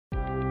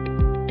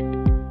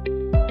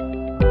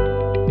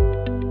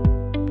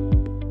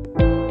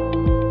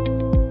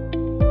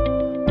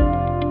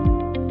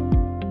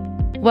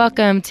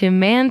Welcome to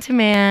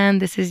Man.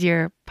 This is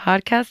your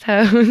podcast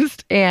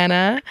host,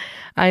 Anna.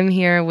 I'm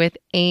here with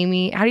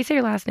Amy. How do you say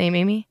your last name,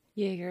 Amy?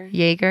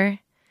 Jager.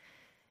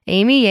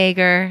 Amy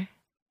Jager.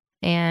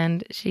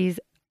 And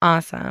she's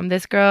awesome.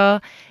 This girl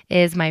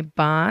is my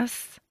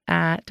boss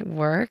at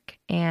work,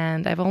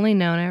 and I've only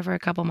known her for a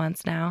couple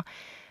months now.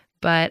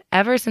 But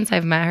ever since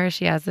I've met her,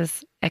 she has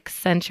this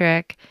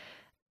eccentric,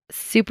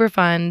 super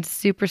fun,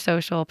 super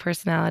social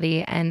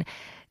personality, and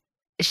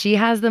she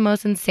has the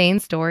most insane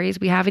stories.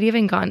 We haven't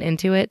even gotten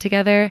into it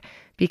together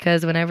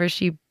because whenever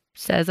she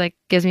says, like,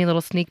 gives me a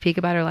little sneak peek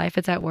about her life,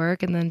 it's at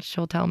work, and then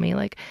she'll tell me,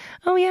 like,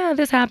 oh yeah,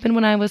 this happened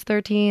when I was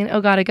 13. Oh,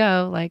 gotta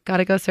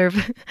go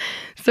serve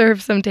serve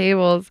some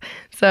tables.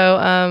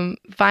 So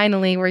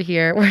finally we're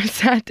here. We're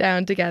sat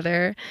down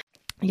together.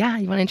 Yeah,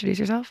 you want to introduce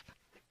yourself?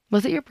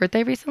 Was it your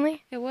birthday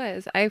recently? It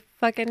was. I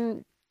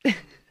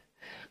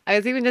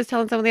was even just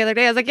telling someone the other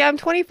day, I was like, yeah, I'm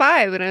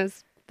 25. And I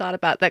thought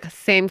about that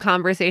same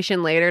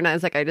conversation later, and I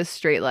was like, I just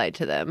straight lied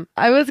to them.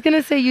 I was going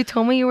to say, you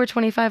told me you were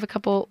 25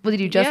 did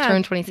you just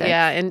turn 26?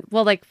 Yeah, and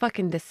well, like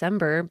fucking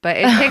December, but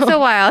it takes a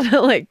while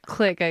to like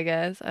click, I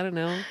guess. I don't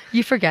know.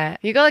 You forget.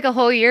 You go like a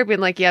whole year being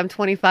like, yeah, I'm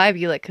 25.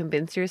 You like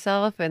convince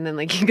yourself, and then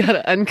like you got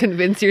to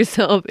unconvince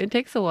yourself. It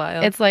takes a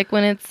while. It's like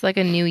when it's like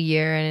a new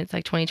year and it's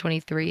like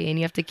 2023 and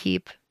you have to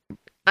keep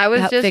I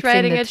was just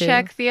writing a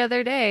check the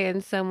other day,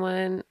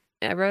 and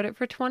I wrote it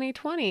for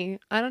 2020.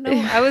 I don't know.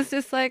 I was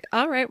just like,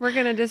 all right, we're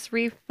going to just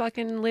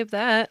fucking live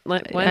that.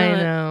 Like, why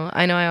not?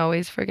 I know. I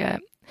always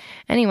forget.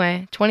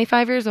 Anyway,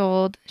 25 years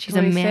old. She's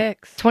 26. a man.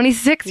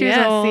 26 years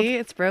old. See,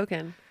 it's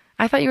broken.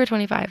 I thought you were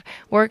 25.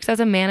 Works as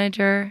a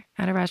manager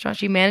at a restaurant.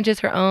 She manages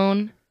her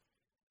own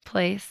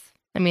place.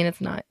 I mean,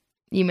 it's not.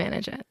 You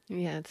manage it.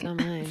 Yeah, it's not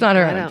mine. It's not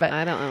her own, but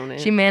I don't own it.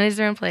 She manages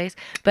her own place.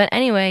 But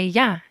anyway,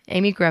 yeah.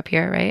 Amy grew up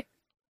here, right?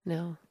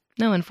 No,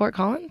 in Fort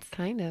Collins?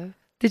 kind of.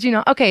 Did you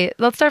know? Okay,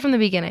 let's start from the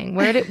beginning.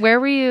 Where'd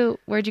you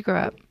grow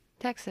up?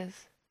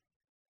 Texas.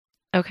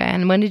 Okay,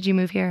 and when did you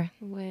move here?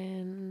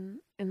 When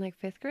in like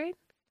 5th grade.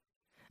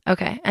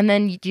 Okay, and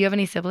then do you have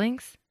any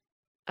siblings?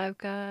 I've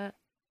got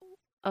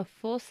a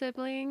full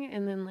sibling,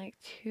 and then like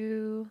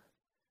 2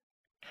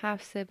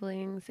 half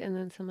siblings, and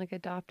then some like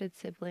adopted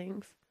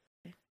siblings.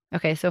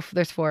 Okay, so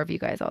there's 4 of you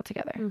guys all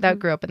together that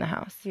grew up in the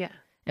house. Yeah.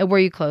 And were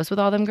you close with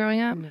all them growing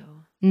up?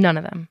 No. None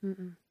of them.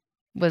 Mm-mm.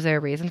 Was there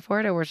a reason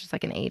for it, or was it just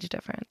like an age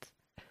difference?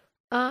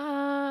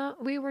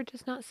 We were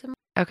just not similar.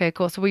 Okay,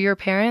 cool. So were your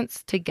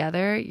parents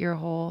together your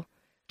whole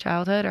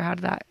childhood, or how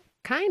did that?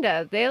 Kind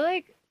of. They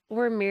like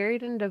were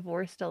married and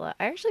divorced a lot.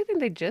 I actually think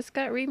they just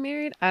got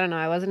remarried. I don't know.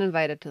 I wasn't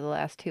invited to the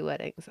last 2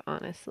 weddings,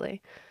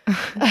 honestly.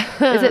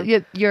 Is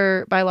it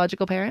your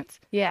biological parents?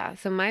 Yeah.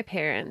 So my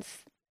parents,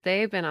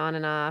 they've been on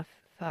and off,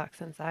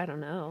 since I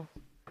don't know.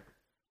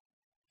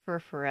 For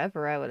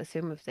forever, I would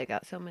assume, if they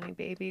got so many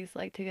babies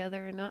like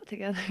together and not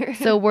together.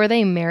 So were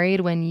they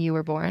married when you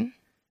were born?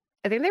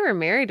 I think they were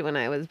married when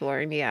I was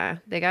born. Yeah.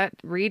 They got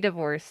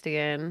re-divorced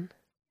again.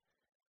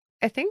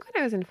 I think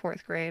when I was in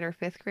 4th grade or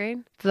 5th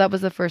grade. So that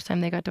was the first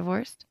time they got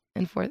divorced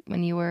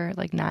when you were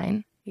like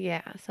 9?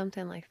 Yeah,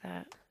 something like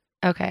that.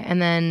 Okay. And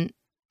then,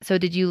 so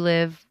did you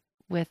live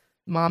with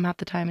mom half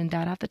the time and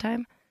dad half the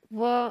time?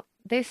 Well,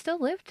 they still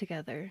live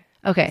together.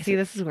 Okay. See,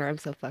 this is where I'm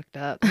so fucked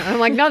up. I'm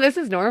like, no, this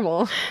is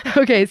normal.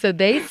 Okay, so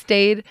they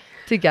stayed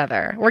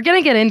together. We're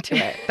going to get into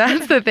it.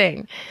 That's the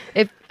thing.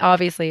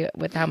 Obviously,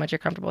 with how much you're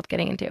comfortable with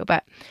getting into.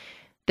 But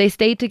they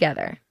stayed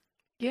together.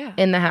 Yeah.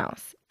 In the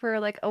house. For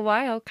like a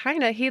while,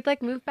 kind of. He'd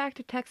like moved back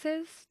to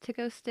Texas to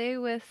go stay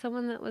with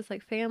someone that was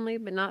like family,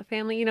 but not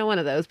family. You know, one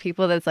of those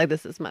people that's like,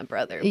 this is my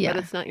brother, but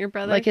it's not your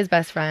brother. Like his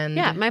best friend.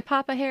 Yeah, my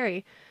Papa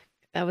Harry.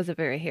 That was a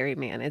very hairy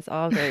man. It's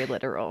all very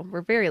literal.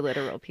 We're very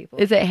literal people.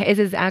 Is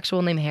his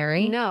actual name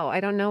Harry? No, I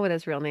don't know what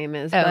his real name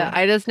is. But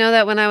I just know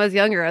that when I was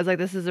younger, I was like,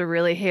 this is a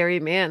really hairy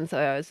man. So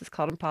I always just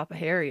called him Papa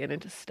Harry, and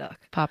it just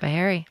stuck. Papa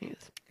Harry.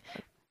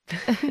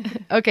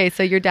 Okay,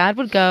 so your dad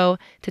would go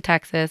to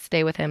Texas,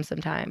 stay with him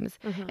sometimes.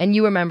 And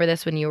you remember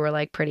this when you were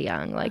like pretty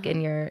young, like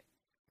in your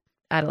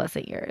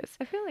adolescent years.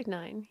 I feel like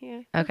 9,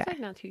 yeah. Okay.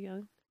 Like not too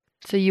young.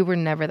 So you were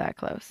never that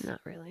close?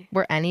 Not really.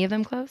 Were any of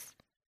them close?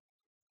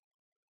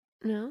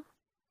 No.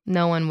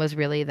 No one was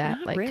really that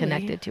Not like really.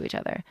 connected to each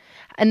other.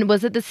 And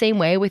was it the same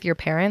way with your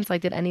parents?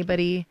 Like was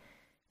anybody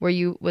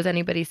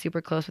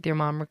super close with your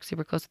mom or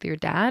super close with your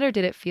dad, or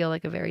did it feel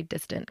like a very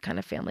distant kind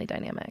of family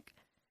dynamic?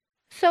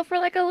 So for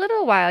like a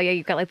little while, yeah,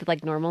 you got like the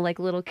like normal like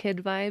little kid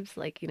vibes,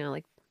 like, you know,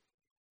 like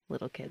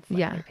little kids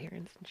like their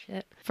parents and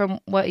shit. From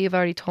what you've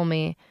already told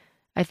me,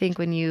 I think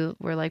when you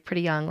were like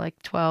pretty young, like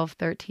 12,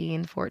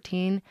 13,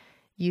 14,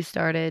 you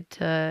started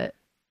to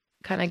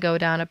kind of go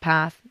down a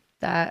path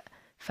that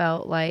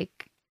felt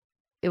like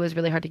it was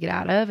really hard to get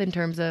out of, in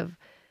terms of,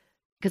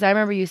 because I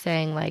remember you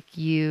saying like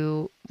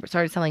you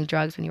started selling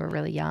drugs when you were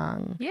really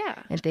young.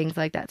 Yeah. And things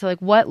like that. So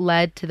like what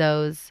led to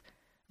those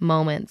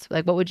moments?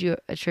 Like what would you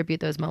attribute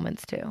those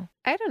moments to?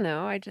 I don't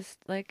know. I just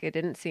like, it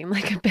didn't seem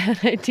like a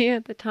bad idea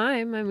at the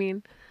time. I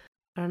mean,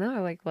 I don't know. I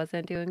like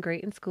wasn't doing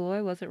great in school.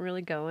 I wasn't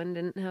really going,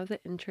 didn't have the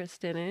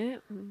interest in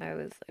it.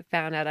 I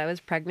found out I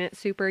was pregnant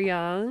super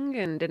young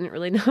and didn't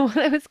really know what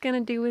I was going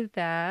to do with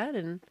that.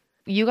 And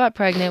You got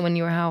pregnant when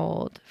you were how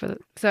old?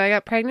 so I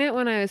got pregnant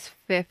when I was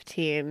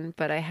 15,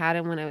 but I had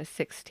him when I was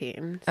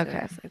 16. So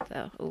Okay. it's like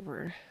the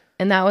over.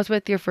 And that was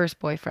with your first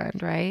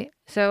boyfriend, right?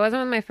 So it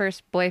wasn't with my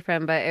first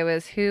boyfriend, but it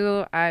was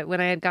when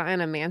I had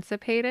gotten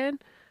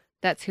emancipated,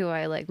 that's who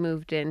I like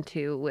moved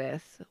into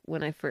with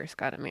when I first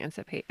got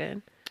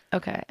emancipated.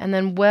 Okay. And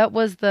then what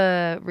was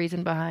the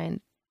reason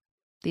behind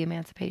the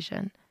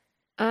emancipation?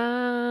 Me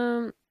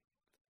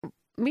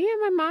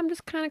and my mom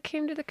just kind of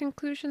came to the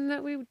conclusion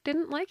that we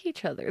didn't like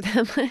each other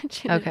that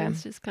much. And Okay. It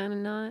was just kind of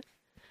not.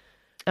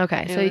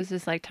 Okay. So it was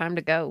just like time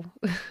to go.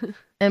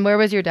 And where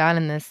was your dad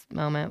in this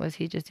moment? Was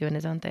he just doing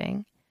his own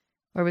thing?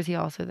 Or was he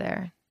also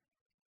there?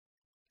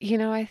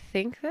 I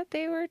think that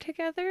they were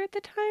together at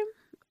the time.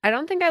 I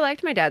don't think I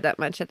liked my dad that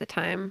much at the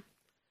time.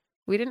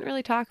 We didn't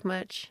really talk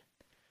much.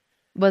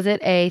 Was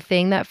it a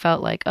thing that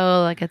felt like,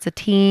 oh, like it's a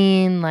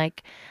teen,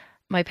 like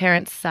my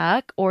parents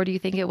suck? Or do you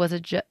think it was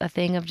a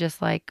thing of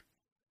just like,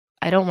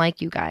 I don't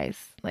like you guys.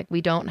 Like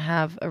we don't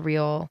have a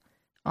real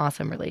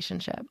awesome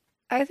relationship?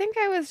 I think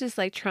I was just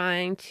like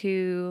trying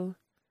to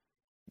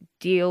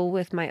deal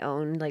with my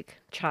own like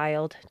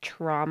child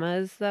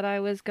traumas that I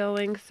was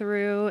going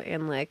through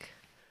and like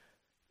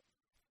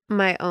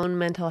my own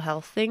mental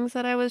health things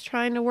that I was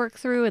trying to work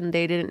through, and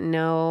they didn't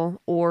know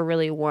or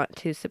really want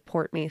to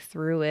support me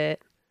through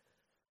it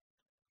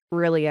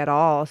really at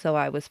all. So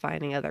I was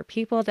finding other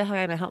people to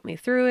kind of help me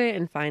through it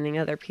and finding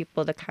other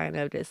people to kind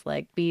of just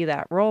like be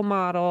that role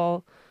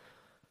model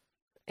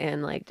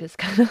and like just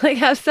kind of like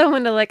have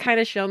someone to like kind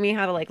of show me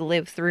how to like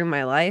live through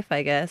my life,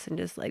 I guess, and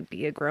just like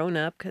be a grown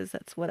up because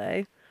that's what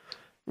I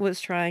was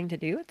trying to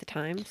do at the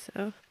time.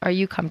 So, are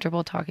you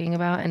comfortable talking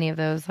about any of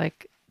those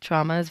like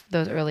traumas,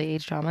 those early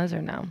age traumas,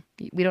 or no?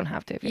 We don't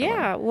have to. If you don't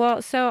want.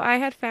 Well, so I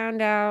had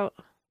found out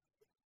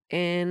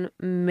in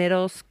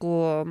middle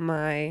school,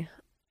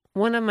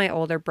 one of my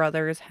older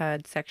brothers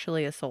had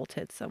sexually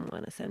assaulted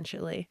someone,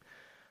 essentially.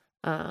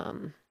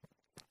 And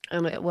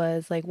it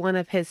was like one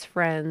of his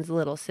friend's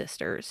little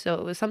sisters. So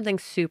it was something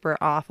super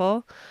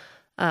awful.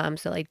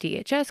 So like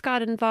DHS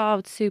got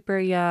involved super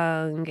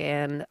young,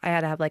 and I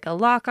had to have like a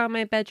lock on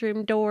my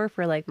bedroom door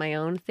for like my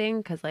own thing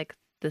because like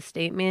the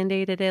state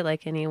mandated it,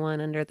 like anyone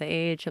under the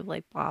age of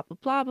like blah blah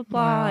blah blah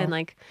blah, Wow. and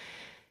like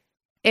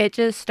it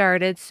just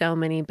started so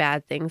many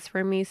bad things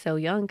for me so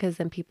young because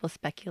then people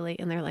speculate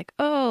and they're like,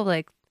 oh,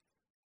 like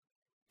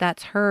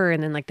that's her,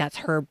 and then like that's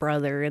her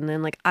brother, and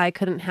then like I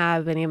couldn't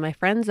have any of my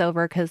friends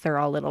over because they're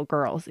all little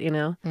girls,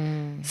 so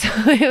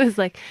it was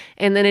like,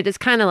 and then it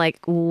just kind of like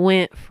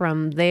went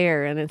from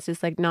there, and it's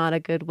just like not a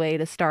good way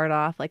to start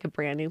off like a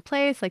brand new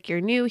place. Like you're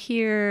new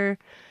here,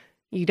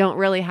 you don't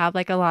really have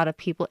like a lot of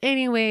people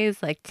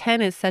anyways. Like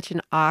 10 is such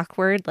an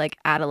awkward like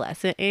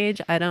adolescent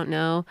age. I don't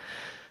know,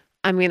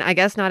 I mean, I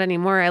guess not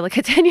anymore. I look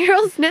at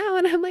 10-year-olds now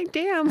and I'm like,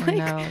 damn, like,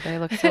 I know, they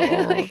look so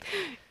old. like,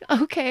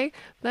 okay,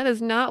 that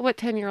is not what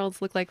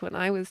 10-year-olds look like when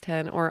I was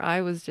 10, or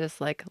I was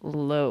just like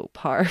low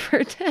par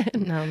for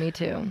 10. No, me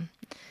too.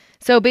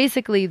 So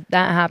basically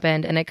that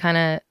happened, and it kind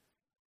of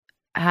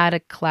had a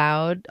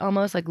cloud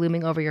almost like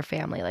looming over your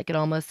family. Like it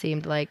almost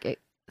seemed like it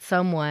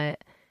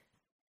somewhat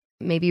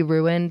maybe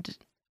ruined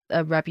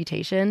a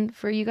reputation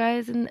for you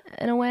guys in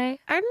a way.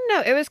 I don't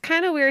know. It was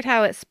kind of weird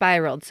how it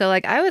spiraled. So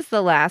like I was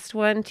the last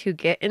one to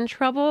get in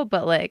trouble,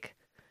 but like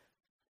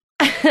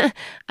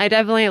I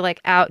definitely like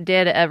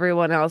outdid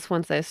everyone else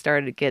once I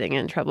started getting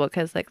in trouble,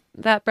 because like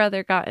that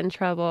brother got in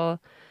trouble,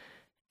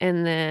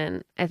 and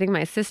then I think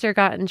my sister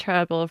got in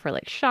trouble for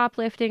like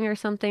shoplifting or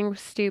something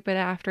stupid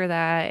after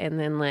that, and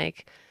then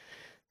like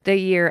the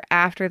year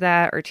after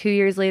that or 2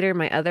 years later,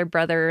 my other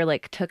brother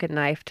like took a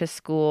knife to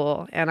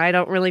school, and I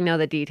don't really know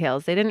the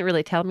details. They didn't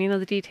really tell me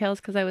the details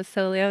because I was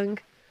so young.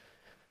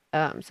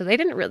 So they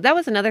didn't really, that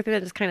was another thing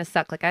that just kind of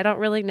sucked. Like I don't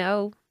really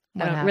know.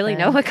 I don't really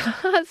know what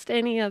caused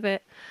any of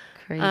it.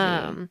 Crazy.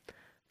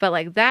 But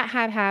like that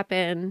had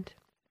happened.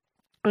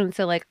 And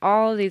so like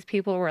all of these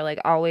people were like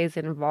always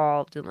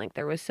involved, and like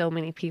there was so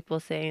many people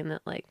saying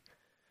that like,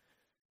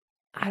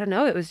 I don't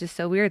know, it was just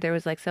so weird. There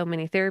was like so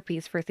many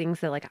therapies for things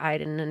that like I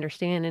didn't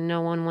understand, and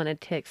no one wanted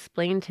to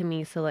explain to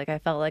me. So like I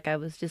felt like I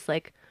was just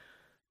like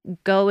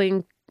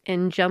going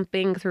and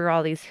jumping through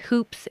all these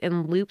hoops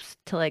and loops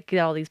to like get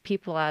all these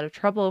people out of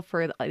trouble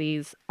for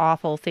these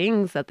awful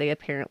things that they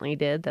apparently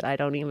did that I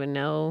don't even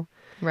know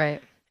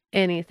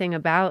anything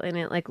about. And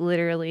it like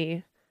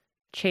literally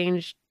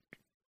changed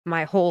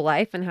my whole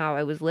life and how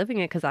I was living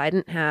it, because I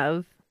didn't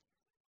have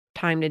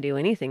time to do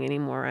anything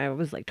anymore. I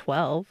was like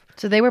 12.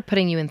 So they were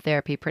putting you in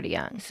therapy pretty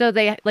young. So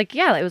they like,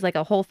 yeah, it was like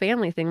a whole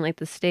family thing. Like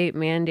the state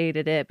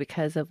mandated it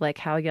because of like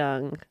how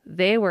young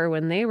they were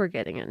when they were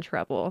getting in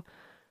trouble.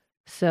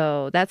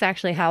 So that's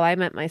actually how I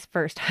met my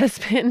first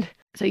husband.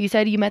 So you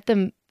said you met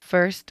the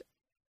first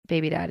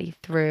baby daddy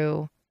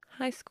through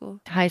high school.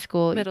 High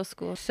school. Middle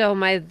school. So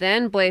my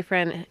then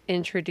boyfriend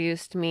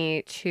introduced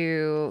me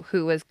to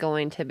who was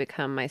going to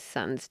become my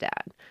son's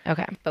dad.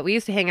 Okay. But we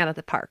used to hang out at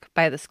the park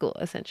by the school,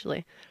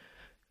 essentially.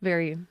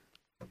 Very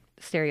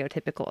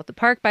stereotypical. At the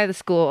park by the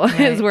school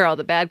is where all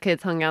the bad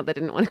kids hung out that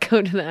didn't want to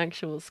go to the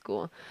actual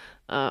school.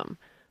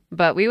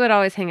 But we would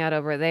always hang out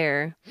over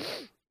there.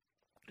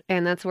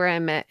 And that's where I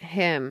met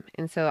him.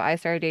 And so I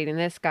started dating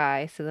this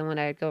guy. So then when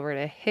I'd go over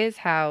to his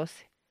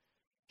house,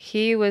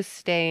 he was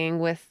staying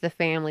with the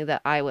family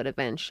that I would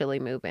eventually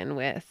move in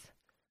with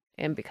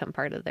and become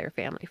part of their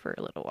family for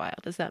a little while.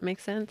 Does that make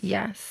sense?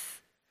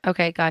 Yes.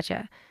 Okay,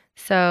 gotcha.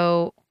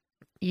 So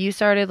you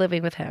started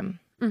living with him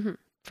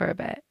for a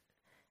bit.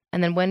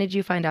 And then when did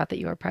you find out that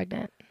you were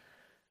pregnant?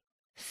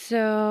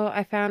 So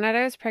I found out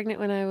I was pregnant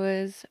when I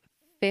was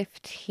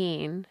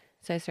 15.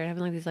 So I started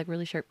having like these like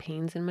really sharp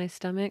pains in my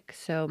stomach.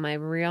 So my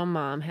real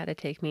mom had to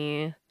take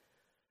me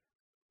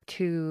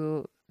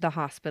to the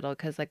hospital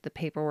because like the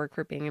paperwork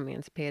for being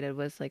emancipated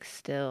was like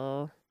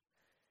still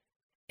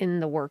in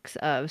the works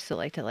of. So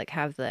like to like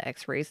have the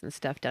x-rays and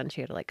stuff done,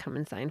 she had to like come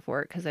and sign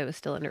for it because I was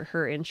still under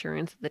her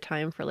insurance at the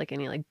time for like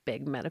any like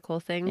big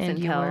medical things. And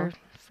until you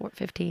were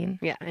 15.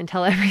 Yeah,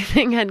 until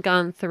everything had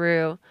gone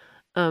through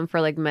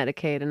for like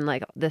Medicaid and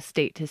like the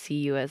state to see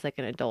you as like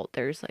an adult.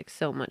 There's like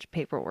so much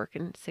paperwork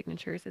and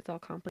signatures. It's all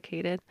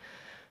complicated.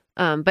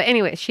 But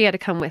anyway, she had to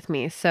come with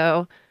me.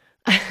 So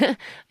I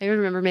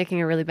remember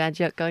making a really bad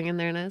joke going in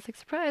there and I was like,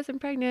 surprise, I'm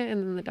pregnant.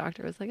 And then the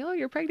doctor was like, oh,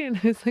 you're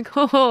pregnant. I was like,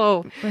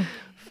 oh,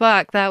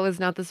 fuck. That was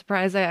not the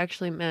surprise I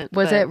actually meant.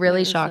 Was it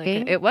really was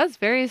shocking? Like, it was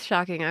very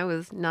shocking. I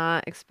was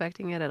not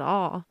expecting it at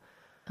all.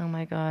 Oh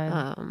my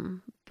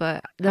God.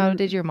 But how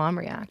did your mom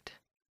react?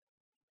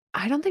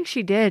 I don't think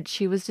she did.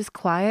 She was just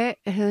quiet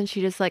and then she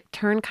just like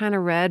turned kind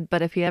of red.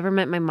 But if you ever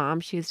met my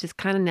mom, she was just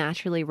kind of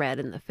naturally red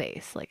in the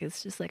face. Like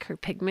it's just like her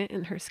pigment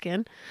in her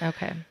skin.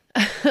 Okay.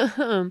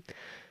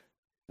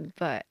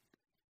 But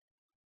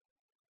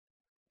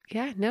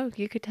yeah, no,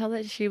 you could tell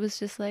that she was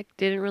just like,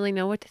 didn't really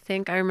know what to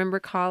think. I remember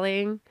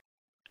calling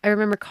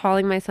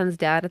my son's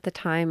dad at the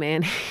time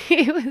and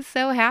he was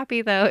so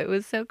happy though. It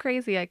was so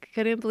crazy. I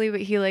couldn't believe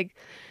it. He like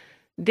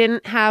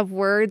didn't have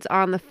words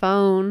on the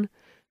phone.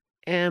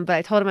 But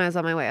I told him I was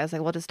on my way. I was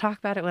like, we'll just talk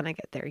about it when I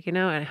get there, you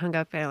know? And I hung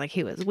up and like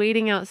he was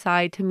waiting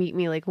outside to meet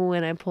me like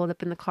when I pulled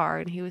up in the car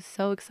and he was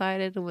so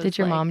excited. And was Did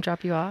your like, mom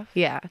drop you off?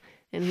 Yeah.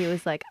 And he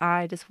was like,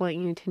 I just want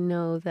you to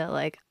know that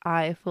like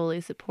I fully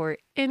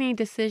support any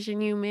decision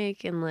you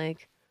make, and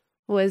like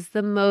was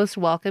the most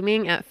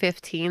welcoming at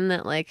 15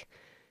 that like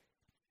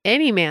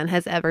any man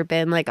has ever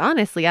been. Like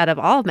honestly, out of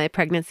all of my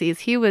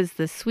pregnancies, he was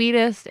the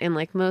sweetest and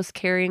like most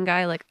caring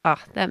guy. Like,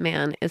 oh, that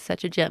man is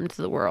such a gem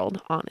to the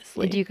world,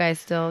 honestly. Do you guys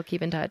still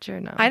keep in touch or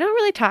no? I don't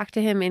really talk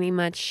to him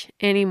much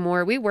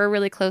anymore. We were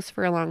really close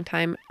for a long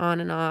time, on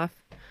and off.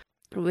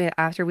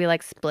 After we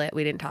like split,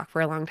 we didn't talk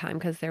for a long time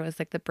because there was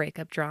like the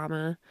breakup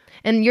drama.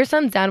 And your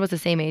son's dad was the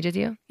same age as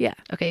you? Yeah.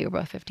 Okay, you were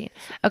both 15.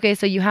 Okay,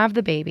 so you have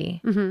the baby,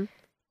 Mm-hmm.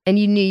 and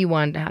you knew you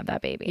wanted to have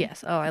that baby.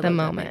 Yes. Oh, I the love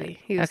moment. that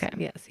baby. Okay.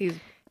 Yes, he's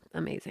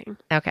amazing.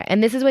 Okay,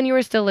 and this is when you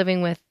were still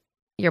living with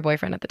your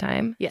boyfriend at the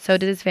time? Yes. So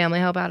did his family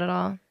help out at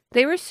all?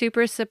 They were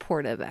super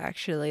supportive,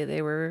 actually.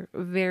 They were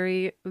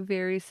very,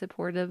 very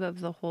supportive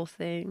of the whole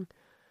thing.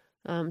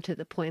 To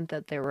the point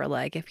that they were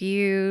like, if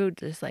you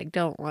just like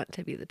don't want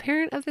to be the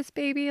parent of this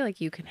baby, like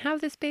you can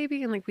have this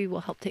baby and like we will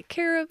help take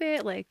care of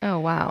it. Like, oh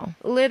wow,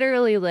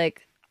 literally,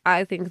 like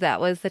I think that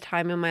was the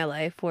time in my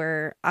life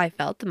where I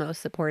felt the most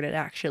supported,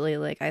 actually.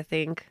 Like I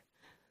think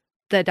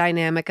the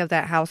dynamic of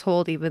that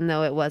household, even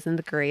though it wasn't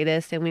the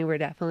greatest and we were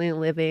definitely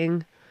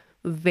living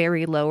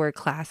very lower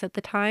class at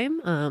the time.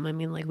 I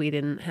mean, like we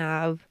didn't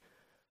have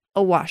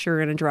a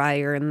washer and a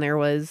dryer and there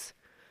was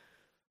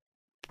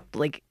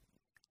like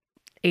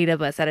 8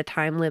 of us at a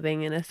time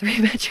living in a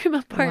 3-bedroom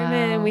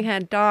apartment. Wow. And we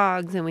had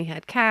dogs and we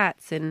had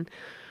cats and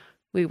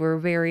we were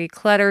very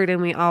cluttered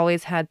and we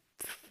always had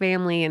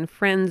family and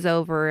friends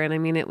over. And I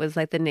mean, it was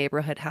like the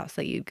neighborhood house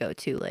that you'd go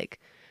to. Like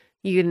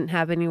you didn't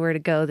have anywhere to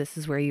go. This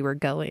is where you were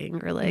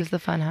going. Or like, it was the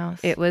fun house.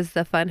 It was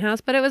the fun house,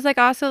 but it was like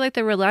also like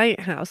the reliant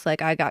house.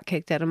 Like I got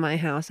kicked out of my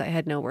house. I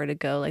had nowhere to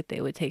go. Like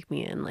they would take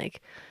me in. Like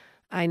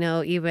I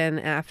know even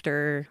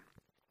after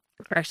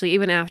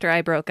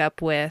I broke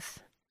up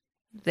with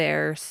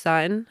their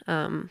son,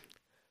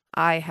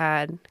 I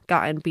had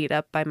gotten beat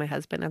up by my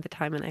husband at the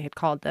time and I had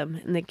called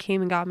them and they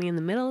came and got me in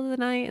the middle of the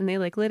night and they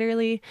like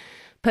literally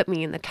put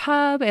me in the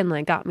tub and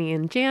like got me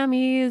in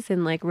jammies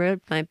and like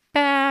rubbed my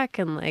back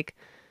and like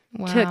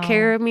took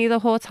care of me the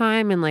whole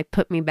time and like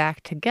put me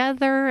back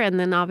together. And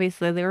then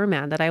obviously they were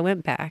mad that I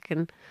went back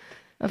and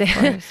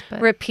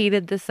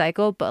repeated the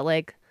cycle, but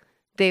like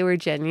they were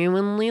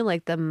genuinely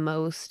like the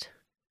most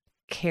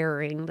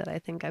caring that I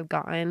think I've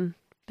gotten.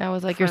 That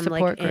was like from, your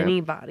support like, group.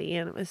 Anybody.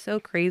 And it was so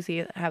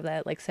crazy to have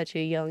that like such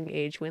a young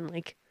age when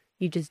like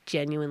you just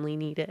genuinely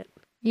need it.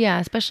 Yeah,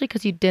 especially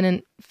because you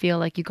didn't feel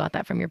like you got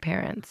that from your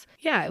parents.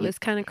 Yeah, it was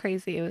kind of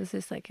crazy. It was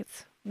just like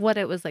it's what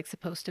it was like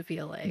supposed to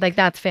feel like. Like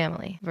that's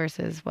family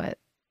versus what,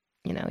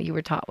 you know, you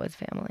were taught was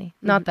family.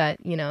 Mm-hmm. Not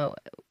that, you know,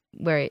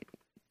 where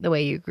the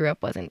way you grew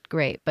up wasn't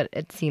great, but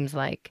it seems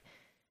like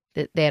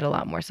that they had a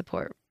lot more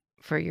support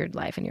for your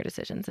life and your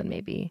decisions than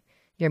maybe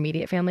your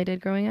immediate family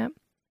did growing up.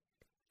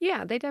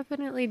 Yeah, they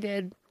definitely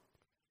did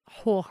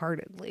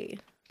wholeheartedly.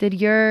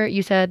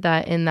 You said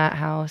that in that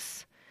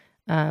house,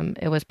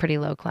 it was pretty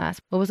low class.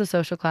 What was the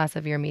social class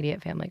of your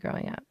immediate family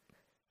growing up?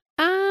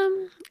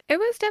 It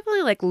was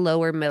definitely like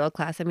lower middle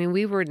class. I mean,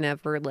 we were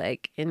never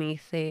like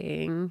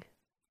anything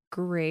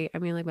great. I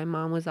mean, like my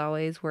mom was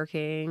always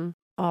working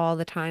all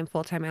the time,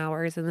 full-time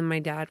hours, and then my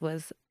dad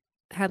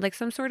had like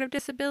some sort of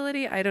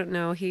disability. I don't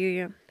know.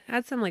 He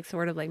had some like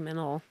sort of like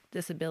mental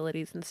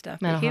disabilities and stuff,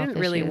 but Mental he health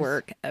didn't really issues.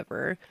 work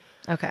ever.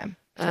 Okay.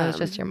 So it was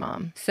just your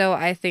mom. So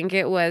I think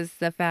it was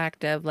the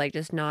fact of like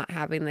just not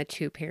having the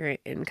two-parent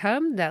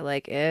income that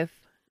like if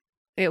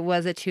it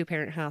was a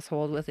two-parent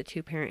household with a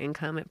two-parent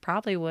income, it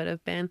probably would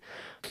have been.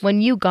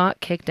 When you got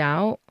kicked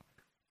out,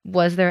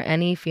 was there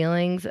any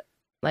feelings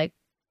like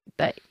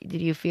that?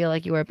 Did you feel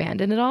like you were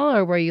abandoned at all,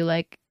 or were you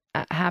like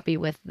happy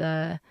with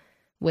the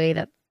way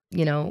that,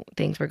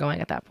 things were going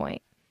at that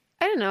point?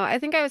 I don't know. I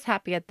think I was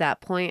happy at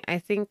that point. I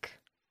think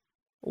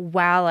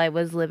while I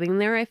was living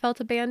there, I felt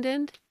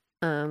abandoned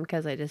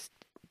because I just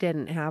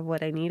didn't have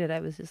what I needed. I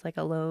was just like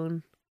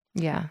alone.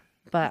 Yeah.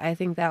 But I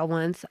think that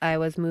once I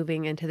was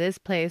moving into this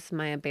place,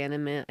 my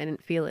abandonment, I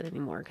didn't feel it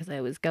anymore because I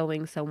was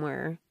going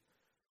somewhere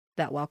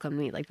that welcomed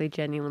me. Like they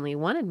genuinely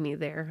wanted me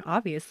there.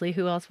 Obviously,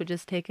 who else would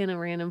just take in a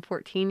random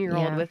 14-year-old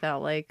Yeah.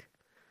 without like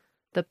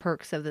the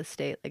perks of the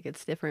state? Like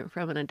it's different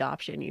from an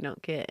adoption. You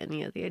don't get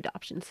any of the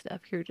adoption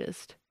stuff. You're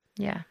just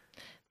Yeah.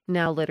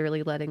 now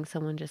literally letting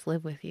someone just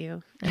live with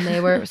you. And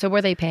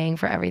were they paying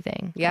for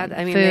everything? Yeah, Like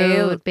I mean,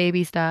 food,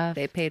 baby stuff.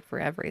 they paid for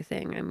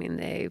everything. I mean,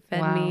 they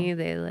fed Wow.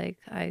 me.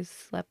 I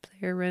slept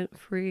there rent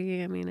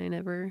free. I mean,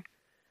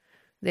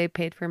 they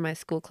paid for my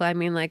school class. I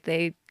mean, like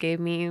they gave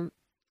me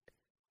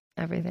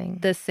Everything.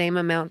 the same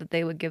amount that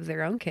they would give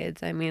their own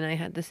kids. I mean, I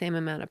had the same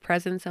amount of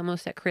presents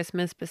almost at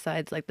Christmas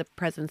besides like the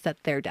presents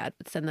that their dad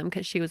would send them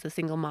because she was a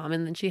single mom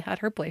and then she had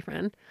her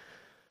boyfriend.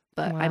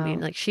 But I mean,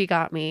 Wow. like she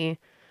got me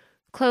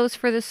clothes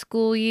for the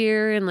school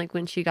year, and like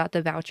when she got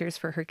the vouchers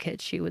for her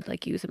kids, she would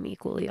like use them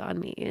equally on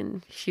me,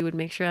 and she would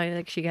make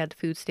sure she had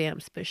food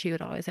stamps, but she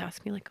would always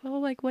ask me like, oh,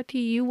 like what do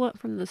you want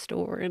from the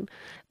store? And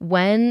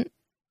When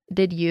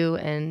did you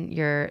and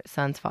your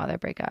son's father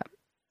break up?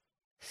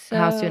 so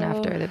How soon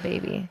after the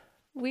baby?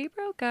 we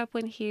broke up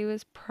when he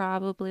was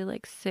probably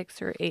like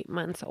 6 or 8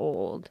 months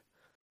old.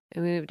 I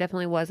mean, it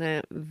definitely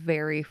wasn't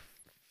very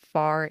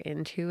far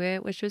into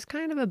it, which was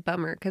kind of a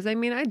bummer because I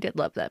mean, I did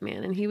love that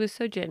man and he was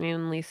so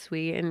genuinely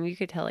sweet and you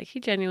could tell like he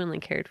genuinely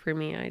cared for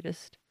me. I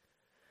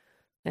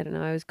don't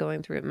know, I was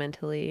going through it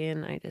mentally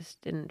and I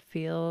just didn't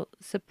feel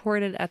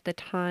supported at the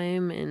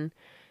time. And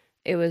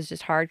it was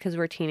just hard because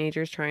we're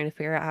teenagers trying to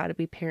figure out how to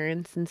be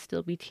parents and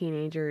still be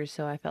teenagers.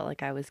 So I felt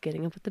like I was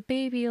getting up with the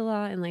baby a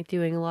lot and like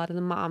doing a lot of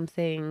the mom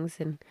things.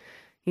 And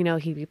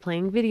he'd be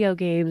playing video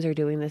games or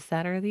doing this,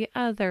 that, or the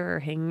other, or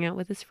hanging out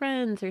with his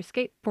friends or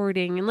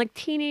skateboarding and like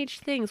teenage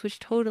things, which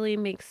totally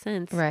makes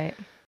sense. Right.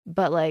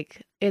 But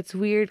like, it's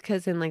weird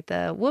because in like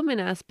the woman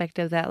aspect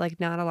of that, like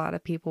not a lot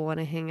of people want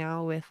to hang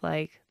out with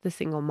like the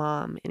single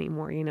mom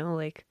anymore,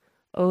 like,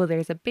 oh,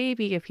 there's a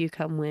baby if you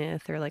come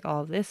with, or like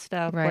all this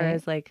stuff. Right.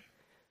 Whereas like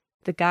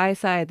the guy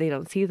side, they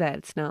don't see that.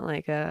 It's not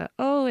like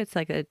it's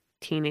like a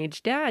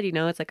teenage dad,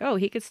 it's like, oh,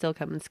 he could still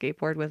come and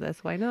skateboard with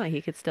us. Why not?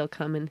 He could still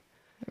come and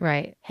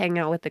Right. hang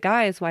out with the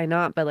guys. Why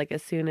not? But like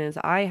as soon as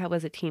I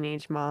was a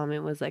teenage mom, it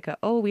was like,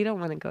 oh, we don't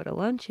want to go to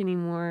lunch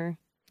anymore.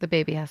 The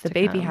baby has The to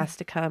baby come. has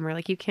to come, or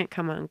like you can't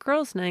come on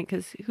girls' night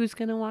because who's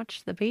gonna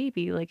watch the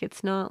baby? Like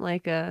it's not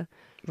like Right.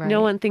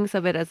 no one thinks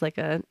of it as like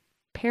a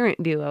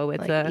parent duo.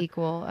 It's like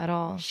equal at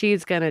all.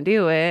 she's gonna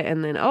do it,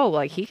 and then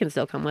like he can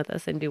still come with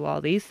us and do all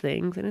these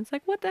things, and it's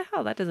like what the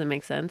hell? That doesn't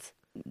make sense.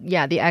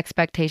 Yeah, the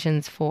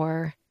expectations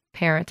for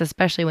parents,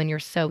 especially when you're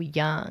so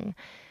young,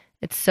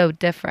 it's so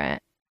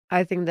different.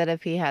 I think that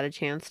if he had a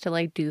chance to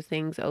like do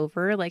things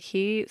over, like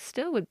he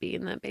still would be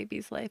in that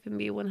baby's life and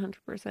be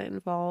 100%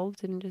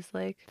 involved and just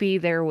like be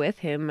there with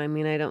him. I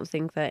mean, I don't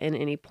think that in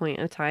any point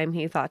of time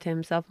he thought to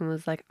himself and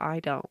was like, I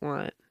don't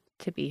want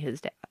to be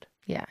his dad.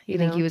 Yeah, you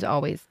think he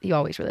always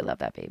really loved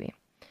that baby.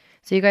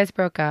 So you guys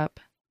broke up.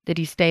 Did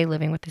he stay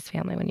living with his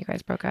family when you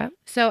guys broke up?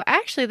 So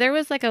actually there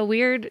was like a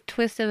weird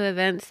twist of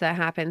events that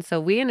happened. So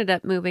we ended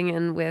up moving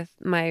in with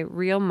my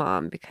real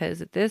mom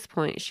because at this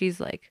point she's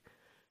like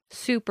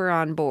super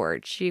on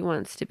board. She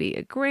wants to be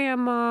a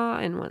grandma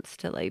and wants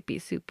to like be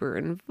super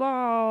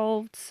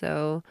involved.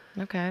 So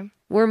Okay.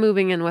 we're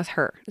moving in with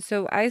her.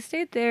 So I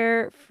stayed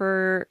there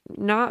for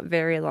not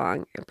very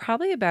long,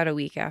 probably about a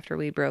week after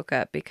we broke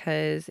up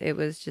because it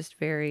was just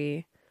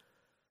very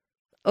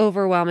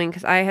overwhelming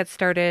because I had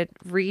started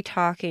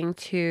re-talking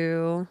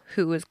to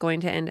who was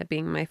going to end up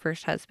being my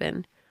first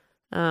husband.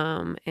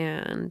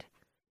 And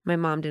my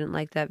mom didn't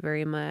like that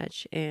very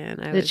much, and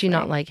Did she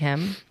not like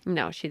him?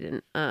 No, she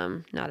didn't.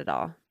 Not at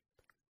all.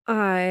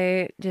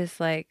 I just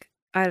like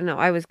I don't know,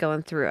 I was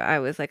going through it. I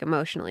was like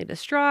emotionally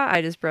distraught.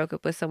 I just broke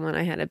up with someone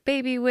I had a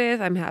baby with.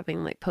 I'm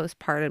having like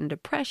postpartum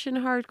depression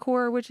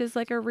hardcore, which is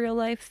like a real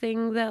life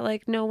thing that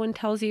like no one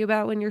tells you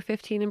about when you're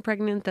 15 and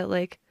pregnant, that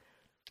like,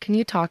 Can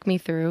you talk me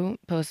through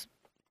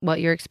what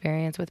your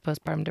experience with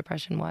postpartum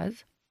depression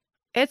was?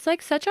 it's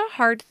like such a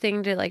hard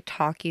thing to like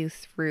talk you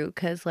through,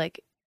 cuz like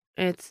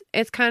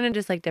it's kind of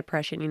just like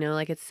depression, you know,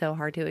 like it's so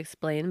hard to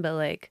explain, but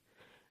like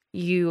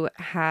you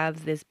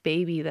have this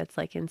baby that's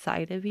like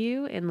inside of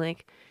you, and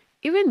like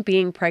even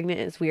being pregnant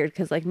is weird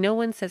because like no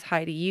one says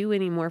hi to you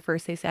anymore.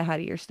 First they say hi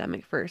to your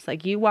stomach first.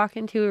 Like you walk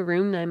into a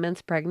room 9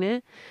 months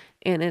pregnant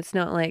and it's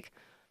not like,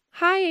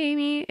 hi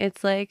Amy,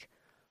 it's like,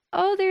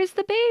 oh, there's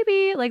the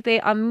baby. Like they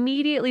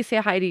immediately say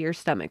hi to your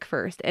stomach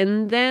first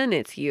and then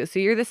it's you. So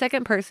you're the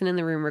second person in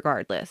the room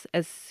regardless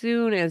as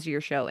soon as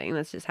you're showing.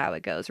 That's just how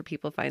it goes, or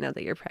people find out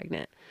that you're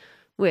pregnant,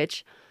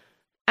 which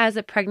as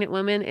a pregnant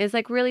woman is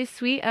like really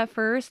sweet at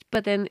first,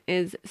 but then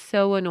is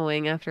so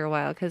annoying after a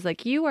while because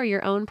like you are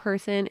your own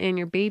person and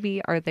your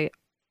baby are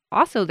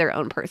also their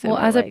own person. Well,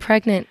 But as a like,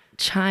 pregnant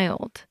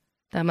child,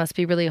 that must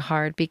be really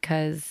hard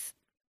because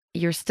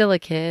you're still a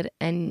kid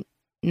and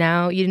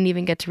now you didn't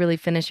even get to really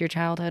finish your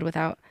childhood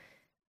without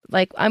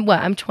like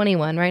I'm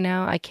 21 right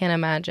now. I can't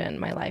imagine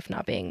my life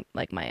not being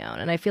like my own.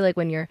 And I feel like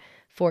when you're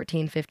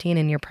 14, 15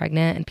 and you're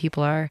pregnant and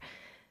people are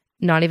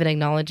not even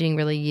acknowledging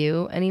really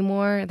you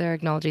anymore, they're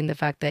acknowledging the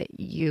fact that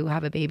you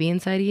have a baby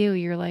inside of you.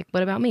 You're like,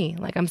 what about me?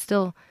 Like I'm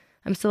still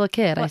a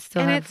kid. I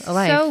still and have it's a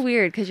life. so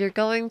weird because you're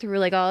going through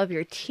like all of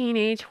your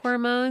teenage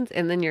hormones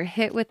and then you're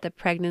hit with the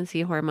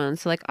pregnancy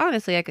hormones. So like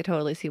honestly, I could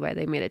totally see why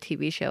they made a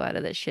TV show out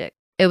of this shit.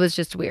 It was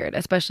just weird,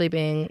 especially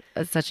being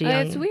such a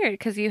young. It's weird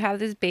because you have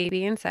this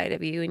baby inside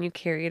of you and you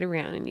carry it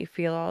around and you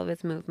feel all of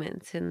its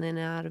movements, and then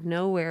out of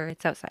nowhere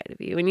it's outside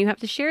of you and you have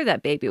to share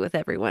that baby with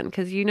everyone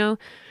because you know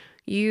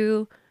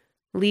you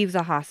leave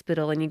the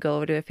hospital and you go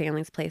over to a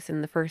family's place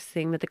and the first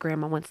thing that the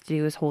grandma wants to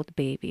do is hold the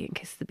baby and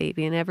kiss the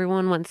baby, and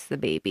everyone wants the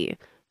baby,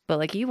 but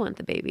like you want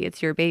the baby,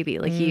 it's your baby,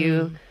 like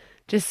you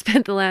just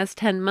spent the last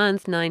 10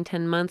 months, 9,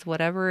 10 months,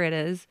 whatever it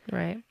is,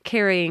 Right.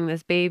 carrying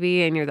this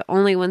baby, and you're the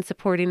only one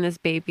supporting this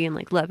baby and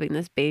like loving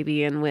this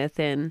baby, and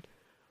within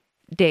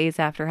days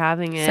after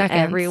having it, Seconds.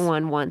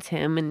 everyone wants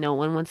him and no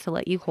one wants to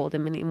let you hold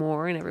him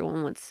anymore, and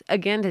everyone wants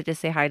again to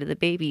just say hi to the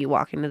baby. You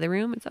walk into the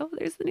room, it's, oh,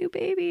 there's the new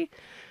baby.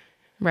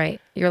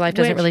 Right. Your life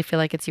doesn't Which really feel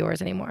like it's yours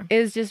anymore.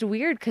 is just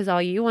weird because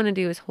all you want to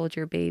do is hold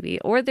your baby.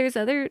 Or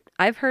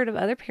I've heard of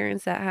other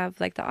parents that have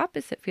like the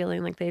opposite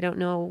feeling, like they don't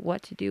know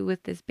what to do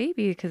with this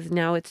baby because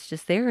now it's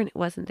just there and it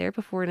wasn't there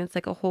before, and it's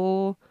like a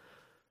whole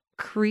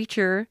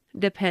creature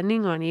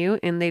depending on you,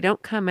 and they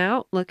don't come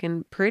out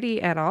looking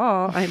pretty at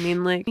all. I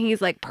mean, like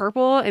he's like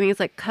purple and he's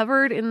like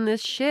covered in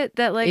this shit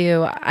that like,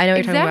 Ew, I know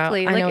what you're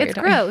exactly, talking about. I know like what it's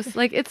you're talking- gross.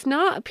 Like it's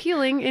not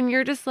appealing, and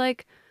you're just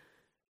like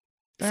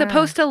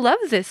supposed to love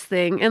this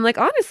thing. And like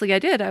honestly, I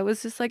did. I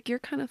was just like, you're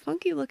kind of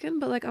funky looking,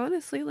 but like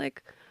honestly,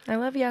 like I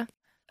love you.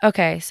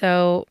 Okay,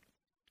 so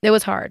it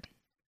was hard,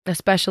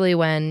 especially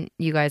when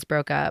you guys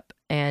broke up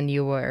and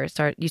you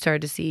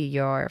started to see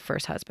your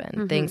first husband.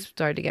 Mhm. Things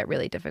started to get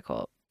really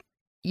difficult.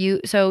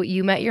 You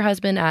met your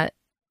husband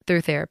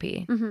through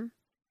therapy. mhm.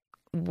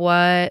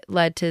 What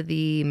led to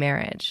the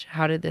marriage?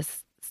 How did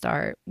this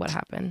start? What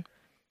happened?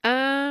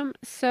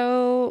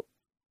 So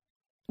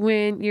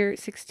when you're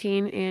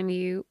 16 and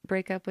you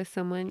break up with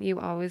someone, you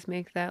always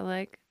make that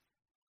like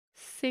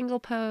single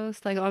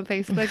post like on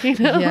Facebook, you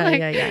know? Yeah, like,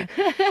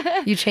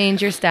 yeah. You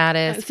change your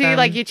status. So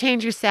you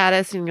change your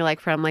status and you're like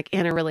from like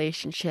in a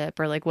relationship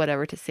or like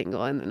whatever to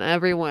single, and then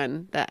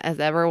everyone that has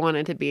ever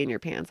wanted to be in your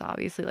pants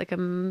obviously like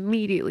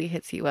immediately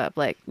hits you up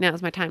like,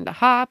 now's my time to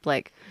hop,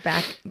 like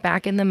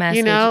back in the message.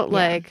 you know, Yeah.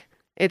 like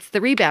it's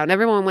the rebound.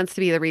 Everyone wants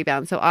to be the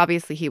rebound. So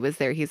obviously he was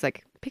there. He's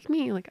like, pick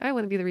me. Like, I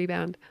want to be the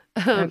rebound.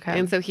 Okay.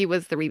 And so he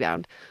was the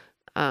rebound.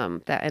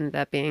 That ended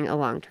up being a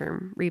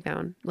long-term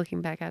rebound.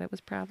 Looking back at it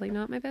was probably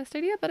not my best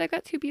idea, but I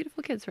got 2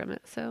 beautiful kids from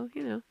it. So,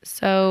 you know.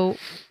 So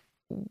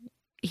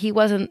he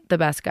wasn't the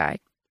best guy.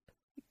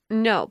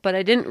 No, but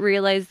I didn't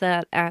realize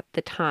that at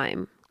the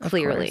time,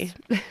 clearly.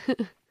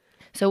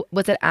 So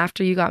was it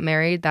after you got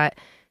married that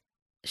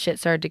shit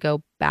started to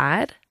go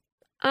bad?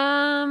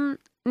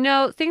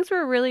 No, things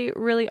were really,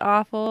 really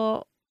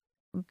awful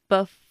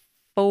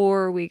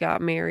before we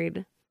got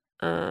married.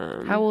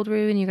 How old were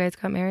you when you guys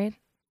got married?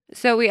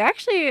 So we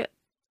actually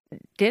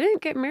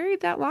didn't get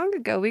married that long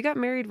ago. We got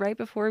married right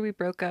before we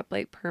broke up,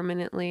 like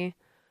permanently.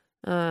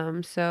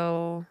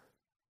 So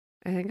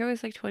I think I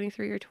was like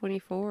 23 or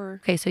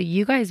 24. Okay, so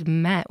you guys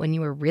met when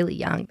you were really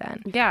young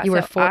then. Yeah, You were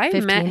I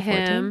 15, met 14?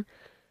 him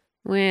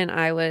when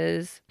I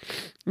was,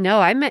 no,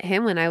 I met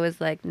him when I was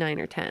like 9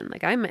 or 10.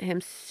 Like I met him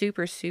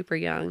super, super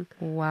young.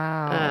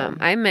 Wow.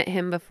 I met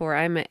him before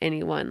I met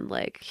anyone.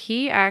 Like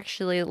he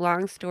actually,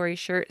 long story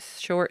short,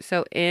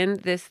 so in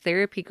this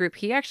therapy group,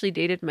 he actually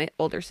dated my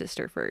older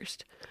sister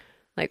first,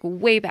 like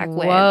way back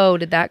when. Whoa,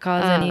 did that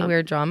cause any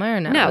weird drama or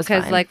no? No, It was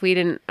because fine? like I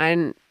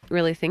didn't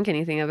really think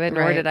anything of it,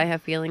 nor Right. did I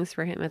have feelings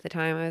for him at the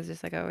time. I was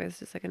just like, oh, it's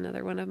just like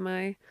another one of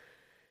my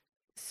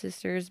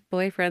sister's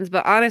boyfriends.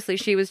 But honestly,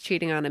 she was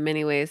cheating on him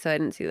anyway, so I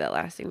didn't see that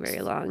lasting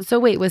very long. So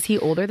wait, was he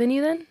older than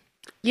you then?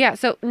 Yeah,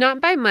 so not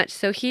by much.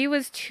 So he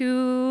was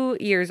 2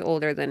 years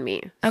older than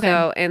me. Okay.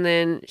 So, and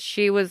then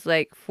she was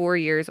like 4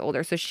 years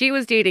older. So she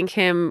was dating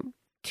him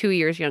 2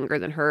 years younger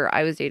than her.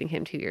 I was dating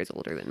him 2 years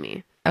older than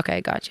me.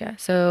 Okay, gotcha.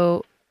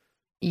 So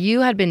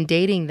you had been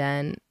dating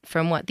then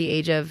from what, the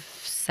age of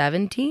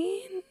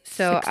 17?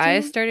 So 16? I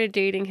started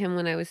dating him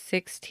when I was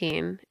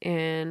 16,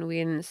 and we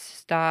didn't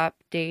stop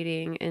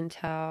dating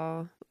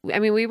until, I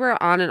mean, we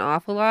were on and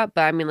off a lot,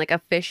 but I mean, like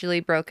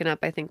officially broken up,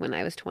 I think, when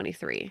I was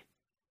 23.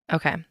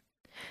 Okay.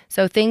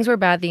 So things were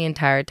bad the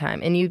entire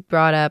time. And you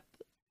brought up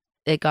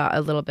it got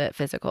a little bit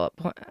physical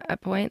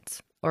at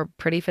points, or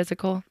pretty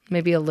physical.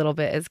 Maybe a little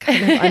bit is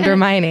kind of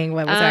undermining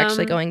what was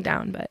actually going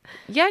down. But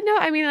yeah, no,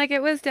 I mean, like,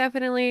 it was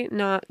definitely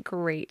not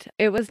great.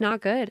 It was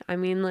not good. I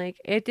mean, like,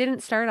 it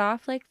didn't start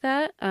off like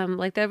that.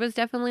 Like, there was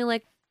definitely,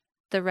 like,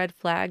 the red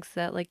flags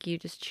that, like, you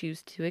just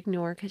choose to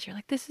ignore because you're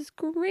like, this is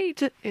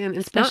great. And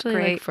it's especially not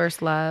great. like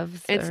first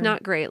loves. It's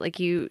not great. Like,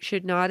 you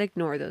should not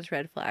ignore those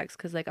red flags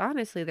because, like,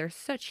 honestly, they're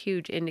such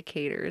huge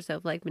indicators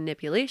of, like,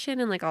 manipulation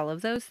and, like, all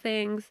of those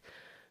things.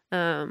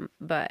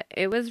 But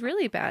it was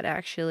really bad,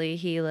 actually.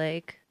 He,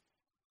 like,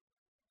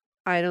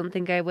 I don't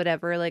think I would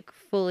ever, like,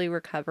 fully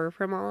recover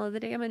from all of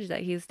the damage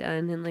that he's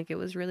done. And, like, it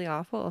was really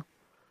awful.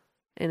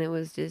 And it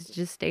was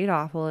just stayed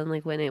awful. And,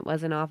 like, when it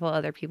wasn't awful,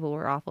 other people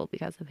were awful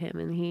because of him.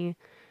 And he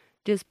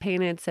just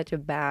painted such a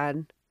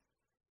bad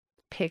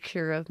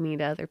picture of me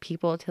to other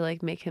people to,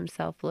 like, make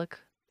himself look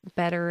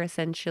better,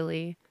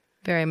 essentially.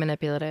 Very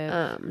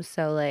manipulative.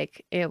 So,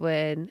 like,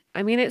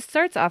 it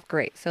starts off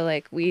great. So,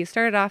 like, we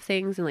started off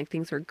things and, like,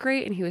 things were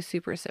great. And he was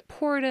super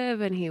supportive.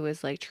 And he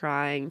was, like,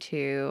 trying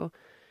to,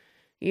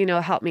 you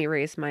know, help me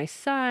raise my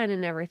son.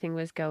 And everything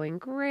was going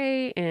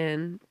great.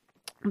 And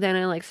then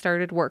I, like,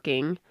 started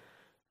working.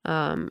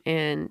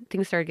 And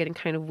things started getting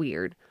kind of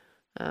weird.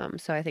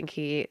 So I think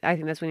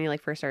that's when he,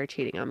 like, first started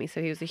cheating on me.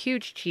 So he was a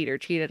huge cheater,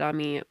 cheated on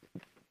me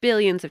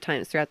billions of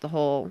times throughout the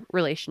whole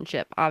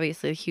relationship.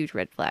 Obviously a huge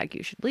red flag.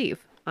 You should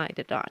leave. I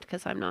did not,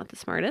 because I'm not the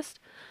smartest.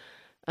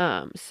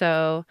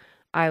 So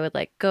I would,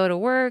 like, go to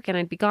work and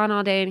I'd be gone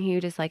all day and he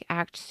would just, like,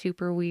 act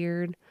super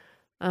weird.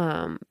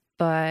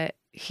 But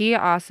he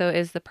also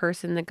is the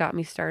person that got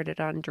me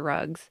started on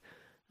drugs.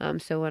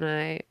 So when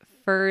I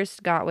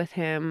first got with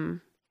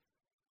him,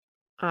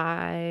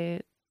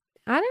 I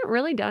hadn't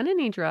really done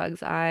any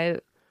drugs. I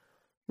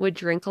would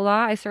drink a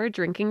lot. I started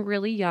drinking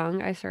really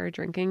young. I started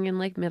drinking in,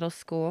 like, middle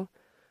school.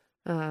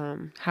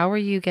 How were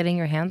you getting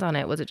your hands on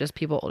it? Was it just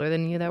people older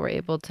than you that were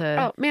able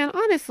to? Oh, man,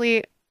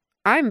 honestly,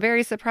 I'm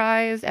very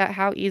surprised at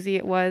how easy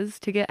it was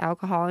to get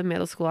alcohol in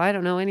middle school. I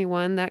don't know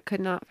anyone that could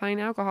not find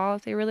alcohol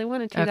if they really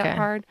wanted to that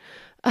hard.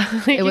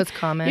 Like, it was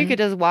common. You could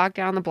just walk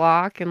down the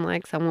block and,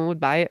 like, someone would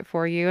buy it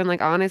for you. And,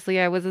 like, honestly,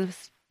 I was a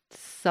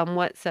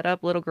somewhat set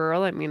up little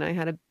girl. I mean, I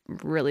had a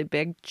really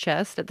big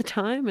chest at the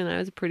time and I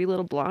was a pretty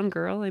little blonde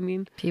girl. I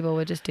mean, people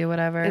would just do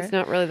whatever. It's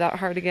not really that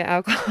hard to get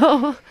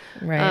alcohol.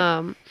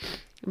 Right.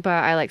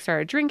 But I, like,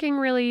 started drinking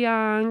really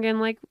young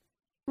and, like,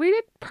 we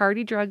did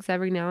party drugs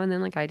every now and then.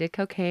 Like, I did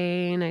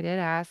cocaine, I did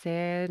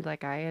acid,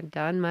 like, I had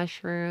done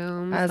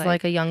mushrooms. As,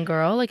 like, a young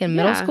girl, like, in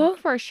middle school?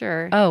 For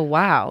sure. Oh,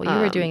 wow. You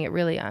were doing it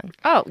really young.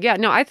 Oh, yeah.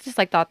 No, I just,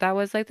 like, thought that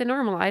was, like, the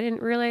normal. I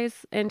didn't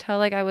realize until,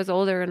 like, I was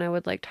older and I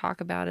would, like,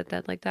 talk about it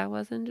that, like, that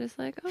wasn't just,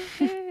 like,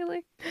 okay,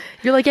 like.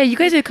 You're like, yeah, you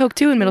guys did coke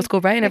too in middle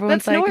school, right? And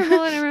everyone's that's like. That's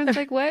normal. And everyone's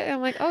like, what? And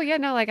I'm like, oh, yeah,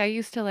 no, like, I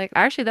used to, like,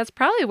 actually, that's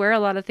probably where a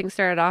lot of things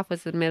started off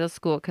was in middle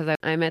school because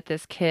I met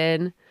this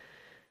kid.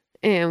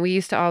 And we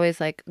used to always,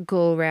 like,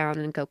 go around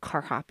and go car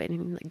hopping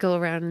and, like, go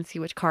around and see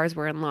which cars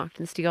were unlocked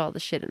and steal all the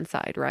shit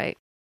inside, right?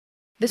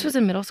 This was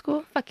in middle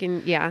school?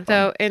 Fucking, yeah.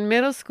 So in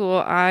middle school,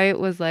 I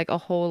was, like, a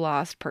whole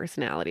lost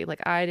personality. Like,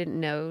 I didn't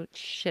know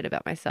shit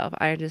about myself.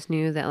 I just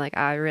knew that, like,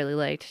 I really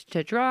liked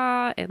to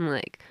draw and,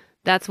 like,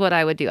 that's what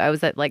I would do. I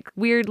was that, like,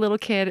 weird little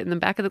kid in the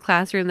back of the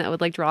classroom that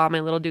would, like, draw my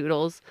little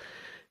doodles.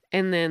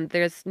 And then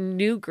this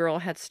new girl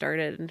had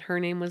started and her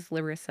name was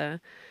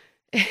Larissa.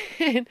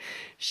 And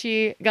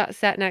she got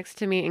sat next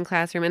to me in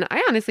classroom. And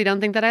I honestly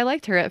don't think that I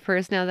liked her at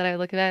first. Now that I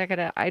look at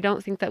it, I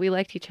don't think that we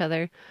liked each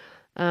other.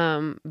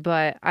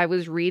 But I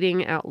was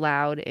reading out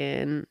loud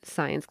in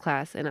science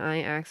class and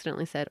I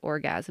accidentally said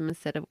orgasm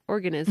instead of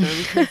organism.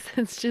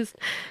 It's just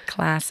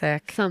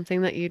classic.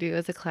 Something that you do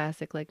as a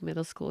classic, like,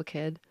 middle school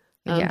kid.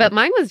 Yeah. But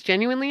mine was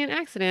genuinely an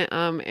accident.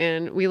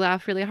 And we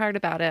laughed really hard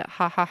about it.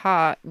 Ha ha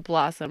ha.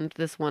 Blossomed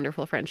this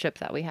wonderful friendship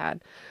that we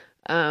had.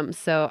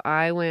 So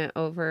I went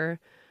over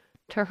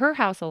to her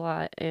house a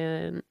lot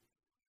and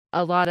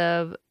a lot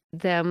of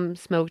them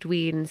smoked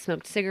weed and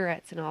smoked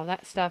cigarettes and all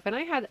that stuff. And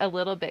I had a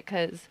little bit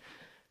because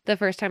the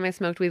first time I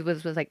smoked weed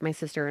was with, like, my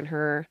sister and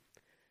her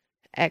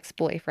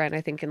ex-boyfriend.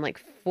 I think in,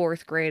 like,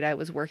 4th grade, I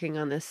was working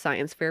on this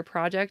science fair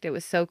project. It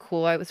was so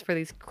cool. I was for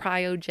these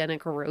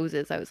cryogenic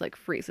roses. I was, like,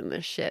 freezing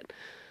this shit.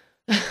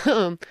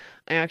 I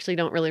actually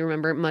don't really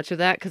remember much of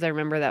that because I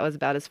remember that was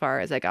about as far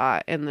as I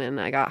got. And then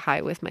I got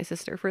high with my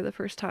sister for the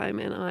first time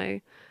and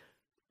I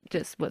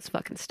just was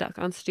fucking stuck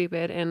on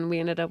stupid, and we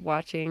ended up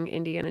watching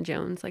Indiana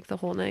Jones like the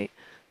whole night.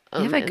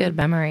 You have a good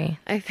memory.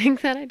 I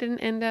think that I didn't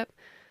end up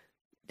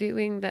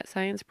doing that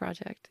science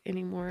project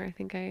anymore. I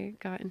think I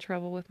got in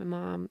trouble with my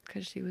mom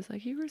because she was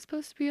like, "You were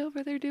supposed to be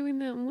over there doing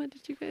that, and what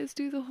did you guys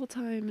do the whole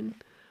time?" And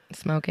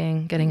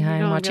smoking, getting high,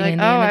 and watching like,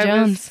 Indiana I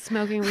Jones. was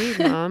smoking weed,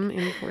 Mom,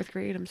 in 4th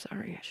grade. I'm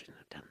sorry, I shouldn't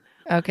have done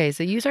that. Okay,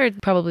 so you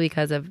started probably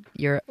because of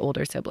your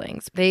older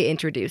siblings. They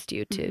introduced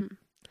you to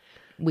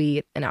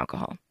weed and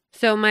alcohol.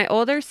 So my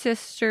older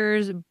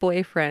sister's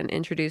boyfriend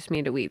introduced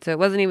me to weed. So it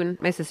wasn't even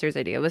my sister's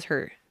idea. It was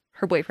her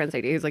boyfriend's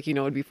idea. He's like,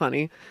 it'd be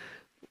funny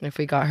if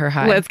we got her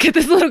high. Let's get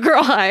this little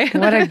girl high.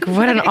 What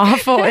an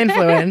awful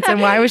influence. And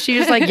why was she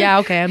just like, yeah,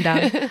 okay, I'm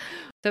down.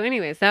 So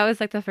anyways, that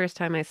was like the first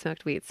time I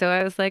smoked weed. So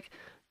I was like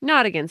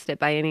not against it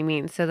by any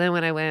means. So then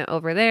when I went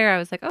over there, I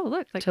was like, oh,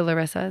 look. Like, to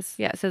Larissa's.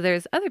 Yeah. So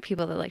there's other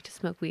people that like to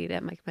smoke weed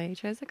at my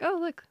age. I was like, oh,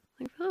 look.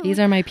 Like, oh, these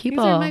are my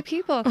people. These are my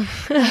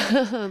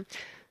people.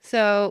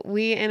 So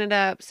we ended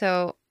up,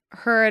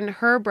 her and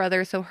her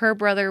brother, so her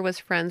brother was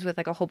friends with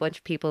like a whole bunch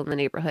of people in the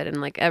neighborhood, and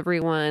like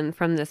everyone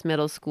from this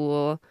middle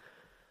school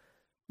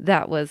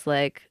that was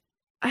like,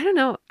 I don't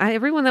know,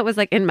 everyone that was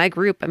like in my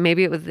group,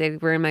 maybe they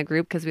were in my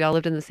group because we all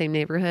lived in the same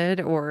neighborhood,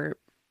 or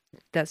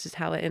that's just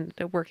how it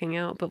ended up working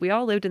out. But we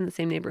all lived in the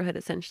same neighborhood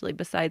essentially.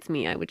 Besides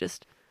me, I would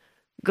just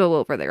go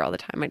over there all the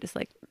time. I just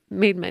like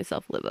made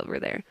myself live over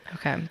there.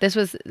 Okay. This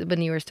was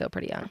when you were still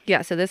pretty young.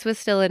 Yeah. So this was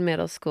still in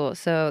middle school.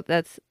 So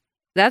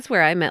that's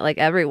where I met like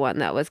everyone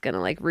that was going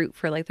to like root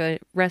for like the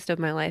rest of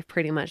my life.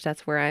 Pretty much.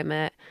 That's where I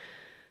met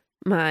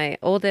my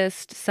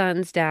oldest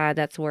son's dad.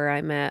 That's where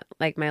I met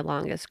like my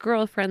longest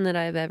girlfriend that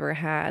I've ever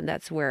had.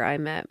 That's where I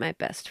met my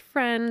best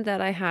friend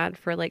that I had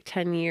for like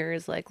 10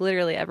 years. Like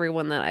literally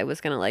everyone that I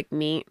was going to like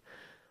meet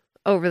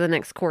over the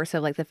next course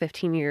of like the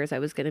 15 years I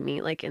was going to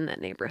meet like in that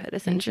neighborhood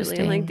essentially.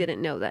 And like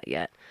didn't know that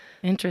yet.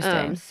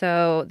 Interesting.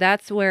 So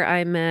that's where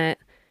I met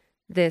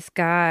this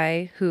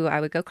guy who I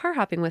would go car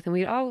hopping with, and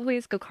we'd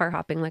always go car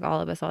hopping, like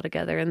all of us all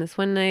together. And this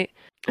one night,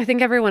 I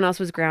think everyone else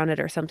was grounded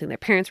or something. Their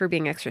parents were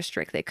being extra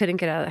strict. They couldn't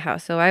get out of the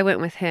house. So I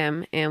went with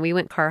him and we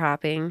went car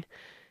hopping,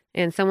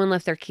 and someone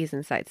left their keys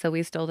inside. So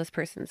we stole this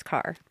person's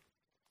car.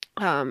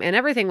 And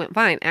everything went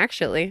fine,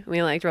 actually.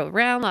 We like drove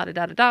around,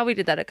 la-da-da-da-da. We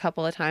did that a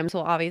couple of times.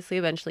 Well, obviously,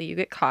 eventually you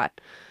get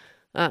caught.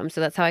 So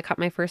that's how I caught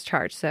my first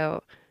charge.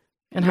 So,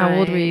 and how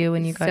old were you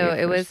when you got your first?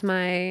 So it was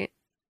my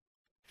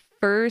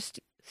first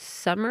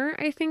summer,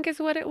 I think is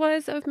what it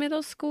was, of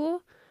middle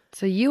school.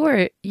 So you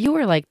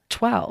were like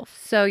 12.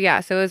 So yeah,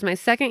 so it was my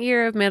second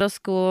year of middle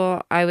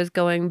school. I was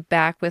going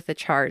back with a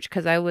charge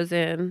because I was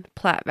in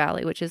Platte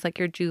Valley, which is like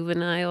your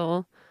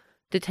juvenile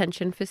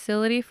detention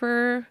facility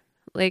for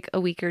like a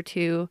week or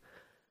two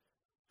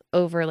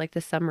over like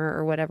the summer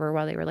or whatever,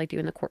 while they were like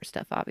doing the court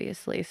stuff,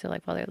 obviously. So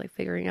like while they're like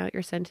figuring out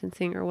your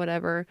sentencing or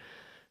whatever.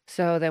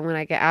 So then when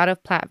I get out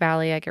of Platte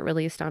Valley, I get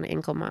released on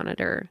ankle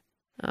monitor.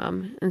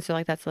 And so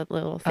like that's a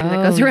little thing that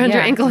goes around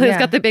your ankle. It's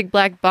got the big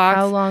black box.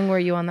 How long were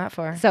you on that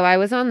for? So I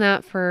was on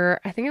that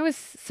for, I think it was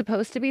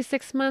supposed to be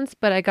 6 months,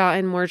 but I got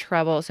in more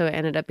trouble. So it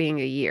ended up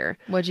being a year.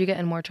 What'd you get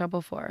in more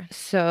trouble for?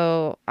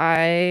 So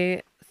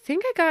I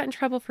think I got in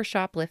trouble for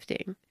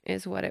shoplifting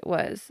is what it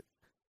was.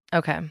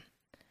 Okay.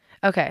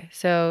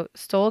 So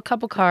stole a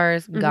couple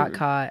cars, got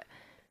caught,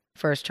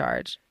 first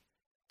charge.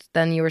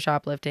 Then you were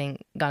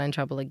shoplifting, got in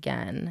trouble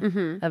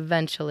again.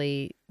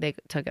 Eventually they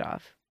took it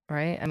off.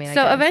 Right? I mean,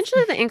 so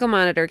eventually the ankle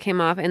monitor came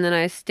off, and then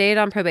I stayed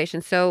on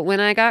probation. So when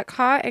I got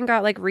caught and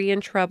got like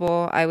in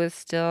trouble, I was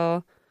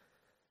still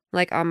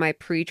like on my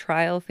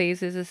pre-trial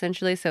phases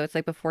essentially. So it's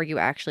like before you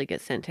actually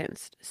get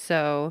sentenced.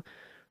 So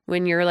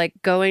when you're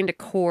like going to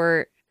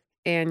court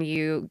and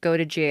you go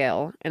to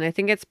jail, and I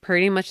think it's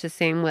pretty much the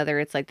same whether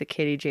it's like the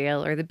kiddie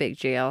jail or the big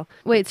jail.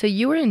 Wait, so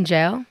you were in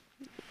jail?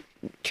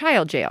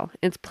 Child jail.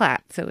 It's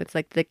Platte, so it's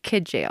like the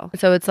kid jail.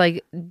 So it's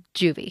like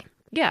juvie.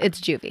 Yeah. It's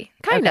juvie.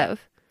 Kind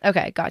of.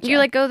 Okay, gotcha. You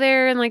like go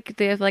there and like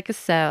they have like a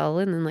cell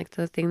and then like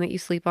the thing that you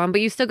sleep on, but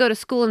you still go to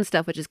school and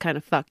stuff, which is kind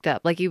of fucked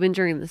up. Like even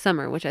during the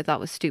summer, which I thought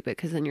was stupid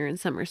because then you're in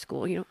summer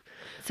school, you know.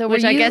 So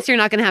which I guess you're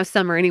not gonna have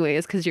summer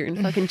anyways because you're in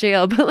fucking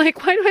jail. But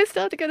like, why do I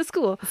still have to go to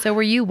school? So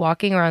were you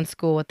walking around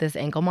school with this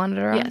ankle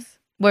monitor on? Yes.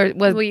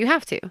 Well, you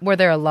have to. Were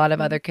there a lot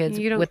of other kids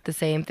with the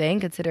same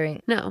thing?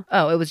 Considering no.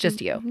 Oh, it was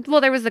just you.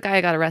 Well, there was the guy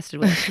I got arrested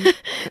with.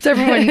 So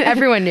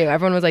everyone knew.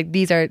 Everyone was like,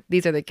 these are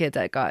the kids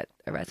that got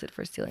arrested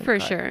for stealing. For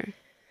sure.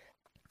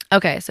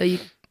 Okay, so you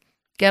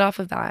get off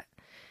of that.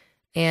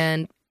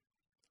 And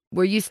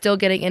were you still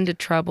getting into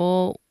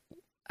trouble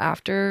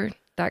after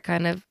that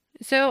kind of?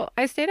 So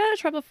I stayed out of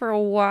trouble for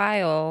a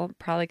while,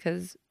 probably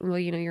because, well,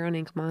 you know, you're on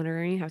ankle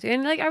monitor and you have to.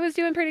 And like I was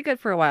doing pretty good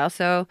for a while.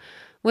 So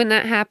when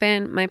that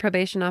happened, my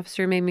probation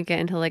officer made me get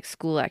into like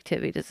school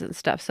activities and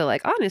stuff. So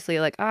like honestly,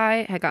 like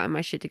I had gotten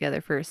my shit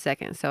together for a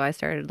second. So I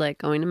started like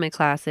going to my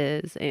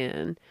classes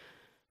and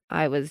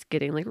I was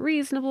getting like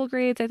reasonable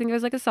grades. I think I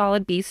was like a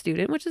solid B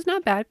student, which is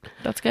not bad.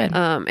 That's good.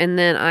 And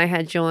then I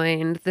had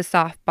joined the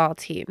softball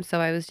team. So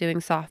I was doing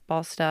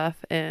softball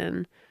stuff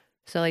and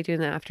So like doing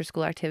the after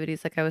school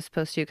activities like I was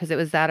supposed to, because it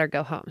was that or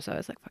go home. So I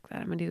was like, fuck that,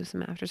 I'm gonna do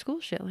some after school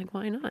shit. Like,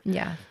 why not?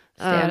 Yeah.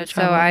 Stay out of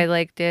trouble. So I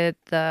like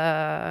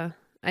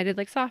I did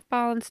like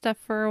softball and stuff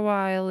for a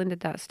while and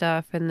did that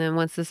stuff. And then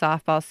once the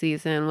softball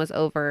season was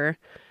over,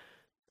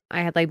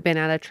 I had like been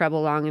out of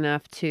trouble long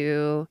enough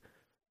to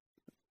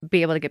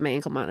be able to get my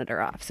ankle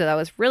monitor off. So that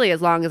was really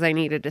as long as I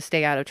needed to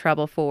stay out of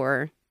trouble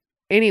for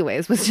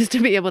anyways, was just to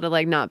be able to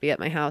like not be at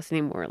my house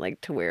anymore, like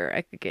to where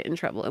I could get in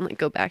trouble and like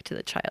go back to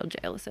the child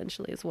jail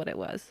essentially is what it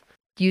was.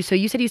 So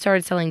you said you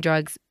started selling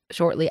drugs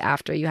shortly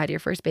after you had your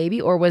first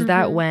baby, or was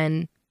that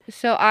when?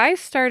 So I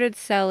started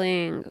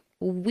selling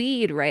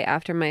weed right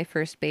after my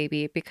first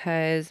baby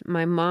because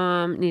my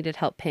mom needed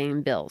help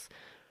paying bills.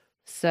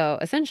 So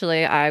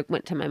essentially I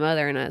went to my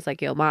mother and I was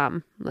like, yo,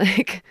 mom,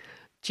 like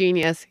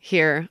genius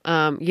here.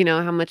 You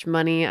know how much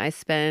money I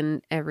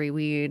spend every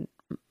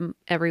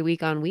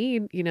week on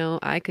weed, you know,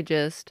 I could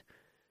just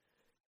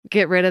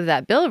get rid of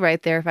that bill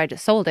right there if I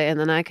just sold it, and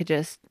then I could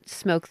just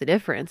smoke the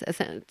difference. It's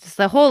just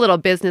the whole little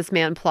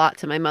businessman plot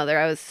to my mother.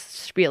 I was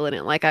spieling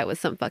it like I was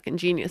some fucking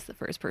genius, the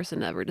first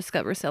person to ever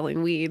discover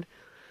selling weed.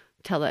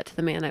 Tell that to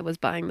the man I was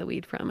buying the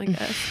weed from, I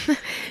guess.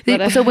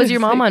 But, so was your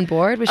mom on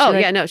board? Was she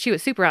yeah, no, she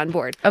was super on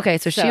board. Okay,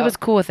 so she was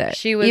cool with it.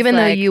 She was even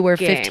like, though you were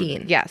game.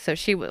 15. Yeah, so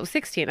she was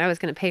 16. I was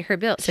going to pay her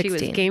bill. 16. She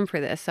was game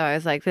for this. So I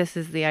was like, this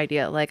is the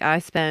idea. Like I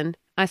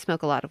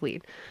smoke a lot of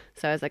weed.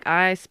 So I was like,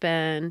 I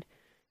spend,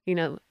 you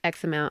know,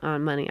 X amount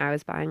on money. I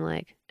was buying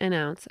like an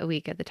ounce a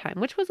week at the time,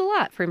 which was a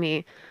lot for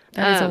me.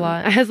 That is a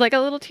lot. I was like a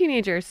little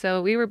teenager.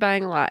 So we were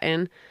buying a lot.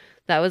 And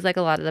that was like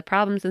a lot of the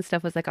problems and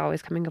stuff was like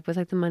always coming up with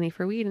like the money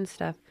for weed and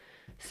stuff.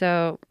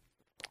 So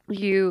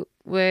I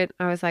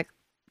was like,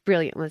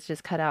 brilliant. Let's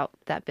just cut out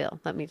that bill.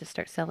 Let me just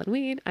start selling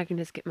weed. I can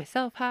just get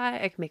myself high.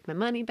 I can make my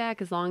money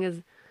back as long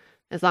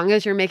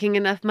as you're making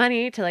enough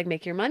money to like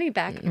make your money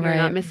back. Right. You're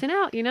not missing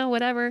out, you know,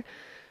 whatever.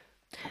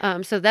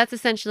 So that's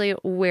essentially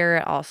where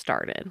it all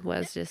started,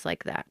 was just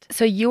like that.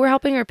 So you were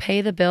helping her pay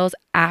the bills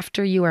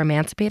after you were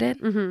emancipated?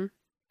 Mm-hmm.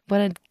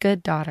 What a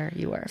good daughter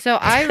you were. So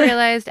I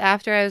realized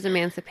after I was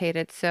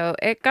emancipated, so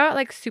it got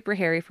like super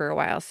hairy for a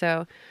while.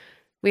 So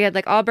we had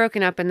like all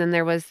broken up, and then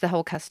there was the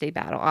whole custody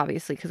battle,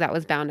 obviously, because that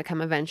was bound to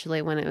come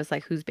eventually when it was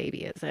like, whose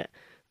baby is it?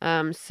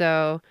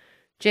 So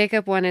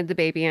Jacob wanted the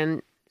baby.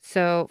 And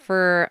so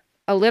for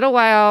a little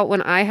while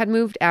when I had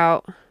moved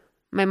out,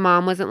 my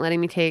mom wasn't letting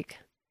me take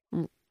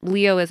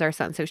Leo as our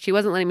son. So she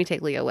wasn't letting me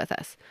take Leo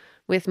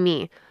with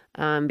me,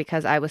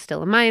 because I was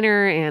still a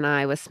minor and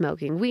I was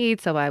smoking weed.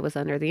 So I was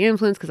under the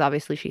influence because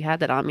obviously she had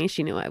that on me.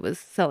 She knew I was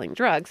selling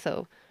drugs.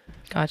 So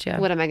gotcha.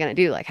 What am I going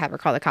to do? Like have her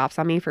call the cops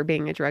on me for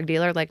being a drug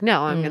dealer? Like,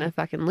 no, I'm going to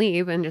fucking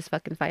leave and just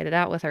fucking fight it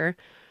out with her.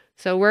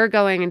 So we're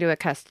going into a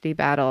custody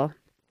battle.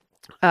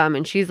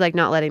 And she's like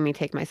not letting me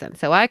take my son.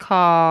 So I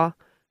call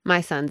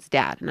my son's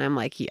dad and I'm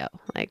like, yo,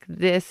 like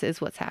this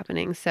is what's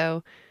happening.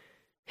 So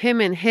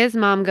him and his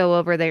mom go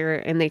over there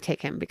and they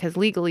take him because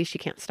legally she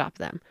can't stop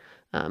them.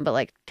 But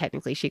like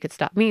technically she could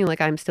stop me.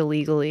 Like I'm still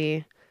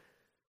legally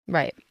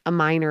right a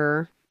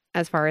minor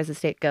as far as the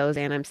state goes,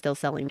 and I'm still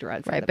selling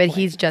drugs. Right, but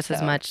he's just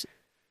as much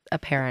a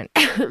parent.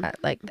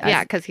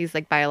 Yeah, because he's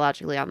like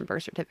biologically on the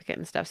birth certificate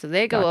and stuff. So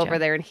they go over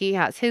there and he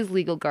has his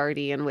legal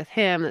guardian with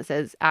him that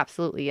says,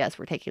 absolutely, yes,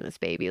 we're taking this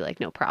baby,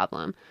 like no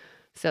problem.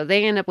 So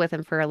they end up with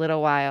him for a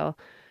little while.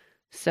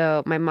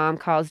 So my mom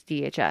calls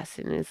DHS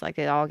and is like,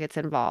 it all gets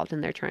involved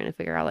and they're trying to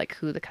figure out like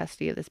who the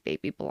custody of this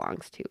baby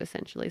belongs to,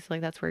 essentially. So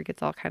like that's where it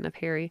gets all kind of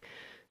hairy.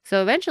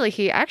 So eventually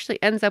he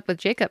actually ends up with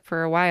Jacob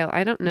for a while.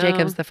 I don't know.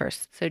 Jacob's the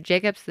first. So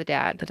Jacob's the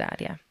dad. The dad,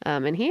 yeah.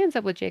 And he ends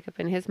up with Jacob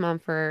and his mom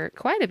for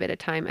quite a bit of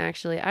time,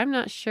 actually. I'm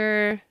not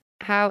sure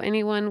how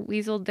anyone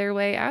weaseled their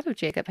way out of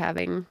Jacob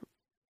having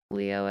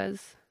Leo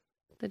as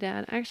the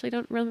dad. I actually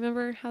don't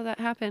remember how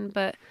that happened,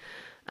 but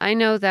I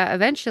know that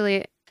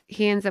eventually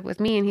he ends up with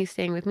me and he's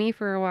staying with me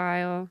for a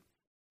while.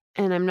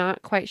 And I'm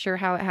not quite sure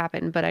how it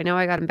happened, but I know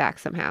I got him back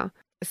somehow.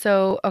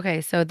 So,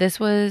 okay, so this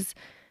was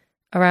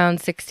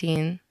around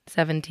 16,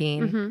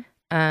 17.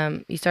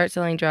 You start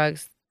selling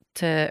drugs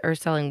or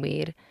selling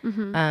weed.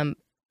 And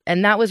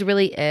that was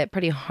really it,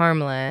 pretty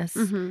harmless.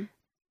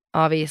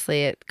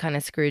 Obviously, it kind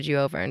of screwed you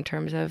over in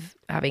terms of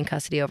having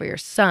custody over your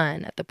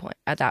son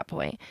at that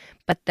point.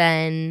 But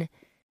then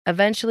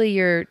eventually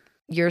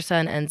your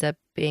son ends up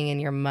being in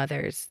your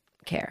mother's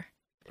care,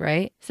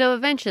 right? So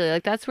eventually,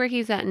 like that's where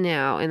he's at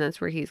now, and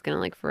that's where he's gonna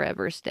like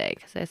forever stay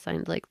because I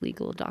signed like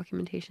legal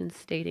documentation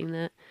stating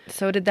that.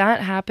 So did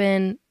that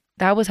happen?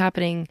 That was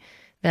happening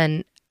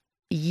then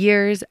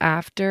years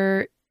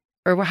after,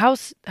 or how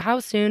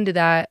soon did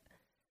that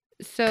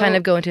kind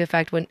of go into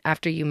effect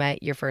after you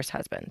met your first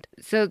husband?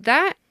 So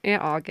that it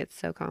all gets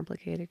so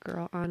complicated,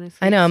 girl, honestly.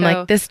 I know. I'm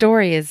like, this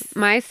story is...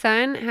 My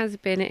son has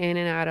been in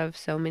and out of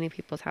so many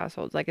people's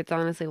households. Like, it's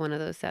honestly one of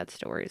those sad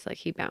stories. Like,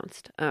 he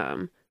bounced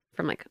from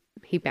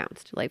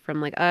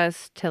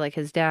us to like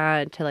his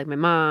dad to like my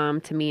mom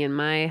to me and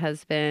my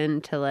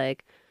husband to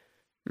like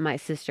my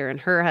sister and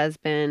her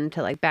husband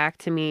to like back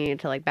to me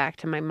to like back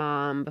to my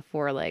mom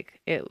before like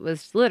it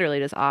was literally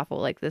just awful.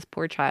 Like this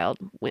poor child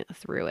went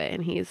through it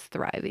and he's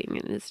thriving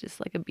and is just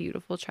like a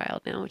beautiful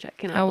child now, which I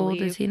cannot How old is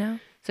believe. he now?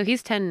 So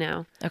he's 10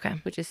 now, Okay.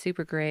 which is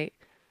super great.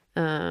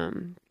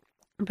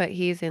 But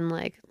he's in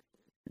like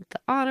the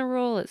honor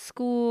roll at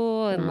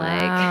school and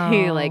like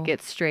he like Wow.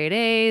 gets straight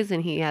A's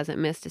and he hasn't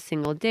missed a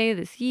single day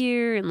this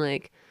year and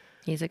like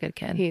He's a good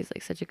kid. he's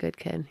like such a good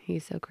kid.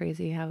 He's so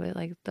crazy how it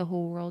like the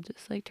whole world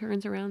just like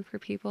turns around for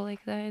people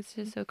like that. It's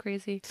just so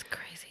crazy. It's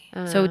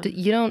crazy. So Um,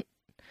 you don't,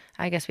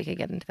 I guess we could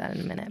get into that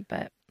in a minute,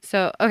 but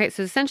So, okay,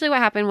 so essentially what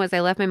happened was I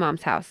left my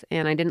mom's house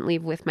and I didn't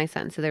leave with my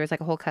son. So there was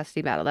like a whole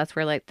custody battle. That's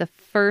where like the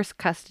first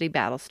custody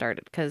battle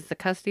started because the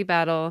custody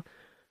battle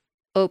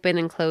open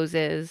and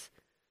closes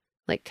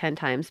like 10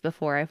 times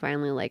before I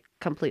finally like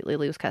completely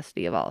lose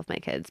custody of all of my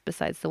kids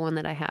besides the one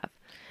that I have.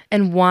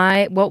 and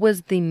why, what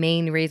was the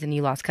main reason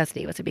you lost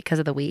custody? Was it because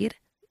of the weed?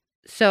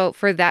 So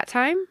for that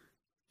time,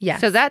 Yes.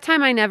 so that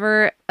time I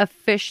never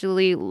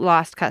officially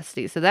lost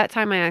custody. So that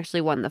time I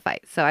actually won the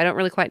fight. So I don't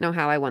really quite know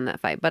how I won that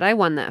fight, but I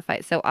won that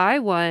fight. So I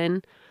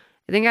won,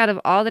 I think out of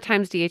all the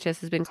times DHS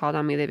has been called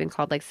on me, they've been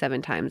called like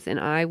 7 times and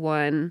I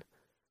won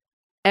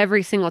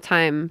every single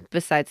time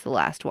besides the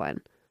last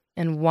one.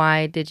 And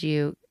why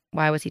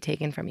was he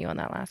taken from you on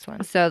that last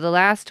one? So the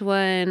last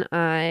one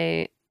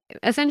I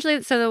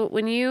essentially, so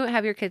when you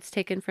have your kids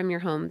taken from your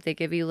home, they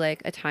give you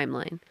like a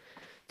timeline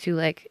to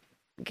like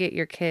get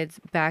your kids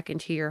back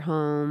into your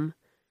home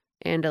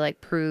and to like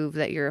prove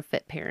that you're a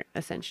fit parent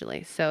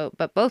essentially. So,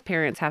 but both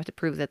parents have to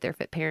prove that they're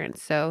fit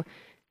parents. So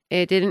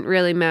it didn't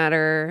really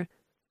matter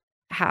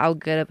how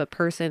good of a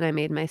person I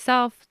made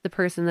myself. The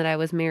person that I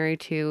was married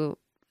to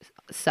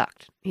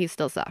sucked. He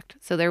still sucked.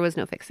 So there was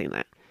no fixing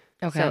that.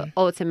 Okay. So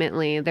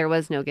ultimately, there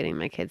was no getting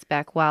my kids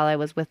back while I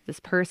was with this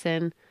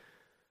person.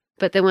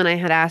 But then when I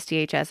had asked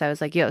DHS, I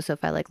was like, yo, so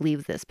if I like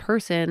leave this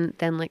person,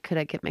 then like, could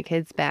I get my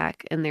kids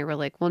back? And they were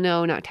like, well,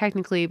 no, not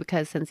technically,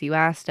 because since you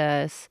asked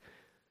us,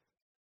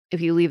 if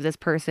you leave this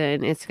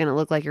person, it's going to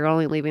look like you're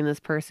only leaving this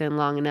person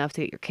long enough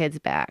to get your kids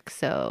back.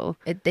 So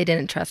They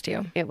didn't trust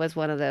you. it was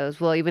one of those,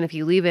 well, even if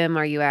you leave him,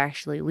 are you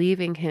actually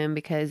leaving him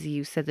because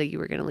you said that you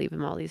were going to leave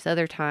him all these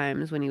other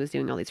times when he was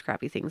doing all these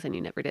crappy things and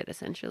you never did,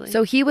 essentially.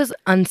 So he was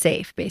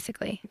unsafe,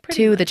 basically,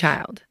 Pretty to the much.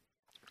 child.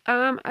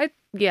 I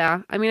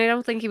mean, I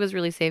don't think he was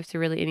really safe to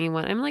really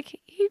anyone. I'm like,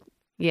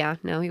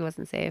 no, he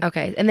wasn't safe.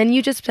 Okay. And then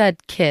you just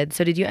said kids.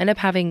 So did you end up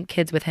having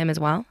kids with him as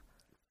well?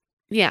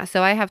 Yeah,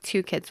 so I have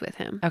 2 kids with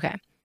him. Okay.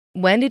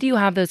 When did you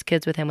have those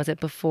kids with him? Was it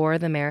before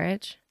the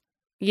marriage?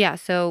 Yeah,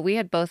 so we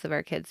had both of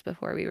our kids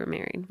before we were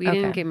married. We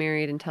didn't get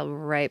married until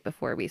right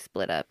before we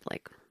split up,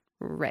 like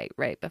right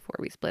before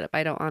we split up.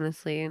 I don't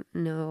honestly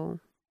know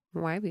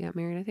why we got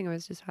married. I think I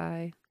was just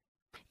high.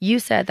 You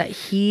said that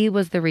he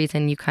was the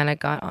reason you kind of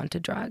got onto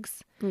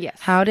drugs. Yes.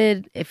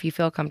 If you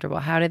feel comfortable,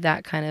 how did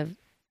that kind of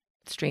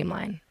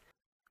streamline?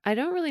 I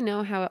don't really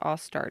know how it all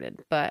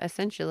started, but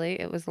essentially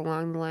it was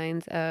along the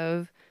lines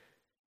of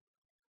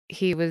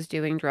he was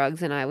doing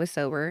drugs and I was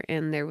sober,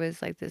 and there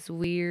was like this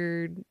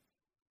weird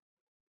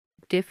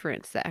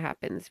difference that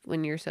happens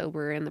when you're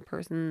sober and the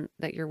person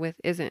that you're with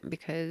isn't,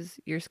 because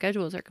your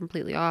schedules are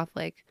completely off.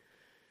 Like,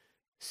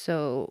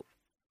 so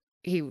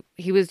he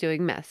was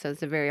doing meth, so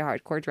it's a very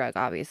hardcore drug,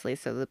 obviously.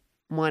 So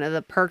one of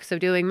the perks of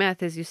doing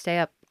meth is you stay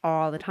up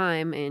all the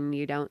time and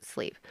you don't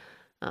sleep,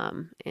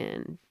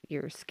 and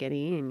you're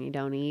skinny and you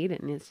don't eat,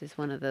 and it's just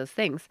one of those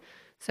things.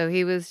 So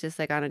he was just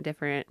like on a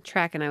different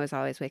track, and I was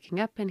always waking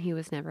up and he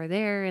was never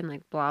there, and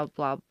like blah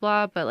blah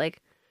blah. But like,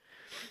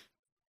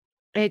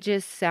 it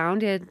just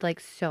sounded like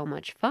so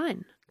much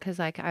fun because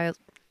like I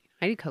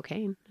did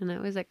cocaine and I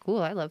was like,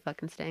 cool, I love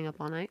fucking staying up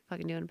all night,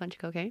 fucking doing a bunch of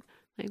cocaine.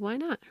 Like, why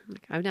not?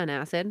 Like, I've done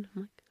acid.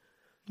 I'm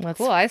like,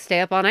 cool, I stay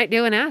up all night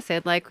doing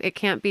acid. Like, it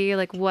can't be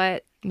like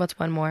What's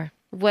one more?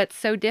 what's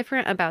so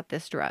different about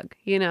this drug,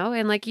 you know?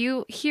 And like,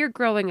 you hear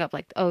growing up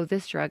like, oh,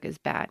 this drug is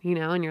bad, you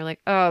know? And you're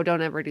like, oh,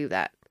 don't ever do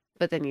that.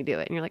 But then you do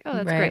it and you're like, oh,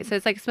 that's Right. great. So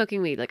it's like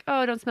smoking weed. Like,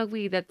 oh, don't smoke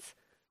weed. That's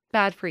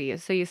bad for you.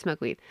 So you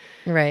smoke weed.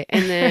 Right.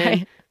 And then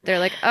Right. they're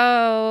like,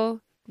 oh,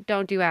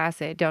 don't do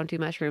acid, don't do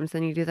mushrooms.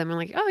 Then you do them. And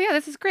like, oh yeah,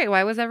 this is great.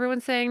 Why was everyone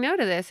saying no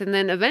to this? And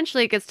then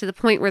eventually it gets to the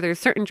point where there's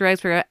certain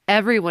drugs where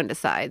everyone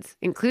decides,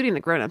 including the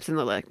grown-ups, and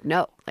they're like,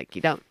 no, like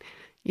you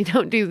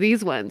don't do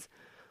these ones.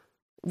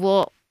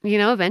 Well, you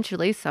know,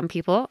 eventually some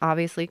people,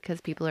 obviously,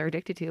 because people are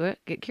addicted to it,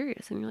 get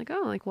curious. And you're like,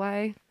 oh, like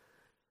why?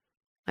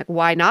 Like,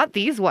 why not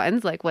these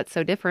ones? Like, what's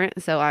so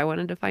different? So I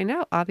wanted to find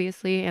out,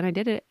 obviously, and I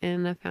did it,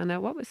 and I found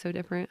out what was so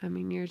different. I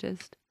mean, you're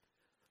just...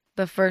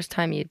 The first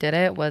time you did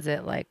it, was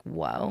it like,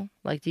 whoa?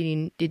 Like,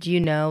 did you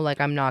know, like,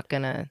 I'm not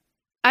gonna...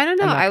 I don't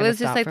know. I'm not I gonna was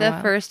just stop like, for a the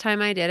while? first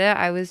time I did it,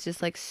 I was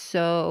just like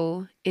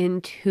so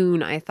in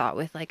tune, I thought,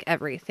 with like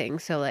everything.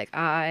 So like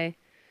I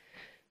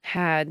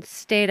had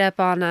stayed up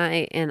all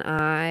night and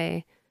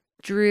I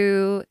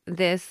drew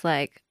this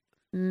like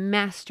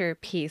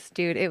masterpiece,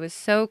 dude. It was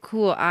so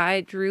cool.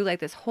 I drew like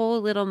this whole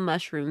little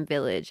mushroom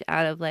village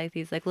out of like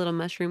these like little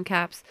mushroom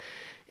caps.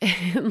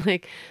 and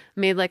like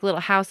made like little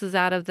houses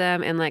out of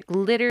them. And like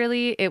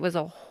literally it was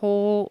a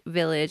whole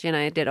village, and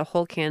I did a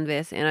whole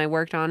canvas and I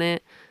worked on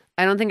it.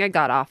 I don't think I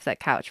got off that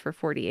couch for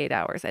 48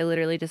 hours. I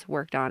literally just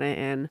worked on it,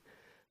 and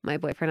my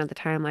boyfriend at the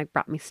time like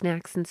brought me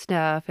snacks and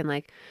stuff, and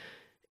like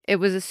it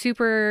was a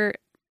super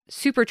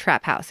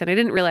trap house, and I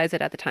didn't realize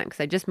it at the time because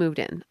I just moved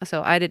in.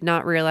 So I did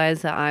not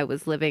realize that I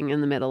was living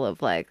in the middle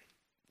of like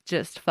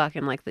just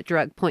fucking like the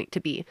drug point to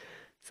be.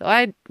 So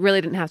I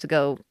really didn't have to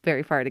go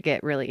very far to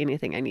get really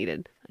anything I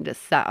needed. I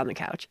just sat on the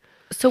couch.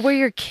 So were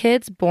your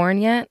kids born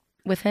yet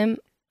with him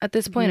at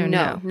this point or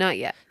no? No, not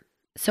yet.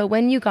 So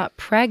when you got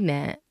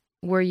pregnant,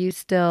 were you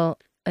still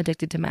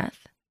addicted to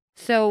meth?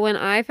 So when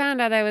I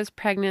found out I was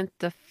pregnant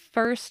the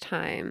first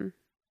time,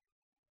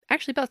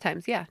 actually both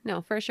times, yeah,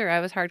 no, for sure, I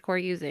was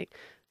hardcore using.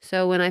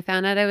 So when I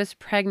found out I was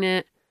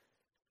pregnant,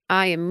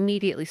 I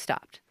immediately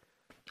stopped.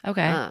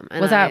 Okay.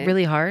 Was that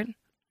really hard?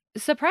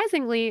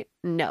 Surprisingly,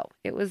 no,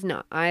 it was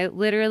not. I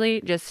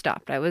literally just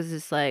stopped. I was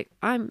just like,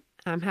 I'm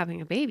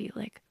having a baby.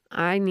 Like,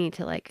 I need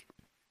to like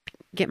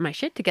get my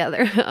shit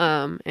together.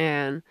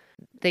 And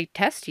they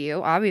test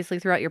you obviously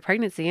throughout your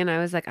pregnancy. And I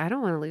was like, I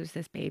don't want to lose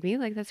this baby.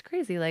 Like, that's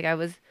crazy. Like, I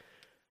was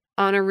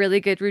on a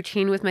really good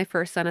routine with my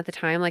first son at the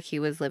time. Like, he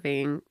was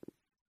living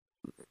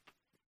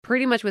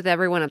pretty much with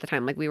everyone at the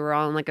time. Like, we were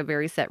all in like a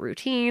very set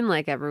routine.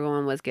 Like,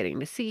 everyone was getting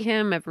to see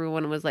him.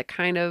 Everyone was like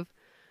kind of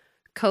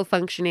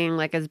co-functioning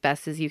like as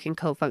best as you can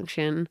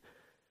co-function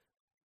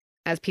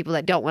as people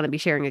that don't want to be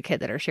sharing a kid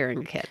that are sharing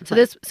a kid.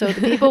 So so the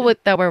people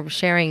that were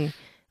sharing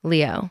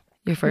Leo,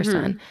 your first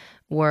son,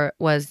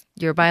 was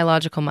your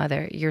biological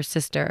mother, your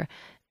sister,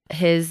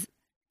 his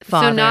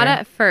father. So not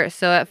at first.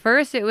 So at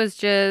first it was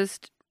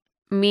just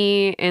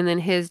me and then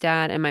his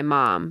dad and my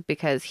mom,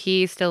 because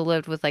he still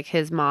lived with like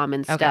his mom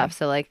and stuff. Okay.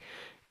 So like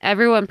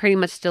everyone pretty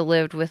much still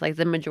lived with like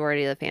the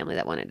majority of the family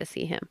that wanted to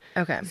see him.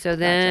 Okay. So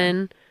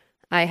then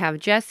I have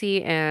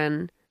Jesse,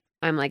 and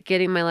I'm like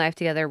getting my life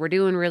together. We're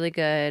doing really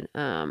good.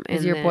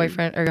 Is your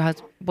boyfriend or your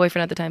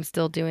boyfriend at the time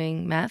still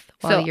doing meth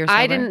while you're sober?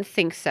 I didn't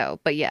think so,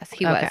 but yes,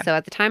 he was. So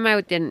at the time I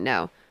didn't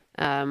know.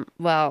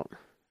 Well,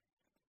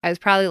 I was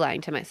probably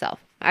lying to myself.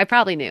 I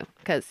probably knew,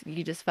 because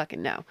you just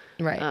fucking know.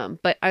 Right.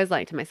 But I was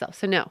lying to myself.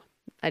 So no,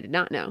 I did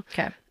not know.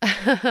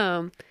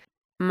 Okay.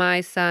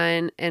 My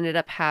son ended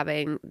up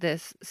having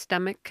this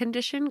stomach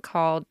condition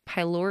called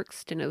pyloric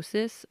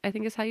stenosis, I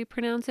think is how you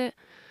pronounce it.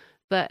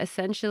 But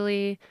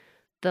essentially,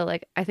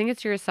 I think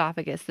it's your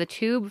esophagus. The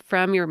tube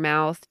from your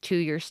mouth to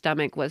your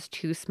stomach was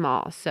too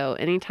small. So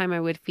anytime I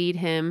would feed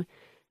him,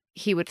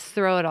 he would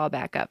throw it all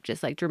back up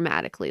just like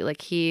dramatically.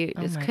 Like he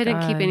just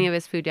couldn't keep any of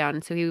his food down.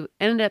 And so he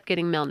ended up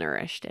getting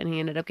malnourished, and he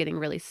ended up getting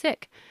really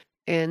sick.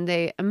 And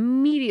they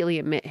immediately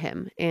admit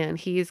him. And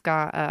he's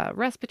got a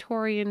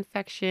respiratory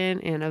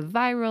infection and a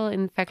viral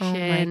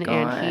infection.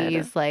 And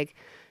he's like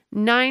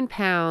 9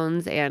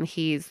 pounds, and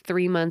he's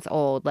 3 months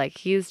old. Like,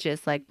 he's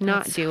just like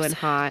not doing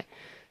hot.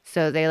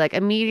 So they like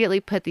immediately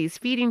put these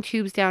feeding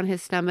tubes down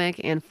his stomach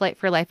and flight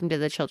for life into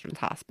the children's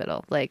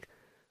hospital. Like,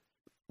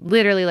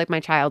 literally, like my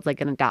child's like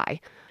gonna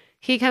die.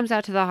 He comes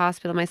out to the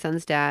hospital, my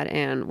son's dad,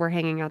 and we're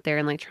hanging out there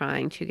and like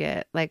trying to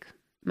get like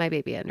my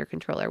baby under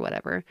control or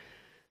whatever.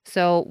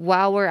 So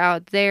while we're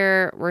out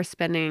there,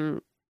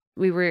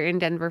 we were in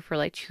Denver for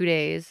like 2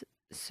 days.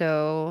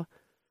 So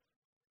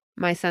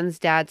my son's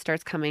dad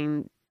starts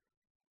coming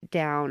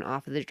down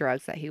off of the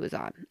drugs that he was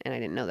on, and I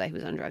didn't know that he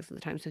was on drugs at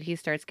the time. So he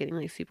starts getting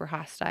like super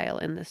hostile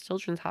in this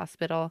children's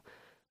hospital,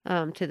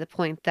 to the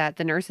point that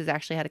the nurses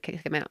actually had to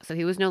kick him out. So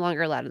he was no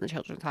longer allowed in the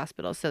children's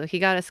hospital. So he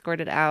got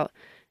escorted out,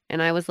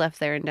 and I was left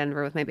there in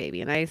Denver with my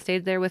baby, and I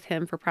stayed there with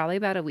him for probably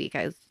about a week.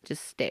 I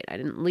just stayed. I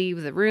didn't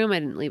leave the room. I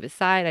didn't leave his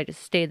side. I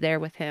just stayed there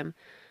with him.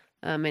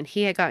 And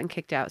he had gotten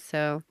kicked out.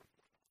 So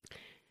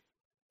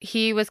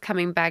he was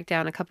coming back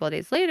down a couple of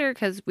days later,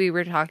 because we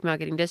were talking about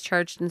getting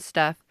discharged and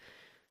stuff.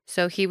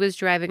 So he was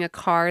driving a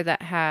car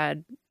that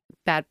had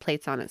bad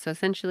plates on it. So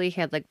essentially he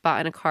had like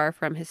bought in a car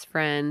from his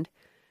friend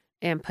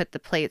and put the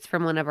plates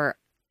from one of our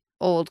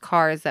old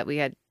cars that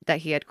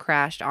he had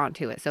crashed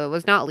onto it. So it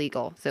was not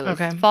legal. So it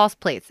was false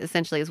plates,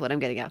 essentially, is what I'm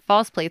getting at.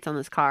 False plates on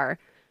this car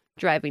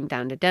driving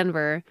down to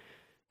Denver.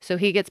 So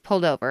he gets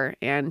pulled over,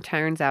 and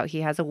turns out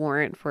he has a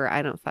warrant for,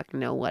 I don't fucking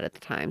know what at the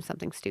time,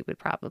 something stupid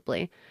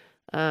probably.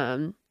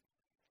 Or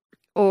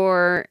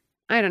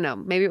I don't know,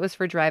 maybe it was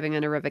for driving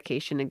under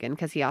revocation again,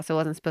 because he also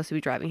wasn't supposed to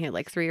be driving. He had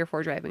like 3 or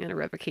 4 driving under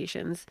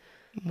revocations.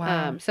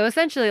 Wow. So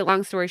essentially,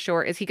 long story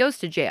short, is he goes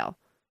to jail.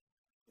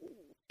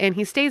 And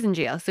he stays in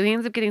jail. So he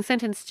ends up getting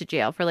sentenced to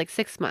jail for like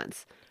 6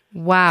 months.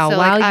 Wow. So,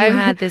 while like, you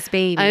had this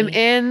baby. I'm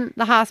in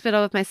the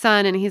hospital with my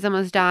son, and he's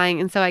almost dying.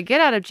 And so I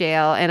get out of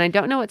jail, and I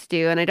don't know what to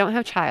do. And I don't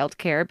have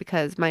childcare,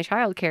 because my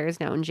childcare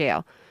is now in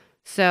jail.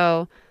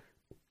 So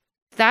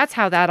that's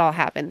how that all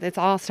happened. It's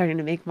all starting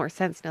to make more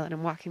sense now that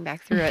I'm walking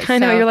back through it. I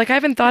know. You're like, I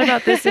haven't thought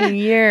about this in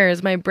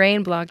years. My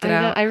brain blocked it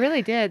out. I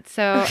really did.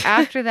 So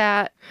after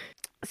that,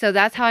 so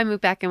that's how I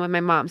moved back in with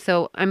my mom.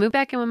 So I moved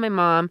back in with my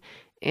mom,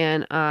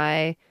 and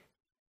I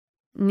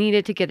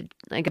needed to get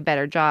like a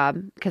better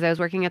job because I was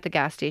working at the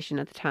gas station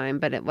at the time,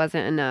 but it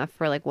wasn't enough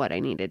for like what I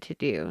needed to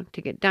do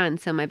to get done.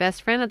 So my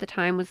best friend at the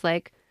time was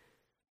like,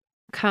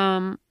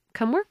 come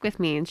work with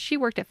me. And she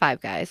worked at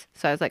Five Guys.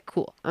 So I was like,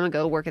 cool, I'm gonna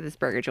go work at this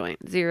burger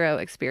joint. Zero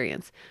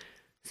experience.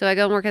 So I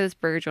go and work at this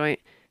burger joint,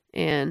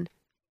 and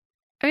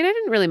I mean, I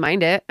didn't really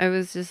mind it. I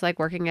was just like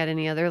working at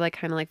any other like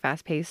kind of like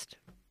fast-paced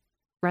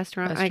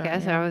restaurant, I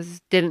guess. Yeah. I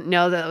didn't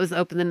know that it was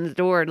opening the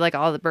door to like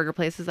all the burger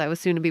places I was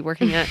soon to be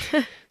working at.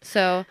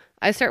 So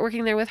I start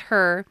working there with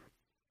her,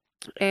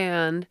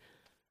 and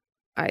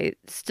I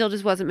still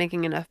just wasn't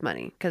making enough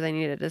money because I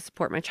needed to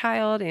support my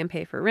child and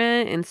pay for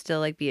rent and still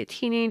like be a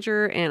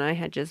teenager. And I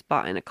had just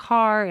bought in a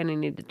car, and I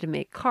needed to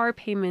make car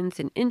payments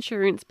and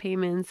insurance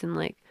payments and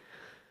like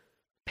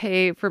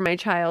pay for my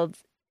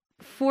child's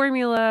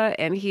formula.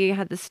 And he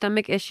had the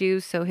stomach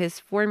issues, so his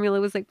formula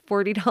was like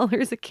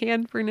 $40 a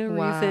can for no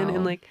reason. And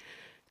Wow. like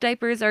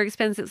diapers are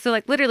expensive. So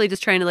like literally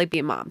just trying to like be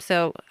a mom.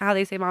 So how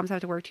they say moms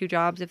have to work 2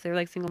 jobs if they're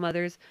like single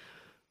mothers.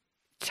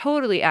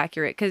 Totally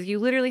accurate, because you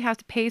literally have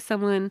to pay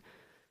someone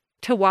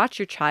to watch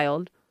your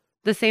child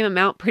the same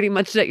amount pretty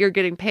much that you're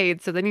getting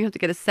paid. So then you have to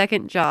get a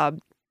second job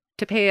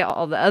to pay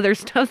all the other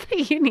stuff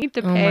that you need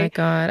to Oh pay. my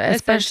God.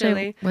 Especially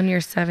essentially. when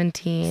you're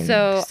 17.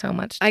 So So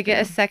much. I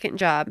get a second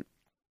job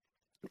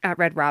at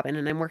Red Robin,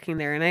 and I'm working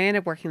there, and I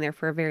ended up working there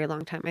for a very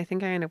long time. I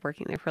think I ended up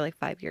working there for like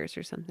 5 years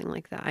or something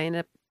like that. I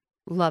ended up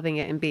loving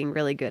it and being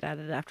really good at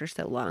it after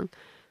so long.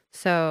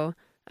 So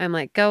I'm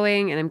like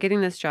going and I'm getting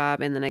this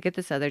job, and then I get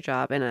this other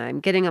job, and I'm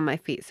getting on my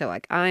feet. So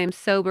like I'm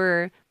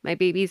sober, my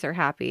babies are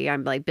happy.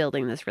 I'm like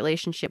building this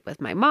relationship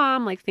with my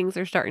mom. Like things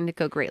are starting to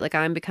go great. Like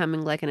I'm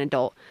becoming like an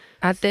adult.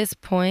 At this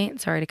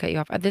point, sorry to cut you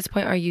off. At this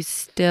point, are you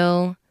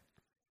still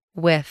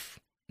with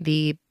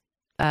the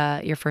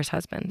your first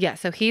husband? Yeah.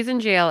 So he's in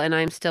jail and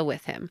I'm still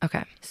with him.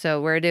 Okay. So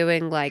we're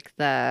doing like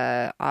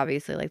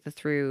obviously like the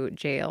through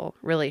jail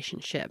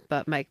relationship.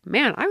 But like,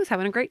 man, I was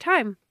having a great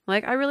time.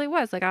 Like I really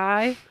was. Like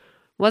I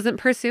wasn't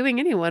pursuing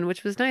anyone,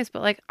 which was nice.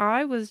 But like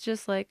I was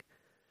just like,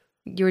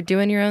 You were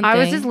doing your own I thing.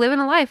 was just living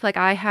a life. Like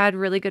I had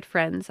really good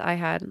friends. I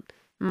had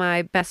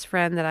my best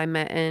friend that I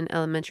met in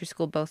elementary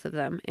school, both of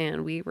them,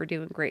 and we were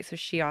doing great. So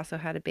she also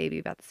had a baby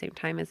about the same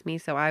time as me.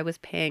 So I was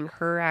paying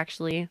her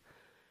actually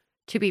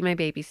to be my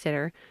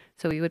babysitter.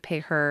 So we would pay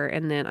her,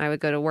 and then I would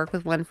go to work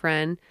with one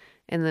friend,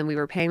 and then we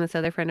were paying this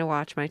other friend to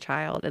watch my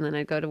child, and then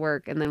I'd go to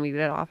work, and then we'd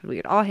get off, and we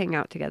would all hang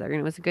out together, and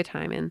it was a good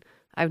time. And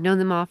I've known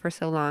them all for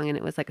so long, and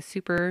it was like a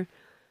super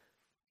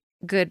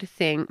good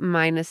thing,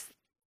 minus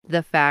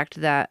the fact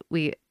that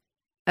we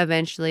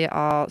eventually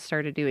all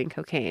started doing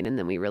cocaine, and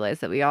then we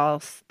realized that we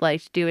all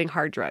liked doing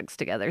hard drugs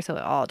together, so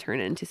it all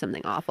turned into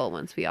something awful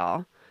once we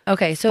all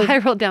Okay, so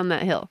spiraled down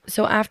that hill.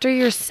 so after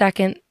your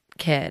second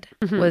kid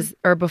was,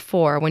 or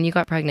before, when you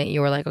got pregnant, you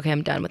were like, okay,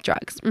 I'm done with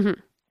drugs.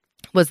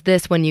 Was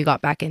this when you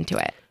got back into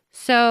it?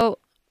 So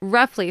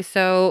roughly,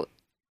 so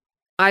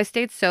I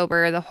stayed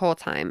sober the whole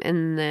time,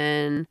 and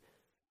then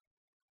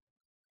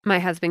my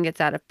husband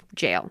gets out of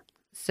jail.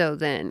 So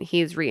then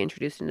he's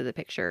reintroduced into the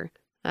picture.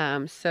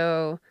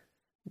 So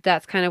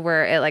that's kind of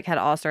where it like had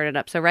all started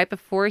up. So right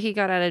before he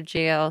got out of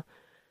jail,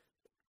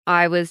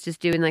 I was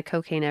just doing like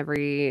cocaine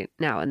every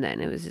now and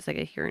then. It was just like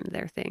a here and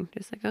there thing.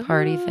 Just like a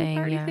Party thing,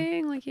 party yeah.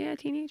 thing. Like, yeah,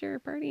 teenager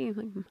party.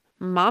 Like,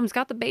 mom's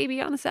got the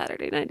baby on a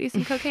Saturday night, do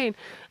some cocaine.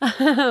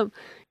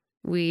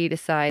 We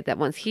decide that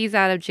once he's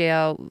out of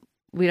jail,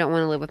 we don't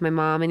want to live with my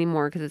mom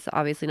anymore because it's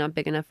obviously not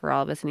big enough for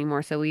all of us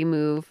anymore. So we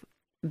move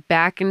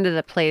back into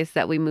the place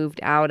that we moved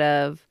out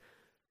of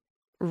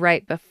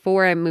right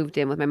before I moved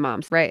in with my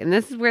mom. Right. And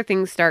this is where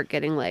things start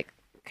getting like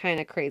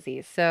kind of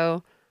crazy.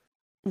 So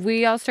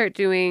we all start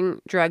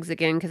doing drugs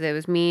again because it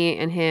was me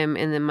and him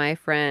and then my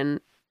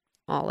friend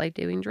all like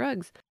doing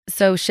drugs.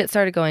 So shit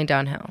started going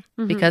downhill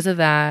because of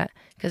that,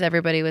 because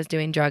everybody was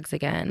doing drugs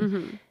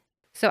again.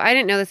 So I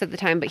didn't know this at the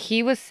time, but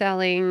he was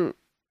selling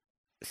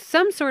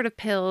some sort of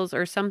pills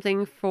or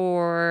something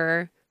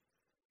for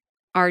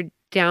our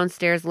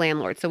downstairs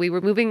landlord. So we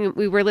were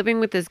living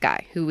with this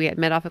guy who we had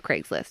met off of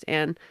Craigslist,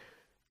 and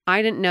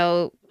I didn't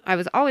know. I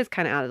was always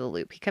kind of out of the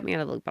loop. He kept me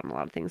out of the loop on a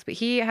lot of things, but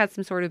he had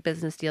some sort of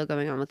business deal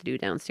going on with the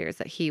dude downstairs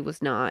that he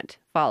was not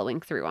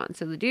following through on.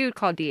 So the dude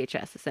called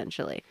DHS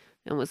essentially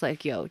and was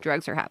like, yo,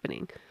 drugs are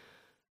happening.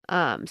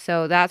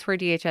 So that's where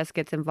DHS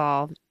gets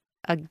involved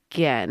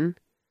again.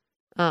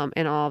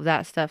 And all of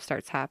that stuff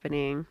starts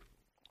happening.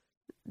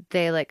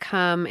 They like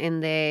come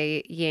and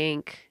they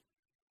yank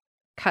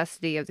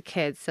custody of the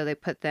kids. So they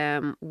put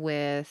them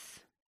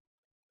with,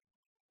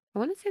 I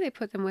want to say they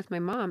put them with my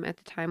mom at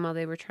the time while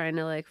they were trying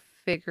to like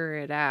figure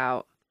it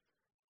out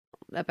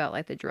about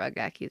like the drug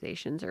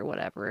accusations or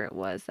whatever it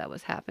was that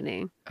was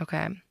happening.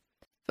 Okay.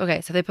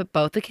 So they put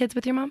both the kids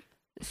with your mom?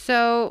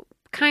 So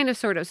kind of,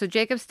 sort of. So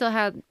Jacob still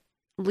had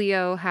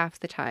Leo half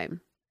the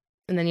time.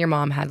 And then your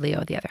mom had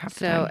Leo the other half of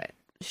the time.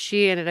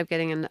 She ended up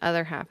getting in the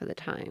other half of the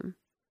time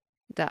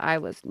that I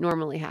was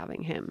normally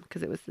having him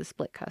because it was the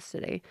split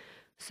custody.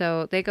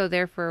 So they go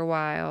there for a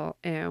while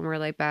and we're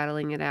like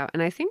battling it out.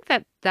 And I think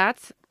I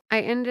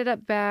ended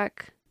up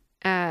back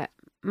at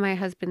my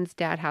husband's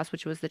dad house,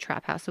 which was the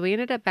trap house. So we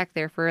ended up back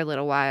there for a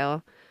little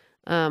while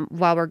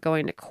we're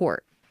going to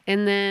court.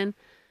 And then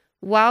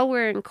while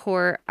we're in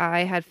court,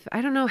 I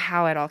don't know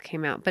how it all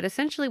came out, but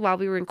essentially while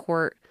we were in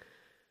court,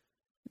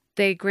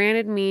 they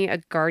granted me a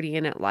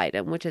guardian ad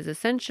litem, which is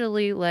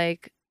essentially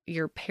like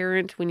your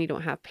parent when you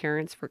don't have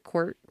parents for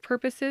court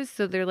purposes.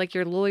 So they're like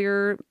your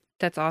lawyer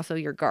that's also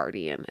your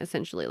guardian,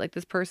 essentially. Like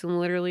this person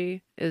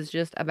literally is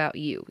just about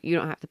you. You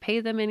don't have to pay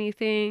them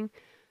anything.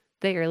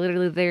 They are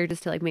literally there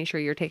just to like make sure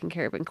you're taken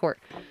care of in court.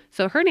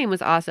 So her name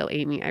was also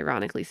Amy,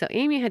 ironically. So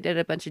Amy had did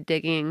a bunch of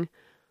digging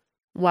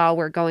while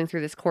we're going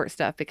through this court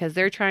stuff because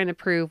they're trying to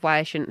prove why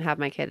I shouldn't have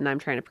my kid and I'm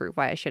trying to prove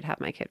why I should have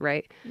my kid,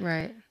 right?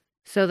 Right.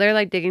 So they're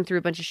like digging through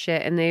a bunch of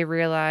shit and they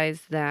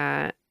realize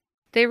that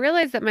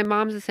my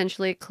mom's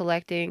essentially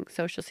collecting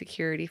Social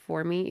Security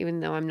for me,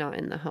 even though I'm not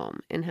in the home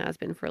and has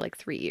been for like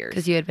 3 years.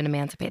 Because you had been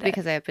emancipated.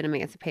 Because I have been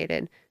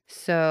emancipated.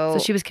 So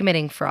she was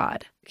committing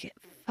fraud.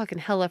 Fucking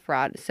hella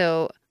fraud.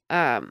 So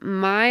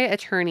my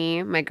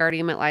attorney, my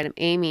guardian ad litem,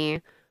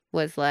 Amy,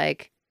 was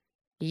like,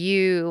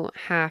 you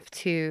have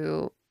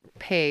to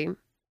pay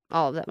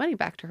all of that money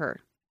back to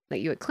her that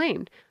you had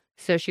claimed.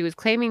 So she was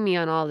claiming me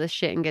on all this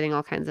shit and getting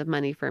all kinds of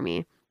money for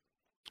me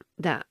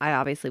that I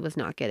obviously was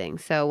not getting.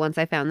 So once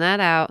I found that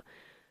out,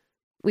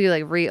 we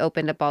like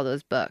reopened up all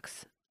those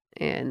books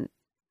and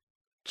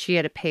she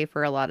had to pay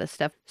for a lot of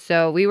stuff.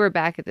 So we were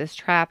back at this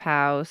trap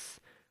house,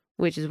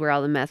 which is where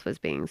all the meth was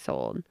being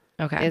sold.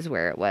 Okay. Is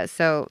where it was.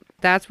 So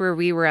that's where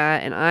we were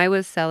at. And I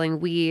was selling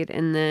weed.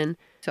 And then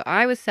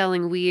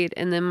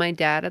my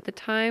dad at the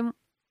time,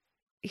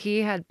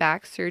 he had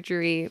back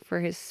surgery for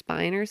his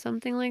spine or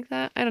something like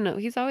that. I don't know.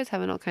 He's always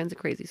having all kinds of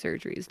crazy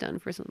surgeries done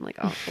for something like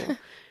awful.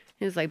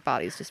 His like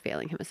body's just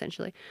failing him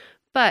essentially.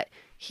 But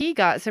he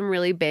got some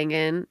really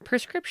banging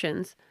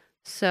prescriptions.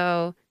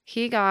 So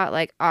he got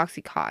like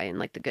Oxycontin,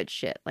 like the good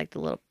shit, like the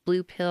little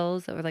blue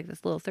pills that were like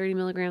this little 30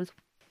 milligrams.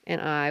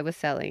 And I was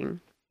selling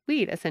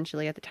weed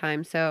essentially at the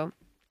time. So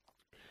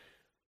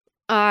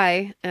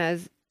I,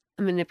 as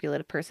a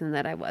manipulative person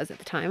that I was at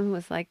the time,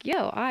 was like,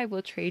 yo, I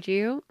will trade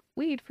you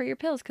weed for your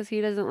pills because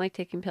he doesn't like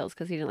taking pills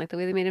because he didn't like the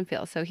way they made him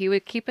feel. So he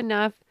would keep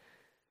enough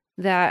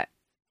that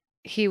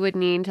he would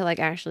need to like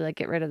actually like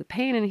get rid of the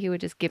pain and he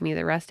would just give me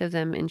the rest of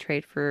them in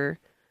trade for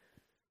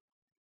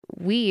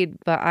weed.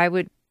 But I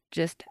would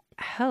just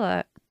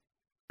hella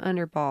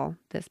underball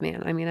this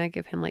man. I mean, I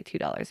give him like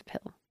 $2 a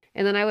pill.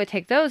 And then I would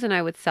take those and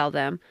I would sell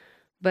them.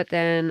 But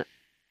then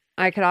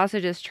I could also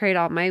just trade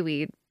all my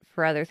weed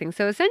for other things.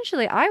 So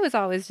essentially I was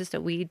always just a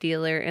weed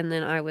dealer and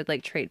then I would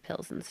like trade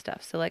pills and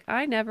stuff. So like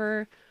I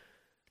never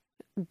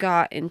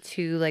got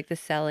into like the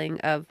selling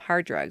of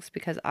hard drugs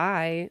because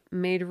I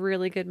made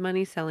really good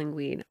money selling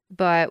weed.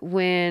 But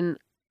when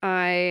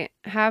I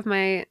have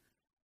my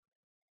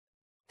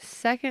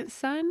second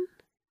son,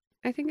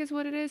 I think is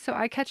what it is. So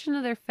I catch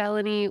another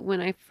felony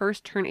when I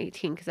first turn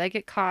 18 because I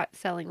get caught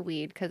selling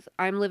weed because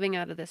I'm living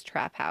out of this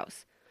trap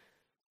house.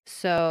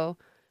 So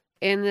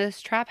in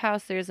this trap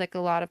house, there's like a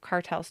lot of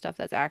cartel stuff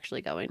that's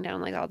actually going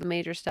down, like all the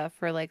major stuff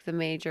for like the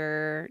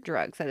major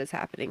drugs that is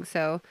happening.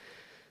 So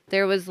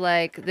there was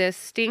like this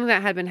sting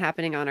that had been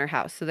happening on our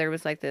house. So there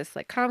was like this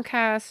like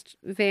Comcast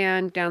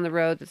van down the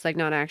road that's like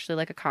not actually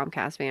like a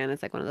Comcast van.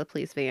 It's like one of the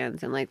police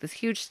vans and like this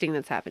huge sting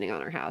that's happening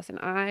on our house. And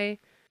I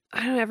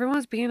don't know,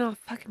 everyone's being all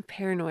fucking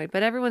paranoid,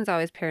 but everyone's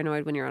always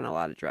paranoid when you're on a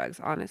lot of drugs,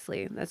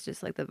 honestly. That's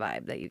just like the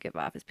vibe that you give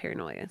off is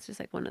paranoia. It's just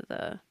like one of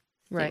the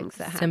things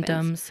that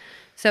symptoms. Happens.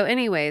 So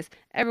anyways,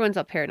 everyone's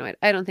all paranoid.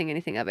 I don't think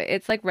anything of it.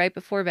 It's like right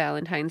before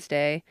Valentine's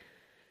Day.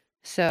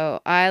 So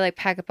I like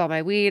pack up all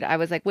my weed. I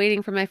was like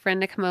waiting for my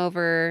friend to come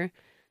over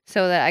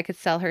so that I could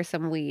sell her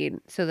some weed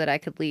so that I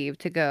could leave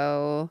to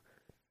go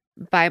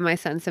buy my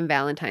son some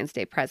Valentine's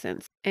Day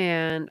presents.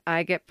 And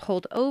I get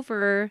pulled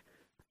over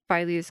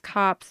by these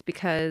cops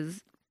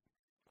because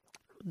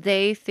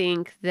they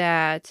think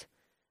that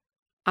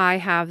I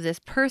have this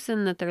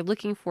person that they're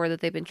looking for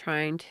that they've been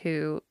trying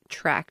to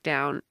track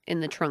down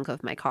in the trunk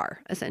of my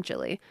car,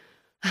 essentially.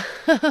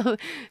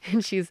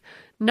 And she's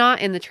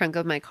not in the trunk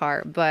of my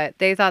car, but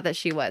they thought that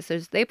she was. So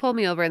they pulled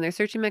me over and they're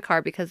searching my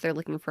car because they're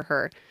looking for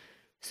her.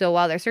 So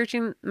while they're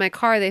searching my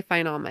car, they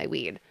find all my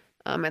weed.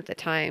 At the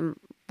time,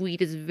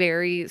 weed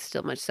is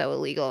still much so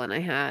illegal. And I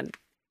had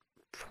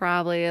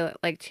probably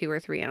like 2 or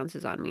 3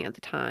 ounces on me at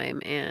the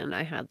time. And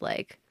I had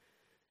like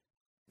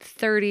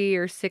 30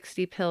 or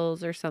 60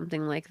 pills or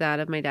something like that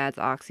of my dad's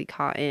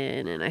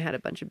Oxycontin, and I had a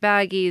bunch of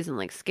baggies and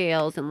like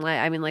scales and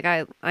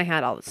I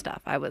had all the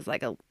stuff. I was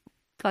like a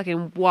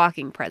fucking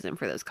walking present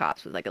for those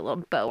cops with like a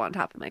little bow on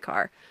top of my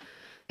car.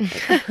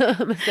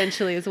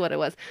 Essentially is what it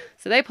was.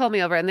 So they pull me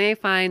over and they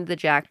find the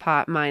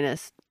jackpot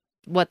minus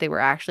what they were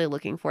actually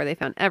looking for. They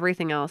found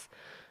everything else.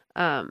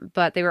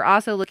 But they were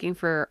also looking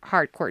for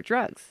hardcore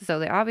drugs. So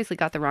they obviously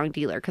got the wrong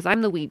dealer because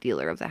I'm the weed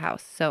dealer of the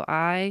house. So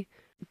I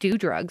do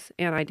drugs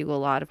and I do a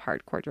lot of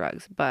hardcore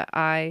drugs, but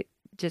I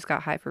just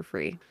got high for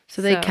free.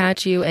 So they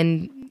catch you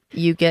and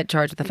you get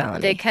charged with a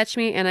felony. They catch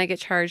me and I get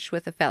charged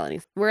with a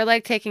felony. We're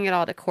like taking it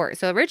all to court.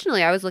 So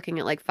originally I was looking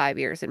at like 5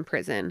 years in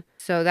prison.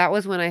 So that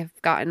was when I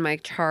gotten my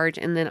charge.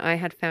 And then I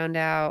had found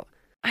out,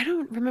 I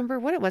don't remember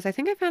what it was. I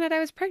think I found out I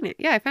was pregnant.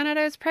 Yeah, I found out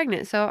I was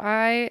pregnant. So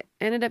I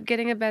ended up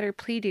getting a better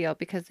plea deal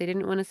because they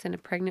didn't want to send a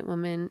pregnant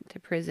woman to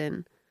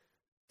prison.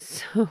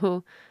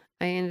 So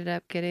I ended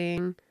up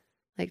getting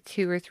like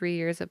 2 or 3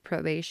 years of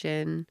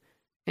probation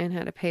and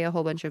had to pay a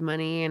whole bunch of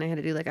money. And I had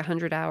to do like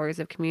 100 hours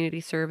of community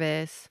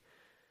service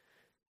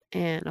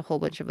and a whole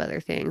bunch of other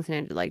things. And I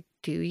had to like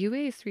do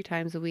UAs 3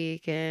 times a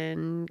week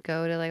and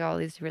go to like all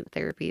these different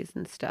therapies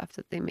and stuff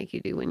that they make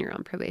you do when you're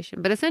on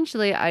probation. But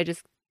essentially I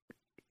just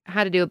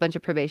had to do a bunch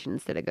of probation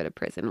instead of go to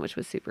prison, which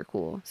was super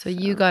cool. So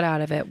you got out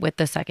of it with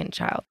the second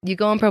child. You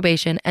go on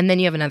probation and then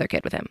you have another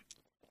kid with him.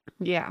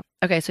 Yeah.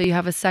 Okay, so you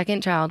have a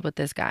second child with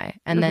this guy.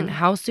 And then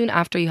how soon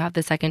after you have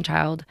the second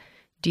child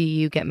do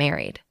you get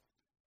married?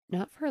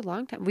 Not for a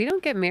long time. We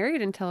don't get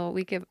married until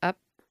we give up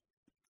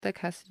the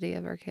custody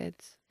of our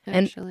kids,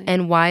 actually.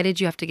 And why did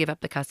you have to give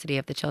up the custody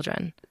of the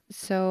children?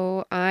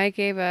 So I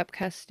gave up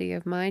custody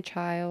of my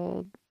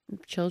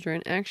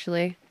children,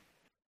 actually.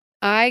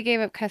 I gave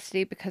up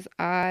custody because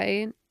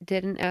I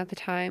didn't at the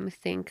time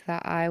think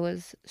that I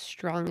was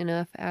strong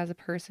enough as a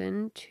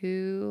person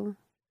to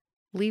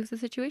leave the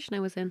situation I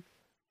was in.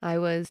 I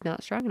was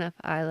not strong enough.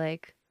 I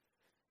like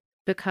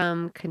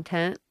become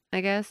content,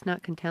 I guess.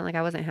 Not content, like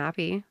I wasn't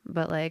happy,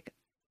 but like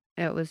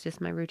it was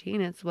just my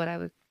routine. It's what I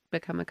would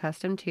become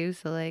accustomed to.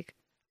 So like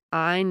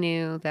I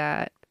knew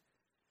that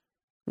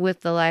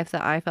with the life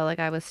that I felt like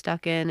I was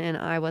stuck in and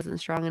I wasn't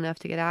strong enough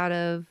to get out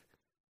of,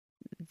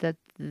 that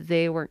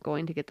they weren't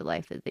going to get the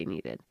life that they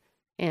needed.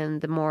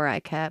 And the more I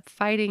kept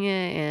fighting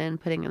it and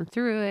putting them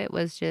through it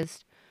was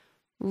just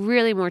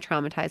really more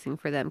traumatizing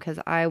for them because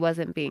I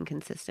wasn't being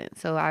consistent.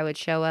 So I would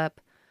show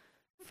up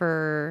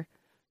for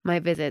my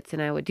visits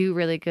and I would do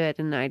really good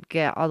and I'd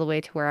get all the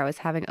way to where I was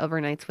having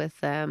overnights with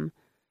them.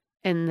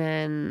 And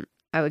then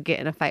I would get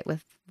in a fight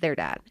with their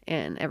dad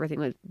and everything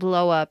would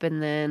blow up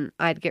and then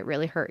I'd get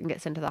really hurt and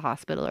get sent to the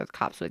hospital or the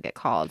cops would get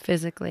called.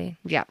 Physically.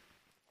 Yeah.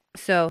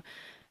 So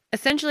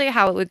essentially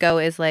how it would go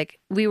is like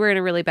we were in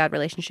a really bad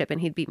relationship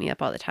and he'd beat me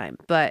up all the time.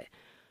 But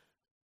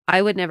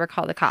I would never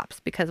call the cops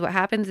because what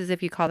happens is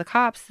if you call the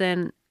cops,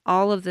 then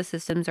all of the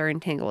systems are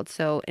entangled.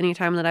 So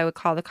anytime that I would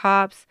call the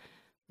cops,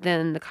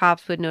 then the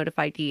cops would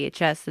notify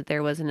DHS that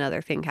there was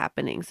another thing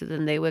happening. So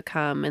then they would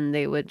come and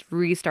they would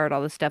restart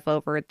all the stuff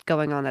over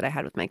going on that I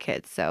had with my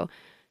kids. So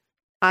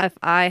if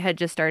I had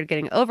just started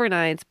getting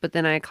overnights, but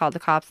then I called the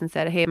cops and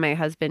said, hey, my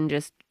husband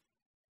just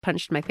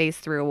punched my face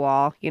through a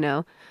wall,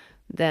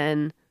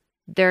 then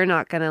they're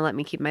not going to let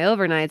me keep my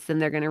overnights. Then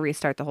they're going to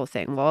restart the whole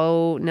thing.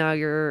 Whoa, now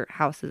your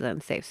house is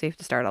unsafe. So you have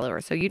to start all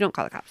over. So you don't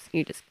call the cops.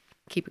 You just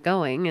keep it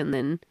going. And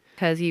then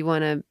because you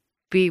want to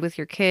be with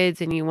your kids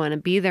and you want to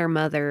be their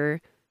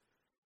mother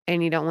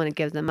and you don't want to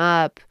give them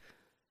up.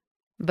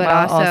 But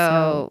while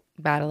also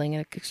battling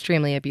an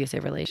extremely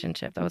abusive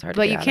relationship. That was hard to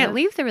But get you out can't of.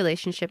 leave the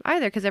relationship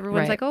either because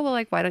everyone's Right. like, oh, well,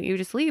 like, why don't you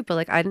just leave? But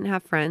like, I didn't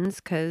have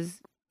friends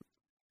because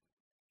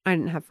I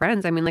didn't have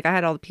friends. I mean, like I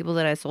had all the people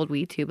that I sold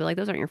weed to, but like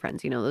those aren't your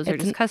friends, those are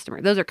just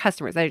customers. Those are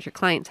customers. That is your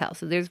clientele.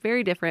 So there's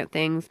very different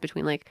things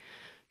between like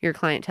your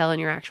clientele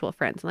and your actual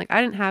friends. And like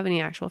I didn't have any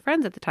actual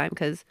friends at the time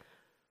because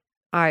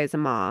I was a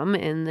mom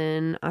and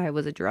then I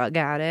was a drug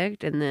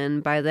addict. And then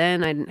by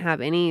then I didn't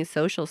have any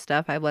social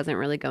stuff. I wasn't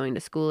really going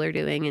to school or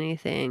doing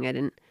anything. I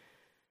didn't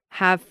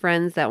have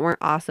friends that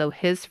weren't also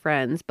his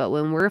friends. But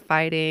when we're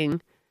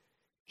fighting,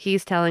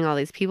 he's telling all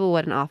these people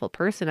what an awful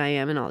person I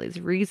am and all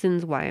these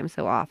reasons why I'm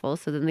so awful.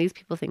 So then these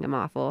people think I'm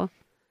awful.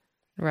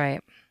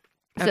 Right.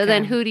 So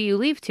then who do you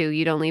leave to?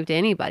 You don't leave to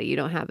anybody. You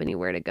don't have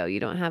anywhere to go.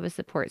 You don't have a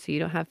support. So you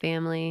don't have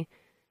family.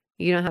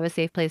 You don't have a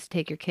safe place to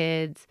take your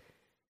kids.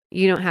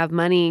 You don't have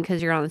money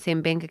because you're on the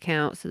same bank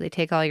account. So they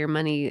take all your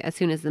money as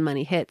soon as the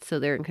money hits. So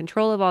they're in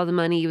control of all the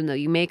money, even though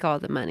you make all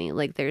the money.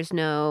 Like there's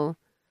no.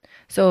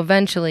 So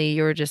eventually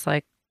you were just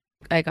like,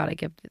 I got to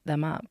give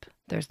them up.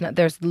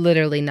 There's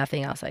literally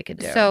nothing else I could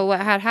do. So what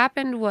had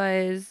happened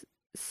was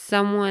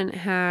someone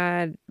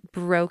had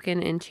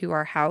broken into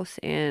our house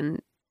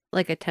and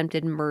like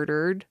attempted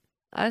murdered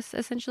us,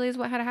 essentially is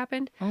what had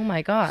happened. Oh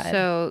my God.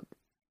 So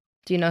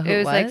do you know who it it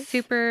was? was? Like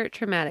super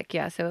traumatic.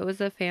 Yeah. So it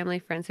was a family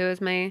friend. So it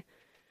was my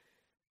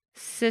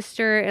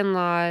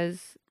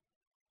sister-in-law's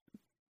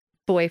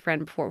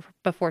boyfriend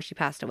before she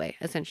passed away,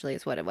 essentially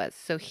is what it was.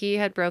 So he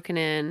had broken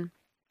in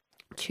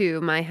to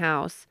my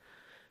house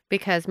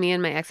because me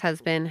and my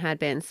ex-husband had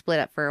been split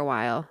up for a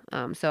while.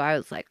 So I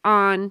was like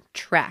on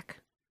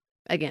track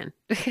again.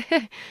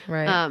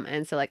 Right.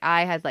 And so like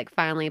I had like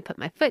finally put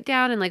my foot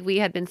down and like we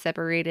had been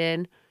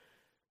separated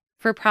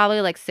for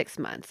probably like 6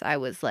 months. I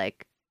was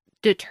like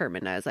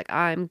determined. I was like,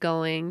 I'm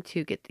going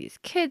to get these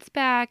kids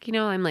back.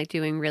 I'm like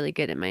doing really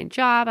good at my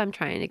job. I'm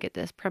trying to get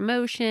this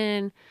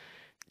promotion,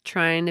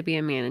 trying to be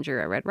a manager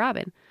at Red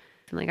Robin.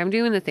 And like I'm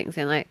doing the things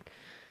and like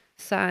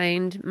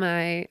signed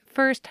my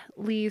first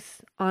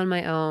lease on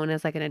my own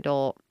as like an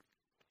adult.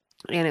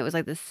 And it was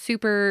like this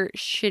super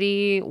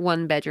shitty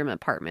 1-bedroom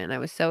apartment. I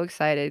was so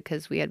excited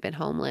because we had been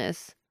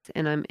homeless,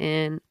 and I'm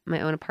in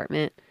my own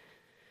apartment.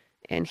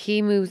 And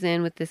he moves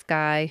in with this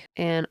guy,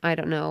 and I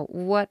don't know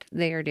what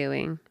they are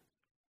doing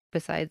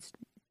besides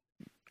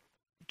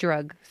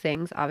drug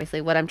things.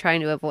 Obviously, what I'm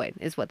trying to avoid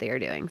is what they are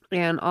doing.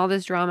 And all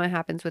this drama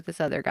happens with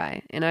this other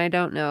guy, and I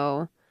don't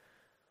know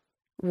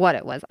what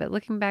it was. But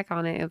looking back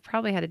on it, it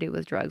probably had to do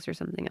with drugs or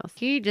something else.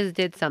 He just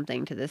did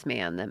something to this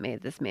man that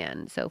made this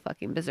man so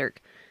fucking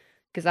berserk.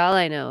 Because all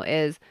I know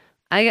is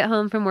I get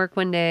home from work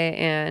one day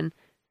and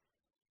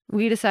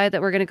we decide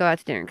that we're going to go out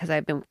to dinner because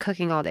I've been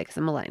cooking all day because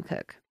I'm a line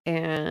cook.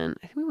 And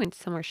I think we went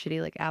somewhere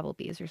shitty like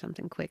Applebee's or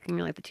something quick. And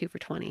you're like the 2 for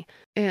 $20.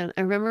 And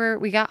I remember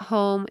we got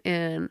home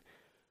and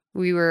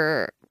we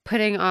were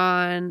putting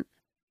on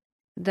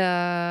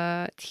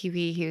the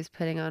TV. He was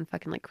putting on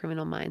fucking like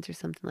Criminal Minds or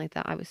something like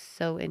that. I was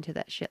so into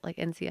that shit, like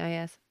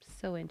NCIS.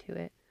 So into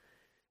it.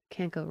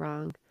 Can't go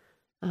wrong.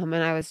 And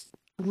I was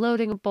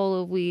loading a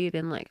bowl of weed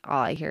and like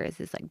all I hear is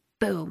this like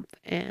boom.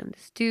 And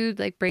this dude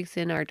like breaks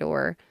in our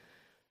door.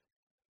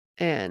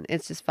 And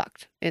it's just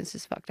fucked. It's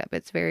just fucked up.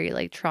 It's very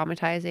like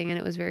traumatizing and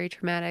it was very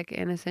traumatic.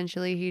 And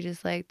essentially he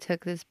just like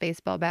took this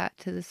baseball bat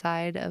to the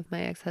side of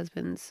my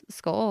ex-husband's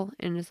skull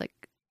and just like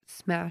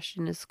smashed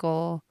in his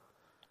skull.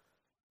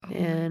 Oh.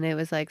 And it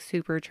was like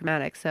super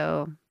traumatic.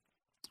 So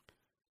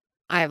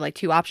I have like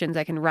 2 options.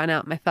 I can run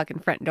out my fucking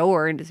front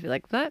door and just be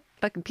like, what?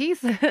 Fucking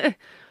peace.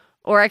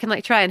 Or I can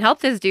like try and help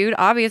this dude,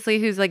 obviously,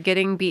 who's like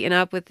getting beaten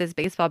up with this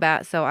baseball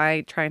bat. So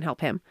I try and help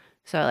him.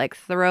 So I like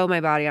throw my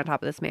body on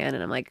top of this man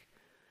and I'm like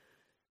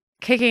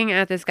kicking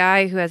at this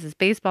guy who has this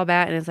baseball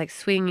bat and is like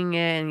swinging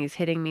it and he's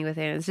hitting me with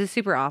it. It's just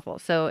super awful.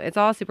 So it's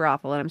all super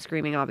awful and I'm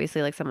screaming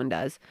obviously like someone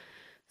does.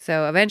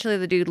 So eventually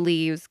the dude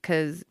leaves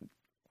because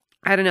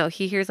I don't know,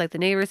 he hears like the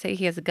neighbors say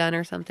he has a gun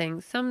or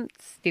something. Some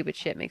stupid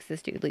shit makes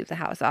this dude leave the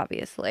house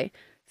obviously.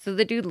 So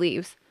the dude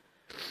leaves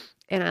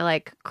and I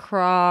like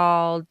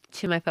crawled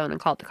to my phone and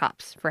called the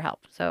cops for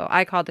help. So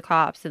I called the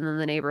cops and then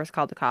the neighbors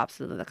called the cops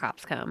and then the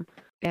cops come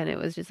and it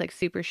was just like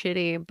super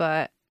shitty.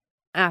 But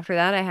after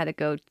that I had to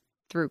go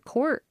through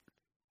court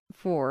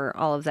for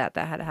all of that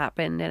had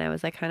happened and I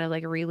was like kind of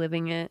like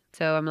reliving it.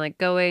 So I'm like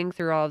going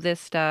through all of this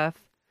stuff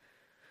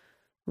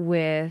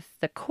with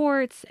the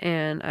courts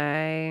and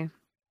I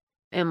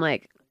am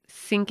like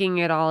sinking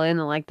it all in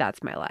and like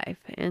that's my life.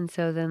 And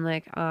so then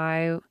like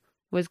I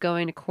was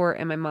going to court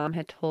and my mom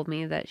had told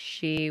me that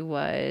she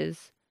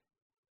was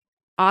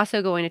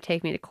also going to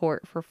take me to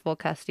court for full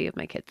custody of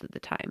my kids at the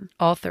time.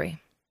 All three.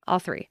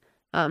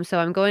 So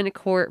I'm going to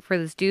court for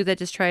this dude that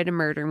just tried to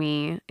murder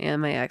me and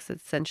my ex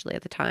essentially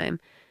at the time.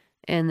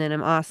 And then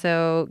I'm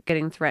also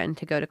getting threatened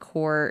to go to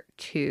court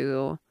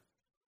to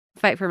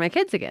fight for my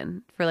kids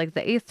again for like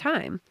the 8th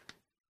time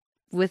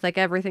with like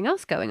everything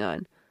else going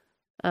on.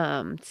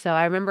 So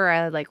I remember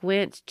I like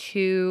went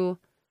to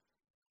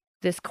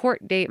this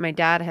court date my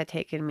dad had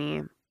taken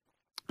me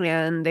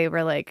and they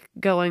were like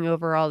going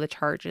over all the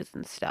charges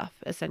and stuff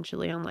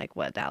essentially on like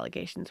what the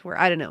allegations were.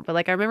 I don't know. But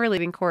like I remember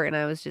leaving court and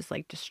I was just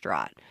like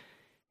distraught.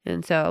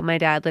 And so my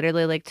dad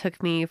literally like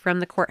took me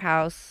from the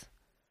courthouse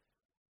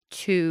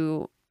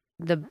to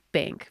the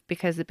bank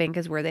because the bank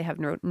is where they have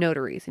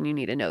notaries and you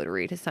need a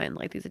notary to sign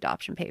like these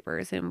adoption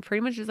papers and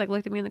pretty much just like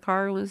looked at me in the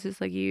car and was just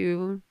like,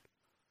 you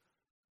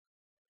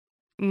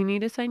need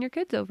to sign your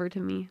kids over to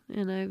me.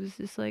 And I was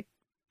just like,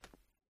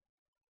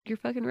 you're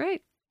fucking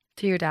right.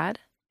 To your dad?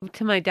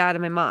 To my dad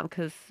and my mom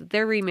because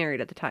they're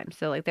remarried at the time.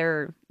 So like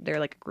they're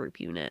like a group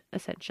unit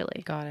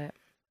essentially. Got it.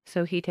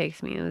 So he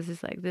takes me and was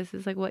just like, this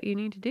is like what you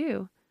need to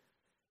do.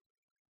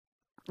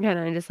 And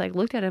I just like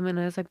looked at him and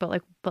I was like, but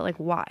like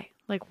why?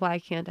 Like why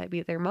can't I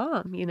be their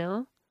mom, you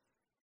know?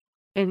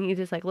 And he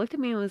just like looked at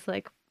me and was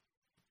like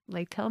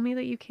tell me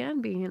that you can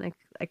be. And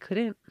I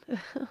couldn't. Oh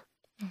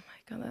my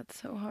God, that's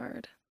so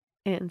hard.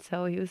 And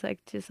so he was like,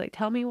 just like,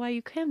 tell me why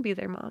you can be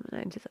their mom.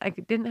 And I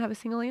didn't have a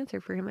single answer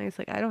for him. I was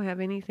like, I don't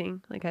have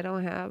anything. Like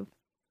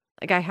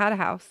I had a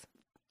house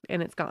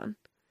and it's gone.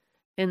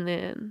 And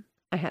then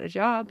I had a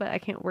job, but I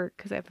can't work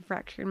because I have a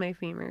fracture in my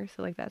femur.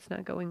 So like that's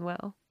not going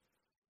well.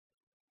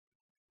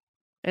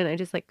 And I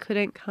just like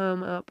couldn't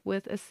come up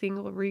with a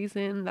single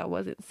reason that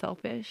wasn't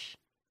selfish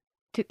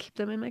to keep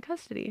them in my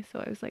custody.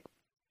 So I was like,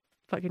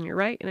 fucking you're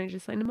right. And I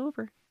just signed them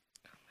over.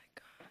 Oh my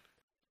God.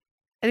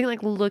 I think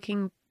like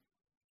looking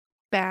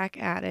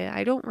back at it,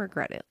 I don't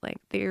regret it. Like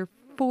they're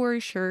for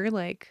sure,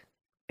 like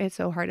it's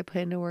so hard to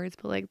put into words,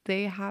 but like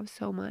they have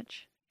so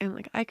much. And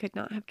like I could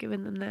not have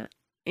given them that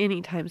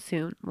anytime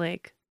soon.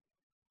 Like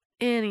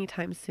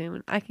anytime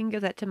soon. I can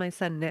give that to my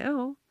son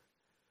now.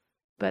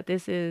 But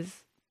this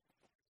is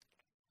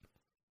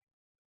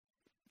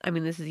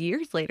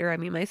years later. I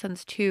mean, my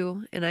son's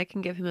 2 and I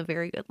can give him a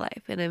very good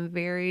life and I'm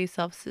very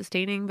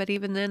self-sustaining. But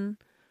even then,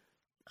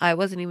 I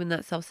wasn't even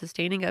that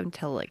self-sustaining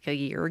until like a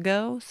year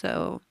ago.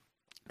 So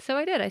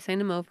I did. I signed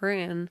him over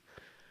and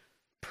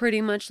pretty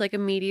much like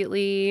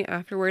immediately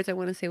afterwards, I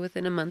want to say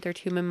within a month or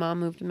 2, my mom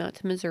moved him out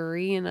to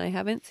Missouri and I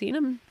haven't seen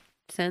him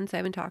since. I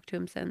haven't talked to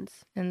him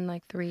since. In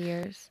like 3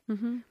 years.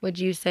 Mm-hmm. Would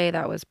you say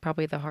that was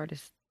probably the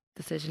hardest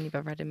decision you've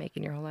ever had to make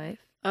in your whole life?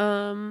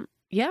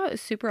 Yeah, it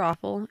was super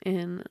awful.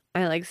 And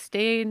I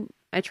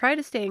tried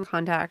to stay in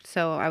contact.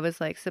 So I was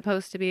like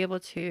supposed to be able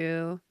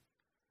to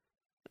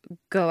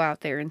go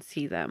out there and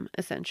see them,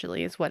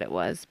 essentially, is what it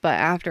was. But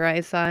after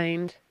I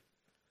signed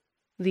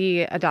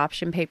the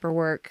adoption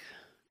paperwork,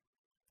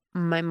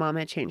 my mom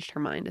had changed her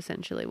mind,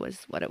 essentially,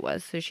 was what it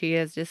was. So she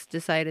has just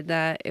decided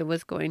that it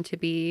was going to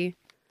be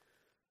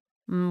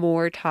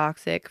more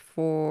toxic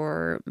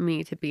for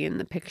me to be in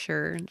the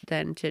picture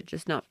than to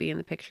just not be in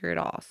the picture at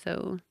all.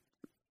 So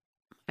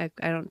I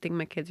don't think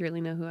my kids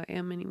really know who I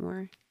am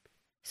anymore.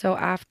 So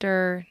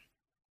after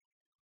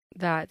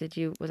that,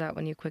 was that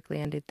when you quickly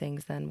ended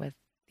things then with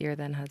your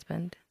then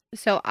husband?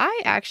 So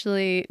I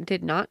actually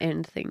did not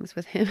end things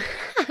with him.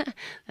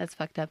 That's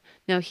fucked up.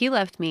 No, he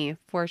left me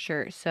for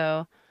sure.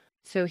 So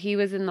he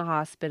was in the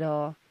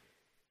hospital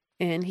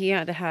and he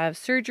had to have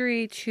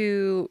surgery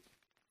to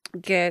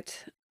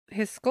get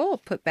his skull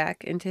put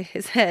back into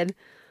his head.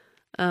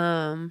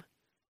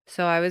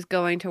 So I was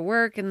going to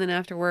work, and then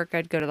after work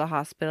I'd go to the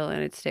hospital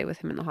and I'd stay with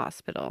him in the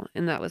hospital,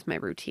 and that was my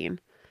routine.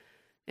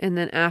 And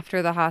then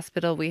after the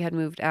hospital, we had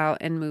moved out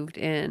and moved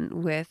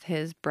in with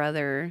his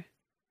brother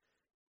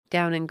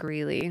down in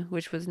Greeley,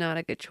 which was not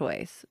a good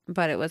choice,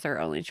 but it was our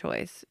only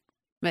choice.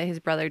 But his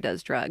brother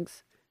does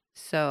drugs.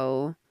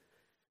 So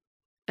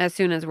as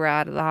soon as we're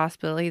out of the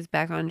hospital, he's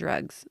back on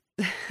drugs.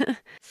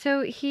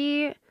 So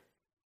he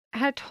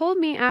had told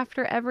me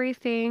after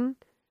everything,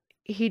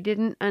 he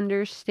didn't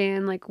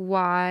understand like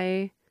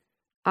why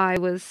I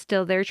was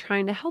still there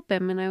trying to help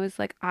him. And I was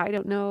like, I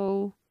don't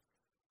know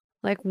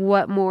like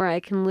what more I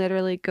can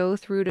literally go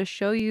through to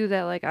show you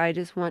that like I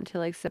just want to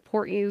like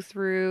support you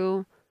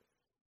through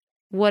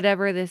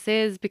whatever this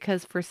is,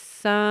 because for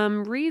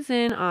some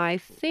reason I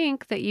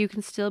think that you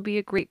can still be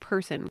a great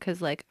person,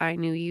 because like I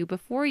knew you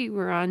before you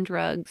were on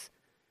drugs.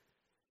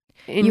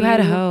 And you had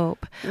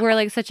hope. We're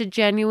like such a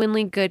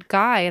genuinely good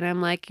guy. And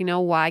I'm like,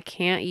 why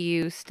can't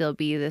you still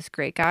be this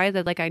great guy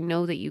that like I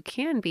know that you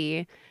can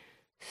be?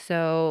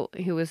 So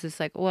he was just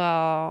like,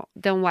 well,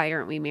 then why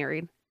aren't we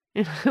married?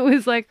 And I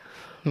was like,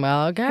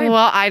 well, okay.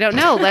 Well, I don't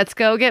know. Let's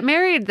go get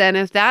married then.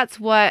 If that's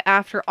what,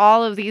 after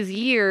all of these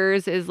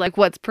years, is like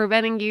what's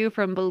preventing you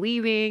from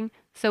believing.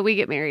 So we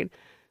get married.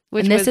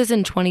 And this is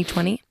in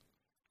 2020?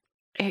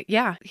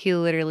 Yeah. He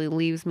literally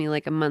leaves me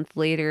like a month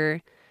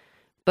later.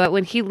 But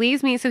when he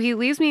leaves me, so he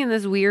leaves me in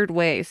this weird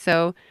way.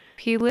 So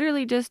he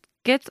literally just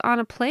gets on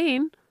a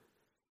plane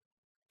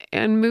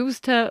and moves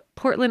to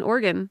Portland,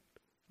 Oregon.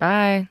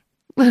 Bye.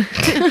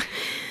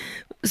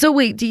 So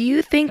wait, do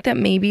you think that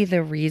maybe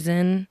the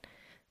reason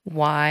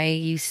why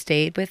you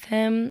stayed with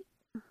him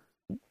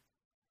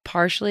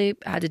partially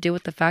had to do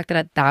with the fact that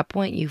at that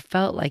point you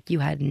felt like you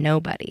had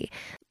nobody?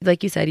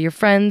 Like you said, your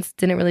friends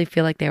didn't really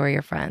feel like they were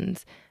your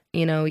friends.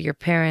 Your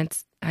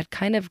parents had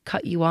kind of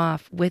cut you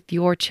off with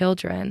your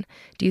children.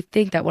 Do you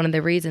think that one of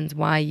the reasons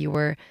why you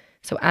were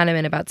so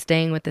adamant about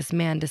staying with this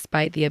man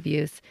despite the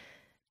abuse,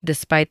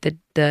 despite the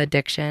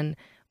addiction,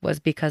 was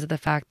because of the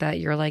fact that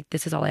you're like,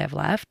 this is all I have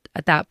left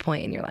at that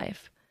point in your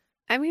life?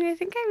 I mean, I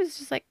think I was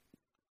just like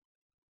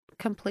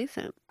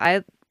complacent.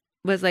 I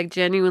was like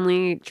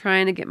genuinely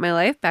trying to get my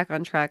life back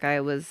on track. I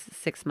was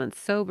 6 months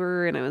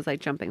sober and I was like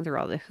jumping through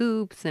all the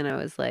hoops, and I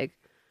was like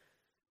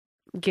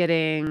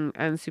getting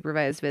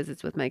unsupervised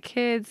visits with my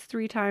kids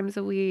 3 times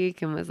a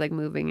week, and was like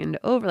moving into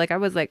like I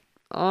was like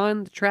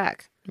on the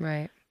track.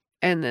 Right.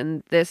 And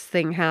then this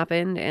thing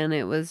happened, and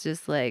it was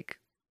just like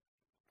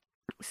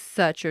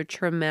such a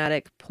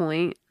traumatic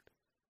point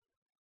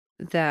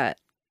that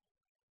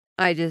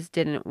I just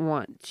didn't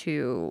want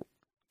to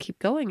keep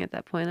going at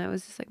that point. I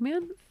was just like,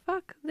 man,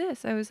 fuck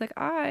this. I was like,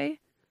 I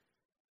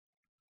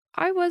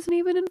wasn't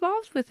even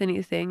involved with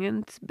anything,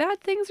 and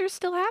bad things are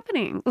still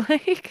happening.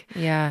 Like,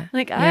 yeah.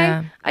 Like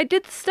I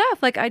did the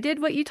stuff. Like I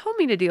did what you told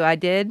me to do. I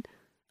did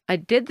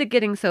the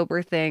getting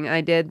sober thing.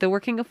 I did the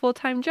working a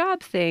full-time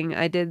job thing.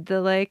 I did the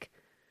like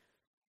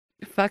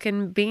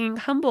fucking being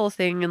humble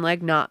thing, and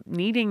like not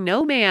needing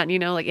no man,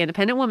 like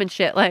independent woman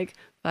shit. Like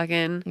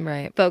fucking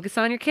right. Focus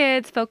on your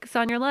kids, focus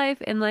on your life.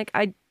 And like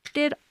I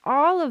did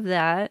all of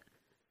that.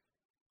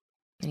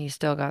 And you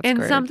still got and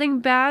screwed.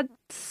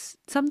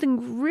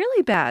 something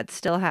really bad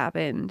still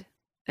happened.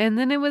 And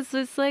then it was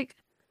just like,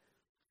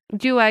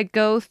 do I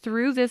go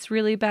through this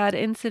really bad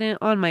incident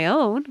on my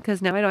own?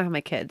 Because now I don't have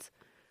my kids.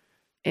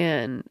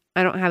 And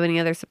I don't have any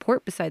other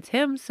support besides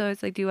him. So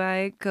it's like, do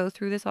I go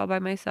through this all by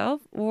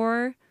myself?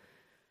 Or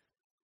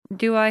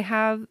do I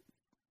have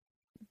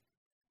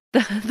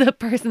the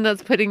person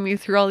that's putting me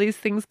through all these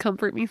things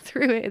comfort me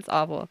through it? It's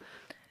awful.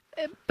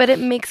 But it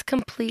makes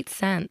complete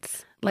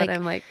sense. Like, but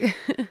I'm like...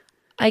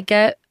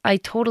 I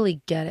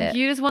totally get it.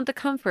 You just want the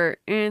comfort.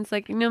 And it's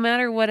like, no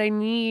matter what I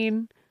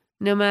need,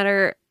 no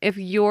matter if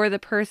you're the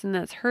person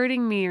that's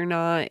hurting me or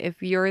not,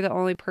 if you're the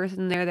only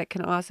person there that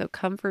can also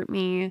comfort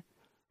me,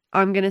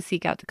 I'm going to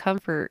seek out the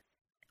comfort.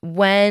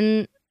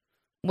 When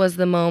was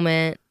the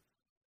moment?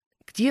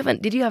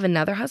 Did you have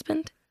another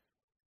husband?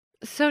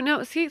 So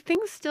no, see,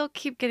 things still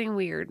keep getting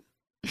weird.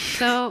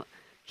 So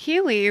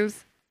he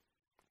leaves.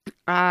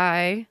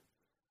 I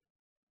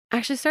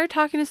actually started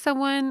talking to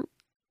someone,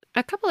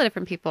 a couple of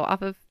different people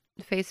off of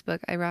Facebook,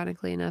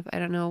 ironically enough. I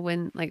don't know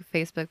when like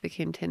Facebook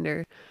became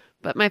Tinder,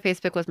 but my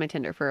Facebook was my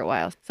Tinder for a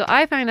while. So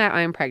I find out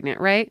I am pregnant,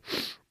 right?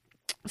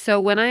 So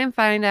when I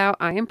find out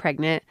I am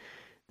pregnant,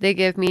 they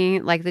give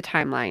me like the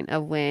timeline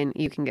of when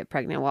you can get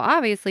pregnant. Well,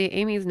 obviously,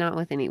 Amy's not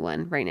with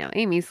anyone right now.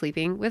 Amy's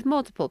sleeping with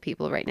multiple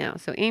people right now.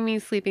 So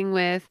Amy's sleeping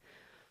with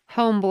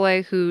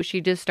homeboy who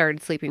she just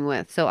started sleeping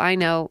with. So I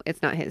know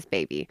it's not his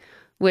baby,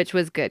 which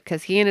was good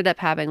because he ended up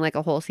having like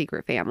a whole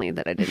secret family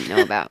that I didn't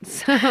know about.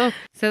 So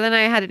then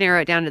I had to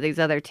narrow it down to these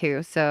other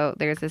two. So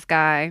there's this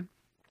guy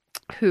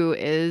who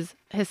is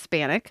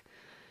Hispanic,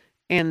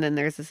 and then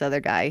there's this other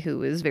guy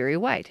who is very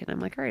white. And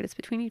I'm like, all right, it's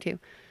between you two.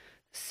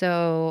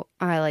 So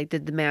I like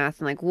did the math,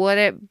 and like what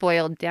it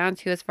boiled down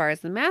to as far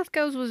as the math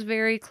goes was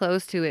very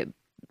close to it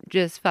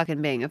just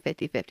fucking being a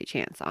 50-50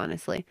 chance,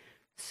 honestly.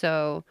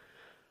 So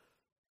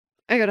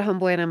I go to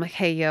homeboy and I'm like,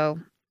 hey, yo,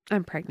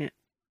 I'm pregnant.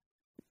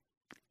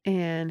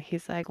 And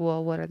he's like,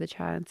 well, what are the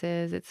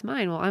chances? It's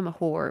mine. Well, I'm a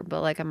whore,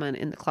 but like I'm an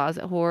in the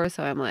closet whore.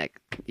 So I'm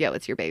like, yo,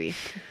 it's your baby.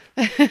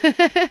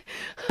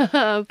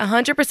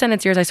 100%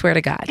 it's yours, I swear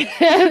to God.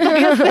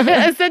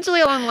 Essentially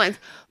along the lines.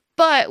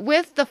 But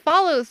with the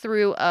follow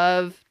through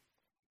of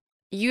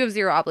you have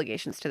zero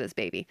obligations to this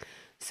baby.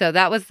 So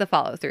that was the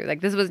follow through. Like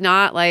this was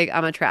not like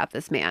I'm gonna trap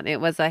this man. It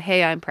was a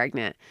hey, I'm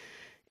pregnant.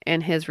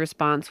 And his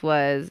response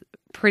was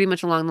pretty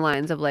much along the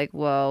lines of like,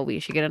 well, we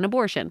should get an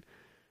abortion.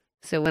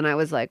 So when I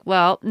was like,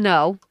 well,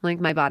 no, like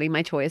my body,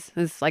 my choice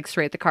is like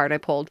straight the card I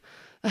pulled.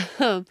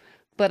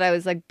 But I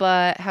was like,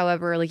 but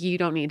however, like you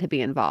don't need to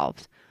be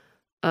involved.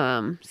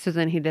 So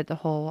then he did the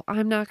whole,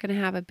 I'm not going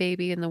to have a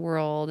baby in the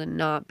world and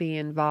not be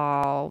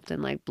involved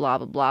and like blah,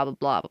 blah, blah, blah,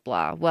 blah, blah,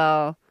 blah.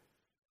 Well,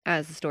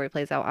 as the story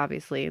plays out,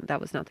 obviously that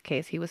was not the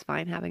case. He was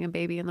fine having a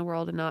baby in the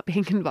world and not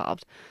being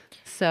involved.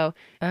 So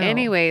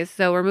anyways,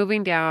 so we're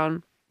moving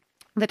down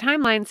the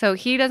timeline. So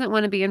he doesn't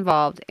want to be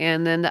involved.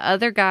 And then the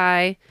other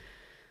guy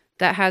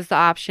that has the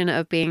option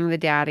of being the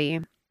daddy.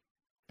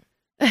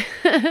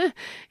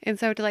 And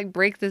so to like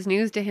break this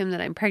news to him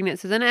that I'm pregnant.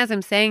 So then as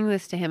I'm saying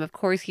this to him, of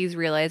course, he's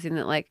realizing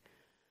that like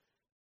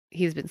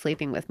he's been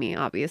sleeping with me,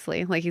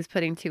 obviously. Like he's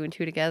putting two and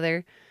two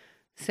together.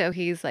 So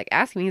he's like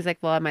asking me, he's like,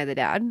 well, am I the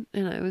dad?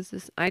 And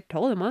I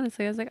told him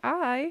honestly, I was like,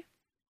 I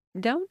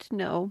don't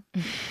know.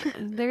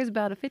 There's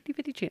about a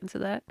 50-50 chance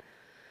of that.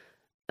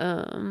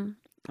 And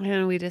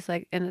we just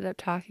like ended up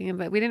talking,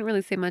 but we didn't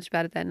really say much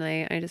about it that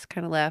night. I just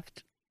kind of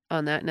left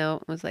on that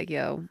note. Was like,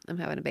 yo, I'm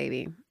having a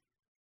baby.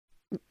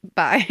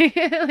 Bye.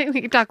 Like,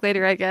 we can talk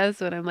later, I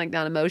guess, when I'm like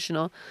not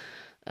emotional.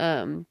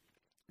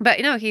 But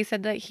you know, he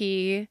said that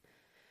he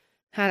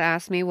had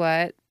asked me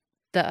what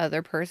the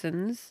other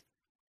person's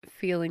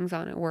feelings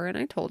on it were, and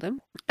I told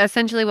him.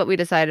 Essentially what we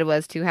decided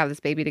was to have this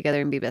baby together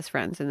and be best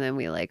friends, and then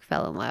we like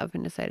fell in love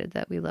and decided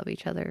that we love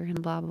each other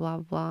and blah blah blah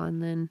blah,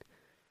 and then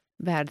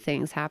bad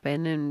things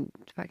happen and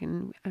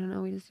fucking I don't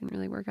know, we just didn't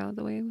really work out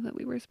the way that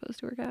we were supposed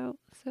to work out.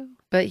 So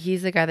But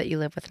he's the guy that you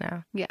live with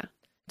now. yeah.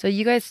 So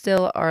you guys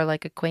still are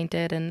like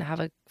acquainted and have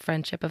a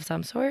friendship of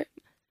some sort?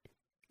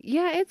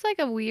 Yeah, it's like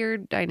a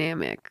weird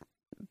dynamic.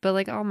 But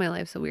like all my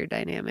life's a weird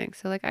dynamic.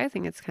 So like I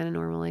think it's kind of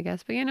normal, I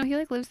guess. But you know, he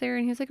like lives there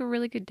and he's like a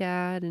really good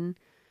dad, and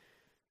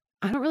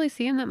I don't really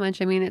see him that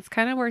much. I mean, it's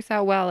kind of works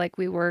out well. Like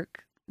we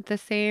work the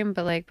same,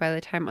 but like by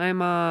the time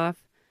I'm off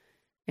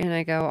and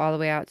I go all the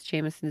way out to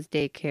Jameson's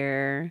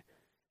daycare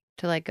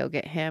to like go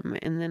get him,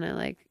 and then I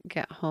like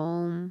get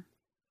home,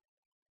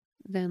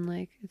 then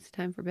like it's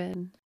time for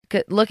bed.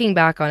 Looking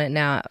back on it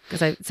now,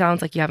 because it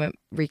sounds like you haven't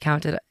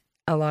recounted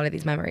a lot of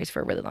these memories for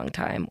a really long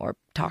time or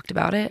talked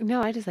about it. No,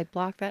 I just like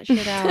blocked that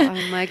shit out.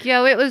 I'm like,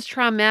 yo, it was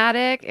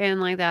traumatic, and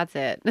like that's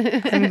it.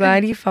 I'm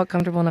glad you felt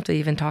comfortable enough to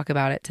even talk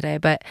about it today.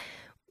 But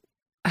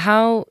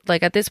how,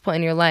 like at this point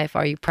in your life,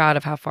 are you proud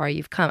of how far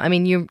you've come? I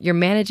mean, you're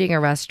managing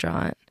a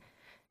restaurant.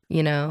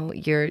 You know,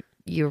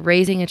 you're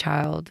raising a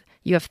child.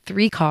 You have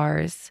 3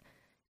 cars,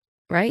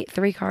 right?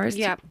 3 cars.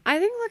 Yeah, I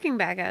think looking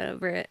back at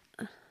over it,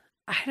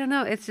 I don't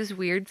know. It's just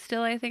weird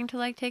still, I think, to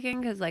like take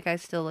in, because like I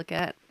still look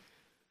at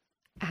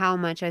how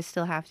much I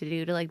still have to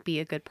do to like be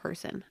a good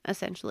person,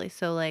 essentially.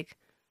 So like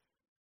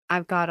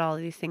I've got all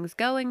these things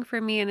going for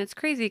me, and it's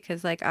crazy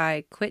because like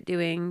I quit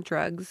doing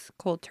drugs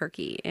cold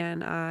turkey,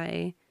 and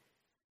I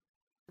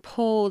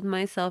pulled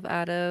myself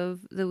out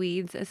of the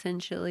weeds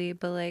essentially,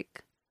 but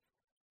like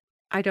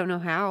I don't know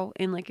how.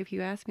 And like if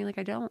you ask me, like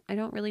I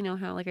don't really know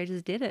how. Like I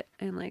just did it,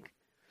 and like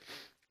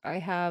I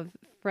have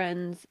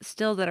friends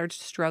still that are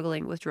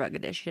struggling with drug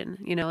addiction,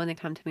 you know, and they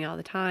come to me all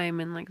the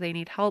time and like they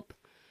need help.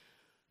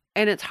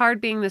 And it's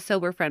hard being the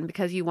sober friend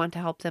because you want to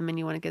help them and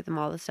you want to give them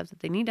all the stuff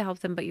that they need to help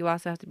them, but you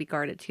also have to be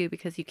guarded too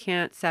because you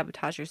can't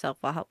sabotage yourself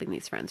while helping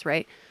these friends,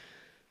 right?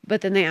 But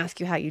then they ask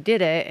you how you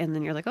did it, and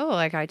then you're like, oh,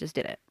 like I just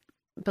did it.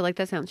 But like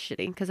that sounds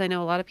shitty because I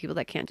know a lot of people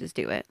that can't just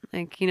do it.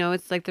 Like, you know,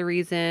 it's like the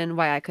reason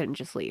why I couldn't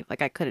just leave.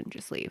 Like I couldn't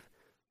just leave.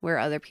 Where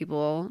other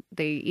people,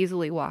 they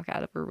easily walk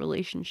out of a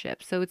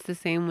relationship. So it's the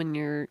same when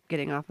you're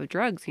getting off of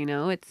drugs, you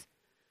know? It's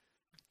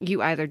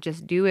you either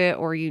just do it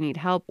or you need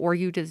help or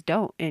you just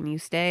don't, and you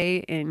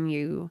stay and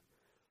you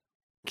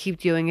keep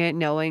doing it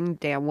knowing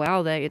damn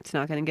well that it's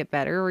not going to get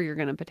better or you're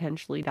going to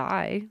potentially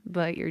die,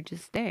 but you're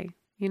just stay,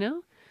 you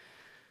know?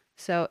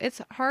 So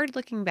it's hard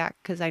looking back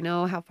because I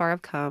know how far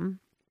I've come,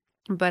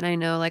 but I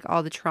know like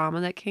all the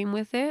trauma that came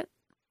with it.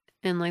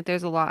 And like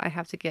there's a lot I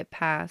have to get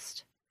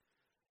past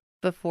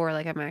before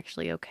like I'm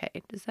actually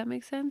okay. Does that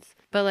make sense?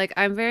 But like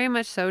I'm very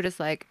much so just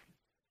like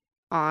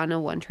on a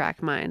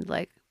one-track mind.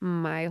 Like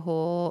my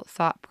whole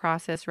thought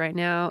process right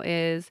now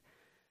is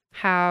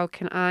how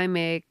can I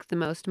make the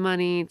most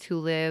money to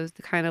live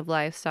the kind of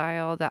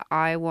lifestyle that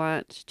I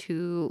want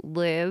to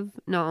live,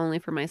 not only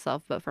for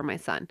myself but for my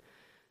son.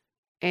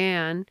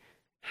 And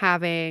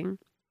having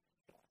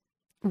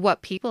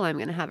what people I'm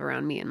going to have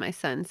around me and my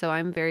son. So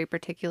I'm very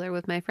particular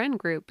with my friend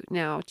group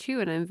now too,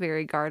 and I'm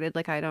very guarded.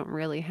 Like I don't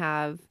really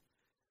have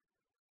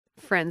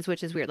friends,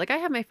 which is weird. Like I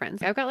have my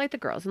friends. I've got like the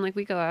girls and like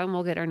we go out and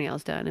we'll get our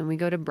nails done and we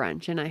go to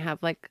brunch, and I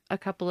have like a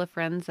couple of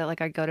friends that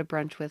like I go to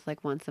brunch with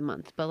like once a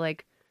month. But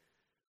like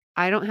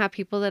I don't have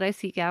people that I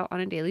seek out on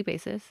a daily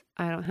basis.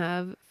 I don't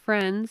have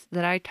friends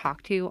that I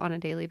talk to on a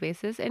daily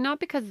basis. And not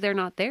because they're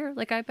not there.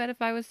 Like I bet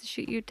if I was to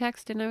shoot you a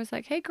text and I was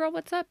like, "Hey girl,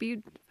 what's up?"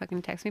 You'd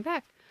fucking text me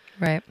back.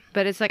 Right.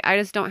 But it's like I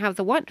just don't have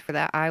the want for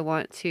that. I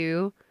want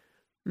to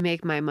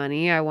make my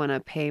money. I want to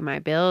pay my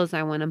bills.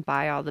 I want to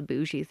buy all the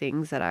bougie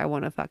things that I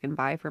want to fucking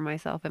buy for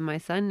myself and my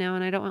son now.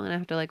 And I don't want to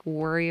have to like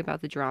worry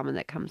about the drama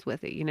that comes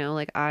with it. You know,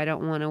 like I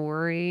don't want to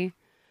worry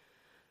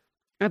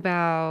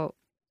about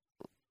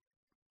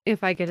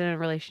if I get in a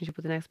relationship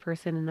with the next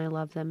person and I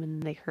love them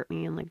and they hurt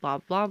me and like blah,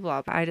 blah,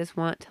 blah. I just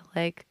want to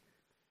like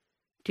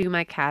do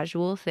my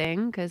casual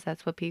thing because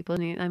that's what people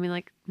need. I mean,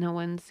 like no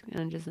one's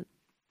going to just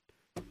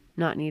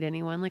not need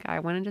anyone. Like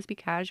I want to just be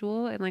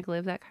casual and like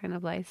live that kind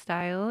of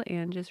lifestyle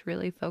and just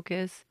really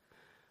focus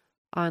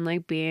on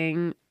like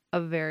being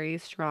a very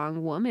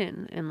strong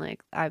woman. And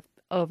like I've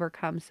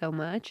overcome so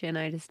much and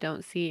I just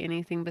don't see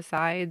anything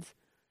besides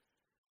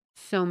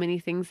so many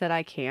things that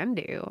I can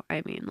do.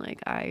 I mean, like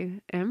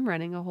I am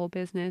running a whole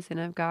business and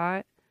I've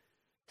got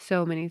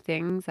so many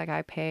things. Like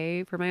I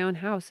pay for my own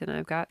house and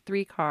I've got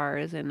 3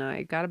 cars and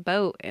I got a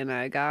boat and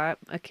I got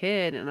a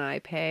kid and I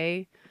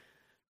pay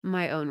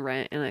my own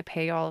rent and I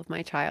pay all of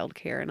my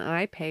childcare and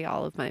I pay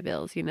all of my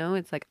bills. You know,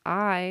 it's like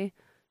I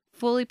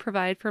fully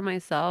provide for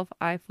myself.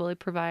 I fully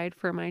provide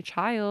for my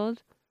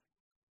child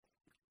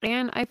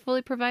and I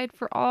fully provide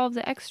for all of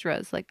the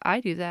extras. Like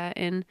I do that.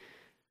 And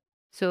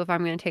so if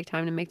I'm going to take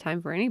time to make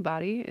time for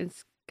anybody,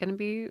 it's going to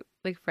be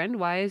like friend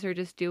wise or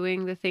just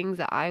doing the things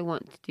that I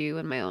want to do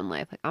in my own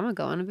life. Like I'm going to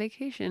go on a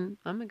vacation.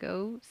 I'm going to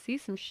go see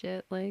some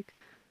shit. Like,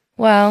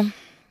 Well,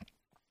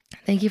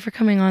 thank you for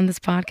coming on this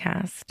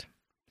podcast.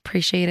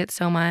 Appreciate it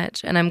so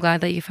much. And I'm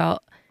glad that you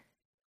felt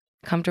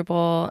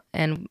comfortable,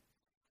 and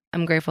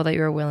I'm grateful that you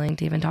were willing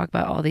to even talk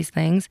about all these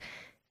things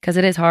because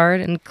it is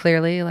hard. And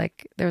clearly,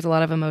 like, there's a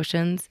lot of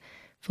emotions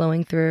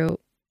flowing through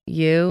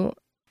you.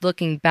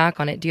 Looking back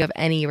on it, do you have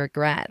any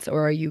regrets,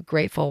 or are you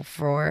grateful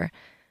for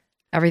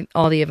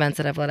all the events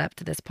that have led up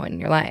to this point in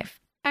your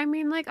life? I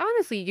mean, like,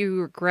 honestly, you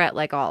regret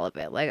like all of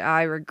it. Like,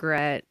 I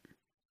regret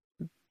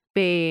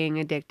being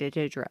addicted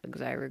to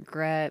drugs. I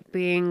regret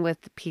being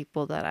with the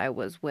people that I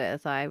was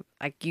with. I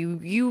like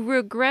you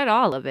regret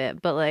all of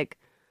it, but like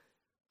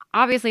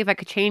obviously if I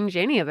could change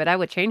any of it, I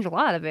would change a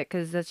lot of it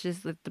because that's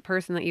just the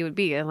person that you would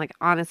be. And like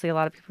honestly, a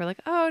lot of people are like,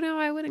 "Oh no,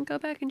 I wouldn't go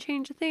back and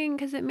change a thing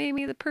because it made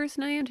me the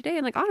person I am today."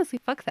 And like honestly,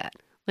 fuck that.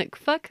 Like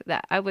fuck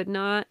that. I would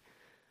not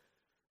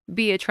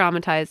be a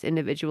traumatized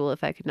individual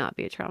if I could not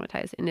be a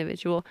traumatized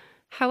individual.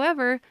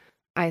 However,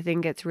 I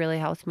think it's really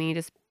helped me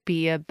just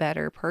be a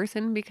better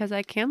person because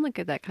I can look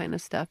at that kind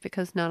of stuff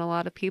because not a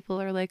lot of people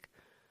are like,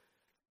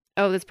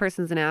 "Oh, this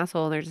person's an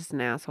asshole and they're just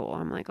an asshole."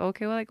 I'm like,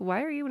 okay, well, like,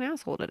 why are you an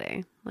asshole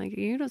today? Like,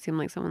 you don't seem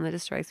like someone that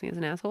just strikes me as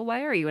an asshole.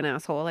 Why are you an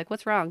asshole? Like,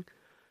 what's wrong?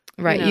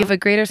 Right. You You know? have a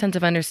greater sense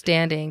of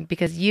understanding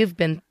because you've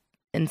been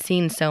and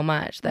seen so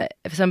much that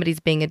if somebody's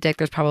being a dick,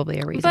 there's probably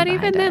a reason But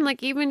behind even then, it.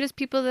 like, even just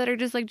people that are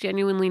just like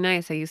genuinely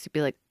nice, I used to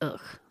be like, ugh,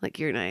 like,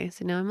 you're nice.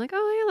 And now I'm like,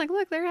 oh, yeah, like,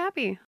 look, they're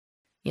happy.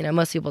 You know,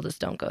 most people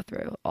just don't go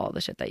through all the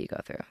shit that you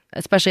go through,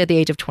 especially at the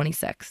age of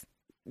 26.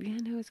 Yeah,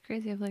 no, it's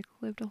crazy. I've like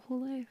lived a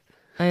whole life.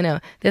 I know.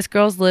 This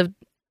girl's lived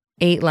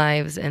 8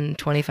 lives in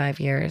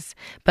 25 years.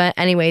 But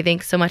anyway,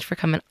 thanks so much for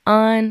coming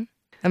on.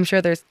 I'm sure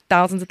there's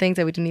thousands of things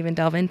that we didn't even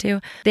delve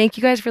into. Thank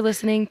you guys for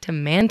listening to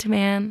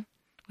Man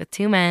with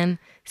 2 men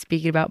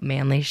speaking about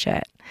manly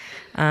shit.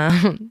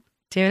 Tune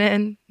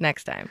in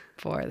next time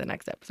for the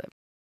next episode.